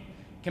Norfolk,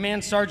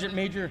 Command Sergeant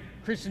Major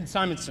Christian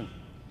Simonson,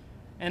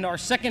 and our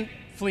 2nd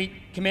Fleet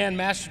Command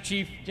Master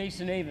Chief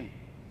Jason Avon,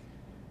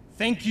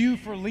 thank you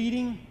for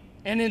leading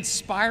and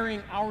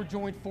inspiring our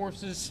joint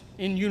forces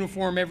in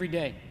uniform every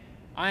day.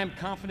 I am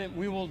confident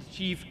we will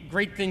achieve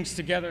great things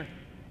together.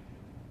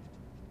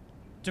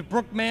 To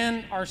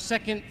Brookman, our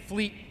 2nd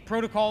Fleet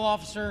Protocol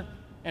Officer,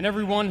 and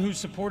everyone who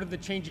supported the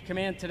change of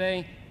command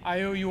today,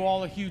 I owe you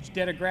all a huge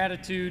debt of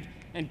gratitude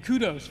and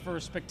kudos for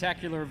a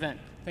spectacular event.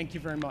 Thank you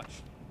very much.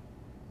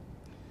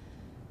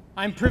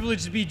 I'm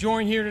privileged to be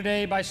joined here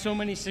today by so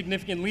many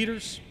significant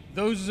leaders.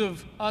 Those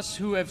of us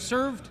who have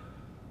served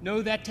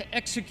know that to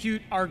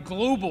execute our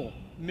global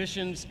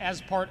missions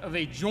as part of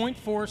a joint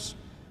force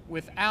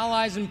with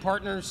allies and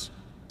partners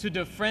to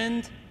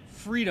defend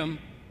freedom,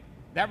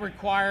 that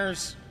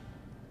requires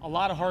a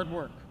lot of hard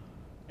work.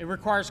 It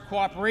requires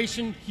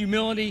cooperation,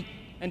 humility,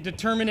 and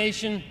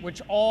determination,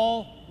 which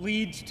all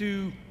leads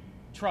to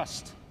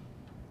trust.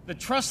 The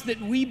trust that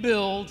we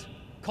build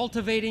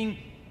cultivating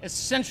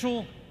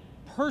essential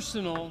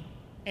personal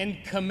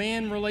and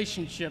command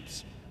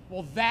relationships,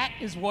 well, that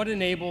is what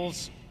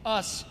enables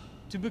us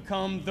to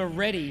become the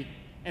ready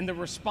and the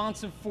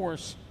responsive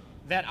force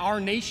that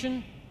our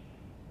nation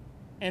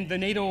and the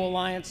NATO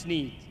alliance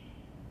need.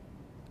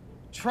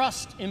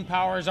 Trust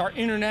empowers our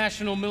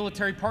international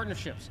military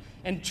partnerships,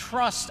 and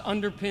trust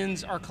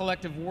underpins our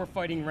collective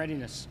warfighting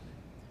readiness.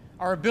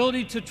 Our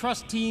ability to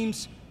trust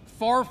teams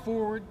far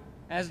forward,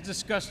 as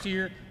discussed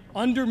here,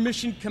 under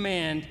mission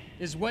command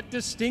is what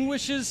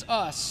distinguishes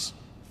us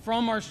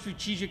from our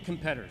strategic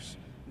competitors.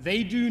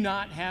 They do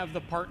not have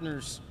the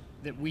partners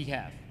that we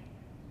have.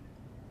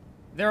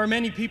 There are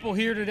many people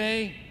here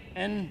today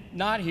and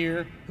not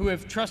here who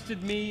have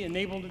trusted me,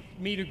 enabled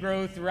me to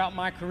grow throughout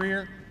my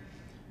career.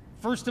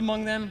 First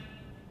among them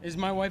is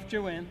my wife,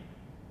 Joanne,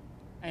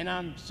 and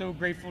I'm so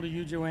grateful to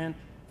you, Joanne,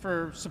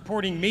 for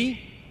supporting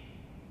me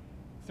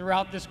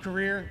throughout this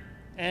career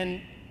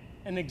and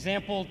an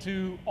example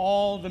to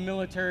all the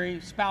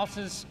military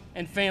spouses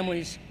and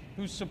families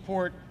who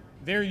support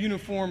their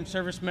uniformed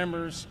service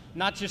members,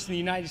 not just in the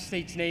United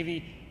States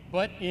Navy,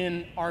 but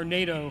in our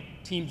NATO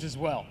teams as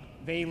well.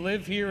 They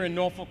live here in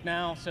Norfolk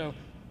now, so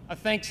A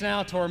thanks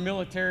now to our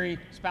military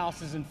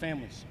spouses and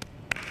families.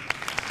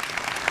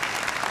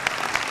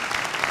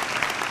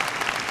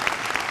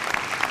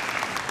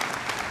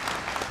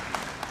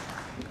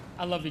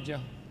 I love you,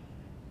 Joe.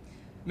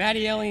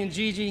 Maddie, Ellie, and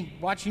Gigi,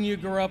 watching you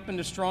grow up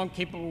into strong,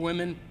 capable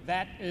women,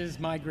 that is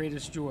my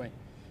greatest joy.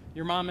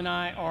 Your mom and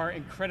I are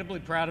incredibly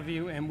proud of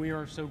you, and we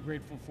are so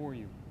grateful for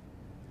you.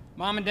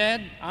 Mom and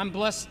Dad, I'm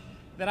blessed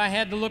that I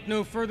had to look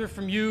no further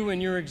from you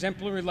and your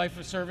exemplary life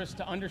of service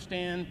to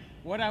understand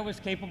what I was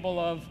capable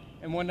of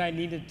and what I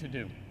needed to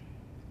do.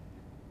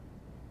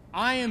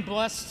 I am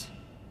blessed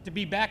to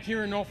be back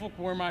here in Norfolk,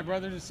 where my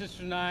brothers and sisters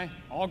and I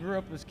all grew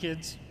up as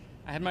kids.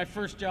 I had my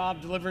first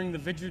job delivering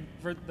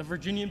the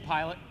Virginian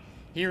pilot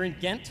here in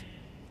Ghent.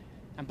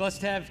 I'm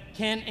blessed to have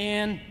Ken,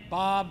 Ann,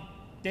 Bob,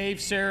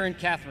 Dave, Sarah, and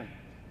Catherine.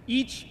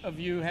 Each of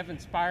you have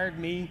inspired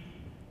me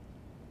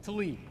to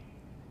lead.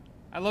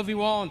 I love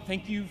you all and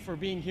thank you for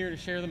being here to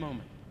share the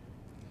moment.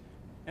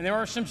 And there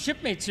are some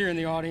shipmates here in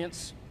the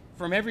audience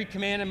from every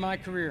command in my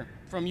career.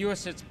 From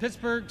USS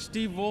Pittsburgh,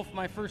 Steve Wolf,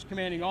 my first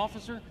commanding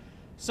officer,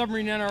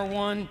 Submarine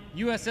NR-1,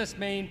 USS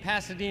Maine,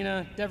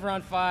 Pasadena,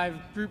 Deveron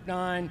 5, Group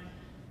 9,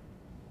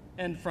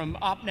 and from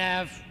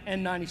OpNav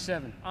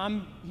N97.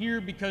 I'm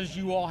here because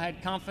you all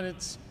had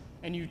confidence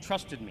and you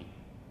trusted me.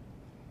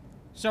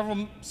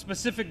 Several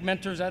specific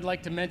mentors I'd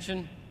like to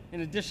mention.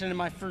 In addition to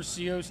my first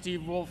CO,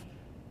 Steve Wolf,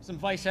 some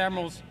Vice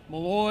Admirals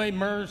Malloy,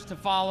 Mers,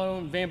 Tafalo,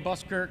 and Van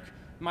Buskirk,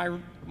 my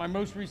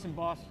most recent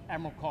boss,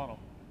 Admiral Caudle,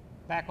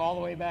 all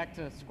the way back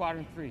to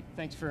Squadron 3.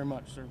 Thanks very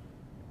much, sir. And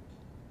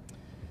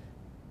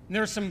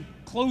there are some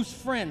close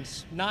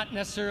friends, not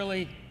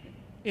necessarily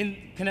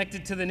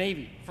connected to the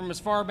Navy, from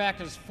as far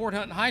back as Fort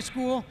Hunt High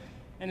School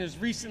and as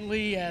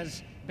recently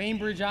as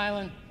Bainbridge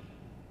Island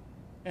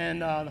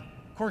and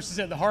courses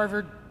at the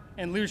Harvard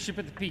and leadership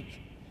at the Peak.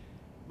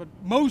 But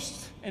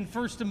most and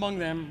first among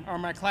them are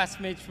my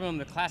classmates from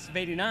the class of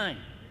 '89.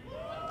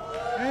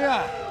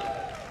 Yeah.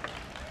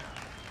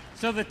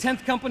 So the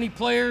 10th Company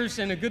players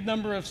and a good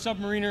number of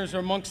submariners are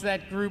amongst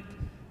that group.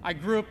 I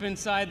grew up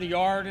inside the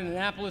yard in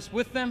Annapolis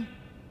with them.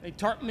 They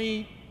taught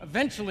me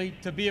eventually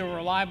to be a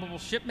reliable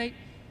shipmate.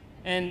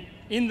 And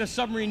in the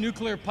submarine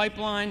nuclear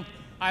pipeline,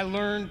 I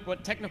learned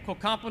what technical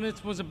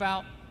competence was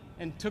about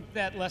and took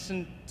that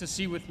lesson to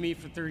sea with me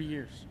for 30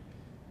 years.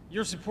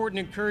 Your support and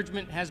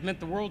encouragement has meant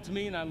the world to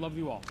me, and I love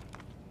you all.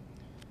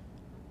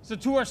 So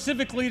to our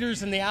civic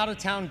leaders and the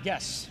out-of-town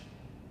guests,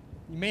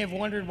 you may have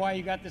wondered why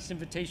you got this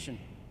invitation,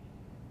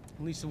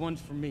 at least the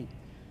ones from me.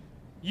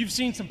 You've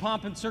seen some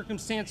pomp and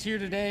circumstance here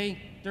today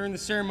during the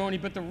ceremony,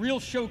 but the real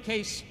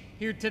showcase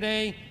here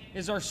today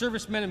is our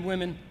servicemen and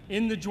women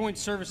in the joint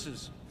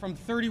services from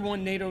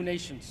 31 NATO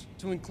nations,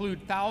 to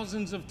include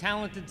thousands of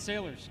talented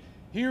sailors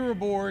here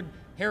aboard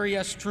Harry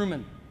S.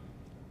 Truman.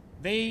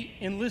 They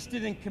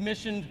enlisted and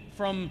commissioned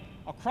from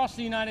across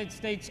the United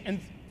States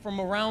and from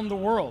around the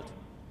world.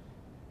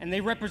 And they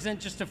represent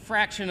just a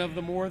fraction of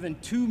the more than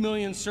 2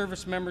 million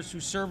service members who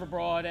serve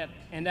abroad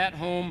and at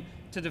home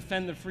to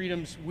defend the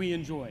freedoms we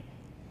enjoy.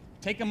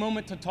 Take a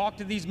moment to talk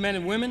to these men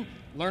and women,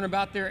 learn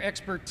about their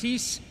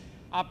expertise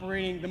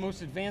operating the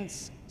most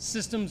advanced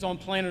systems on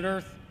planet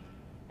Earth,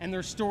 and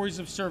their stories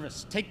of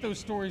service. Take those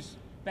stories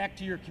back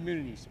to your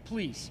communities.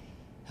 Please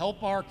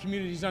help our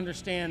communities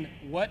understand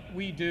what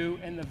we do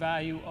and the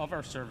value of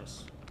our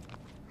service.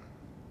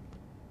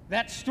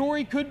 That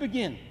story could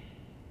begin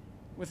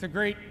with a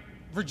great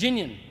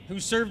Virginian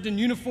who served in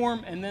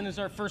uniform and then as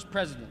our first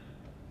president.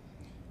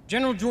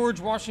 General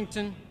George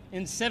Washington,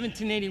 in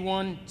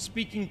 1781,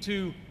 speaking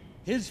to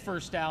his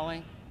first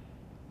ally,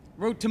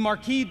 wrote to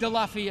Marquis de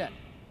Lafayette,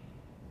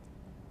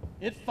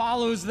 "It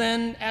follows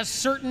then, as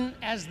certain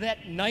as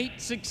that night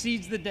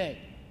succeeds the day,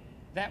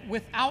 that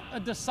without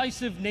a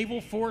decisive naval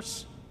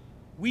force,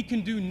 we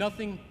can do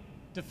nothing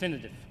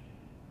definitive.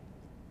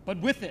 But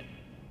with it,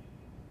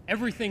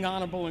 everything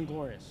honorable and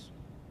glorious."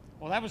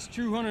 Well, that was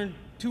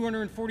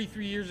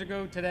 243 years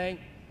ago today,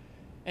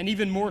 and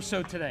even more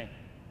so today,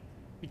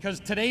 because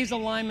today's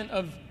alignment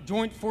of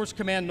Joint Force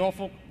Command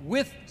Norfolk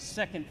with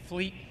 2nd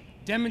Fleet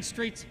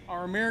demonstrates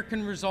our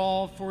American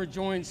resolve for it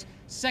joins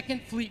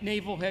 2nd Fleet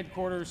Naval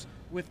Headquarters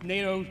with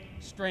NATO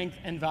strength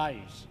and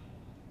values.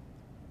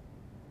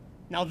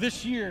 Now,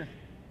 this year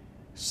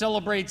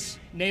celebrates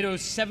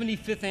NATO's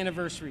 75th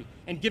anniversary,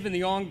 and given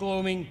the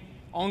ongoing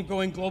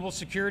global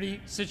security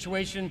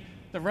situation,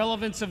 the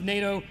relevance of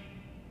NATO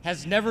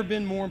has never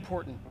been more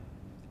important.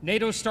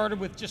 NATO started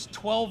with just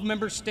 12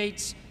 member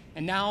states,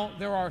 and now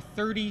there are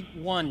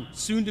 31,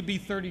 soon to be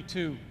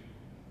 32.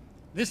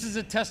 This is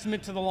a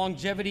testament to the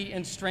longevity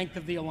and strength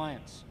of the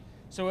alliance.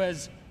 So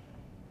as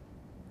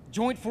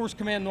Joint Force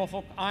Command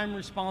Norfolk, I'm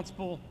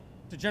responsible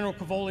to General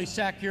Cavoli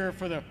SACUR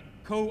for the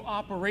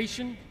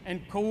cooperation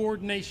and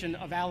coordination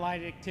of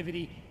Allied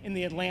activity in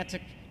the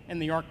Atlantic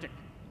and the Arctic.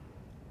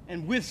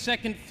 And with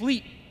 2nd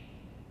Fleet,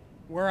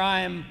 where I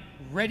am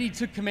ready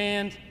to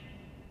command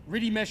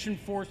ready mission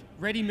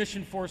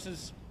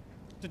forces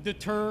to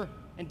deter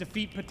and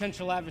defeat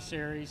potential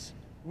adversaries,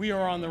 we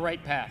are on the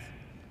right path.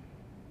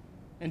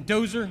 And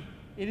Dozer,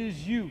 it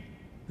is you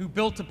who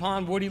built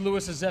upon Woody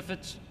Lewis's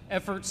efforts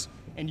efforts,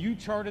 and you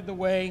charted the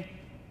way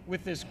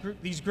with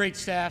these great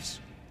staffs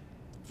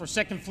for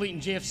 2nd Fleet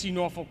and JFC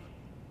Norfolk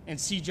and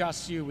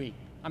CJOS COE.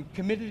 I'm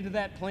committed to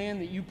that plan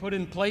that you put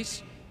in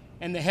place,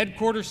 and the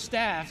headquarters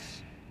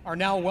staffs are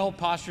now well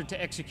postured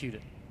to execute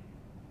it.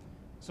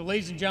 So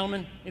ladies and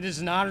gentlemen, it is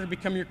an honor to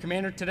become your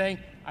commander today.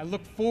 I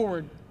look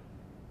forward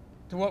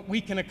to what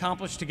we can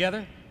accomplish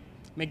together.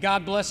 May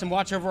God bless and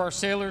watch over our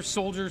sailors,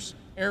 soldiers,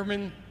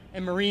 airmen,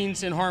 and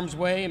Marines in harm's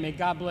way, and may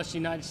God bless the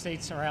United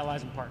States, our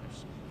allies and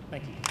partners.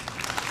 Thank you.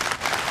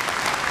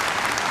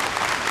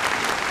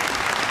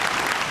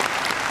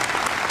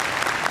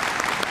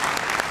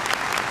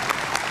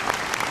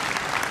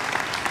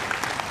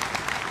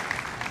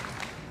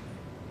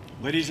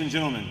 Ladies and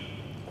gentlemen,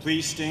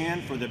 please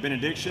stand for the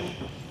benediction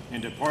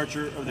and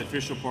departure of the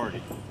official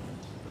party.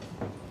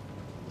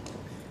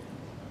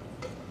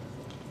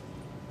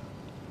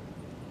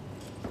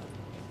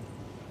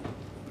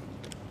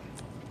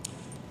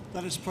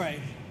 Let us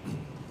pray.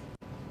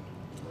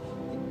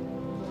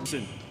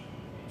 Listen,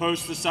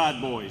 post the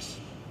side boys.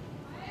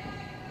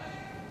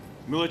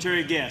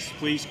 Military guests,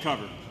 please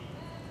cover.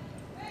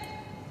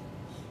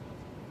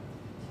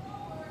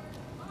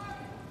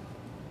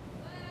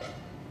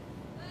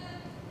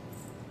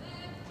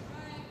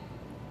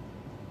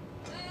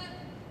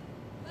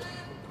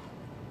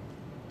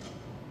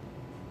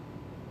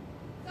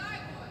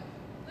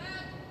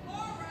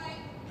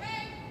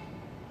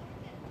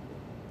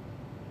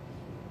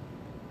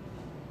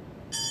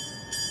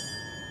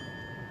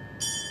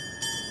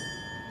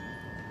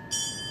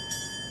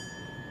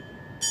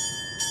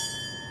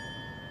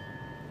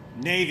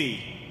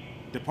 Navy,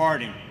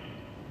 departing.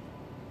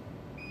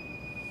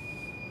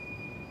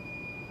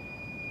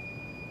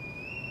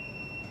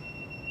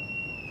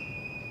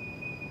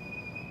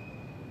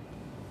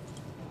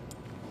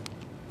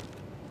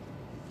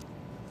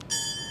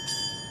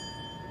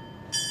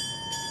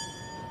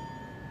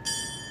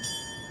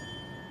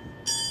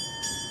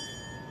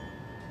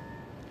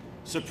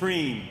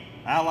 Supreme,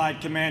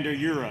 Allied Commander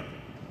Europe,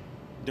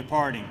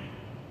 departing.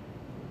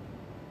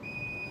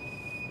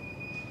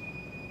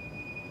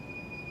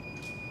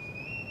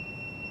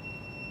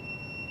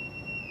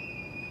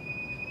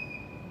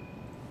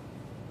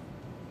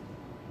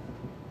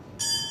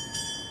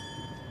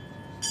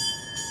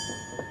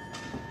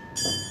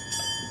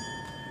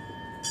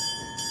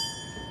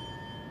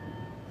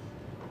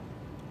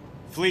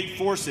 Fleet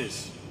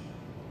Forces,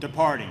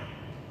 departing.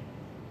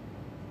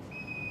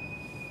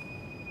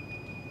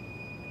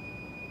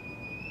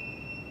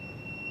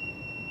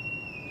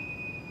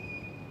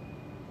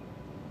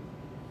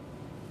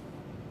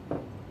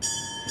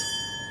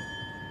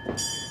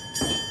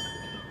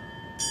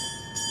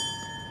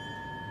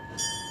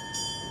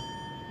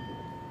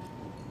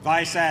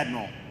 Vice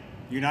Admiral,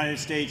 United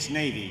States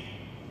Navy,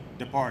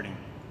 departing.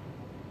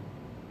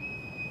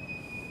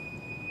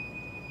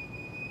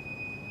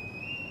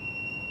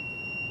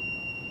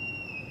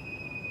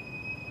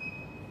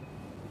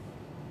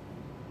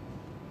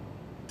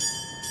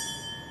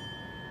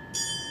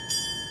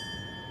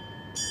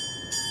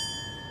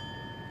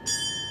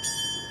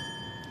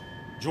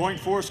 Joint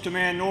Force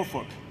Command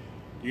Norfolk,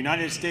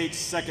 United States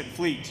 2nd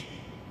Fleet,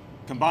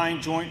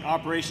 Combined Joint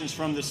Operations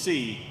from the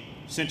Sea,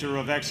 Center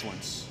of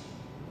Excellence,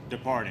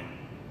 departing.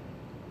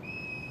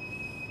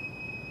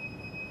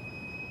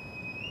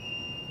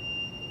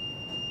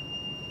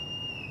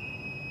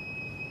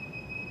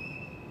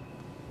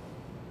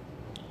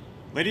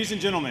 Ladies and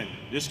gentlemen,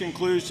 this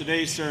concludes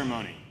today's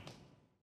ceremony.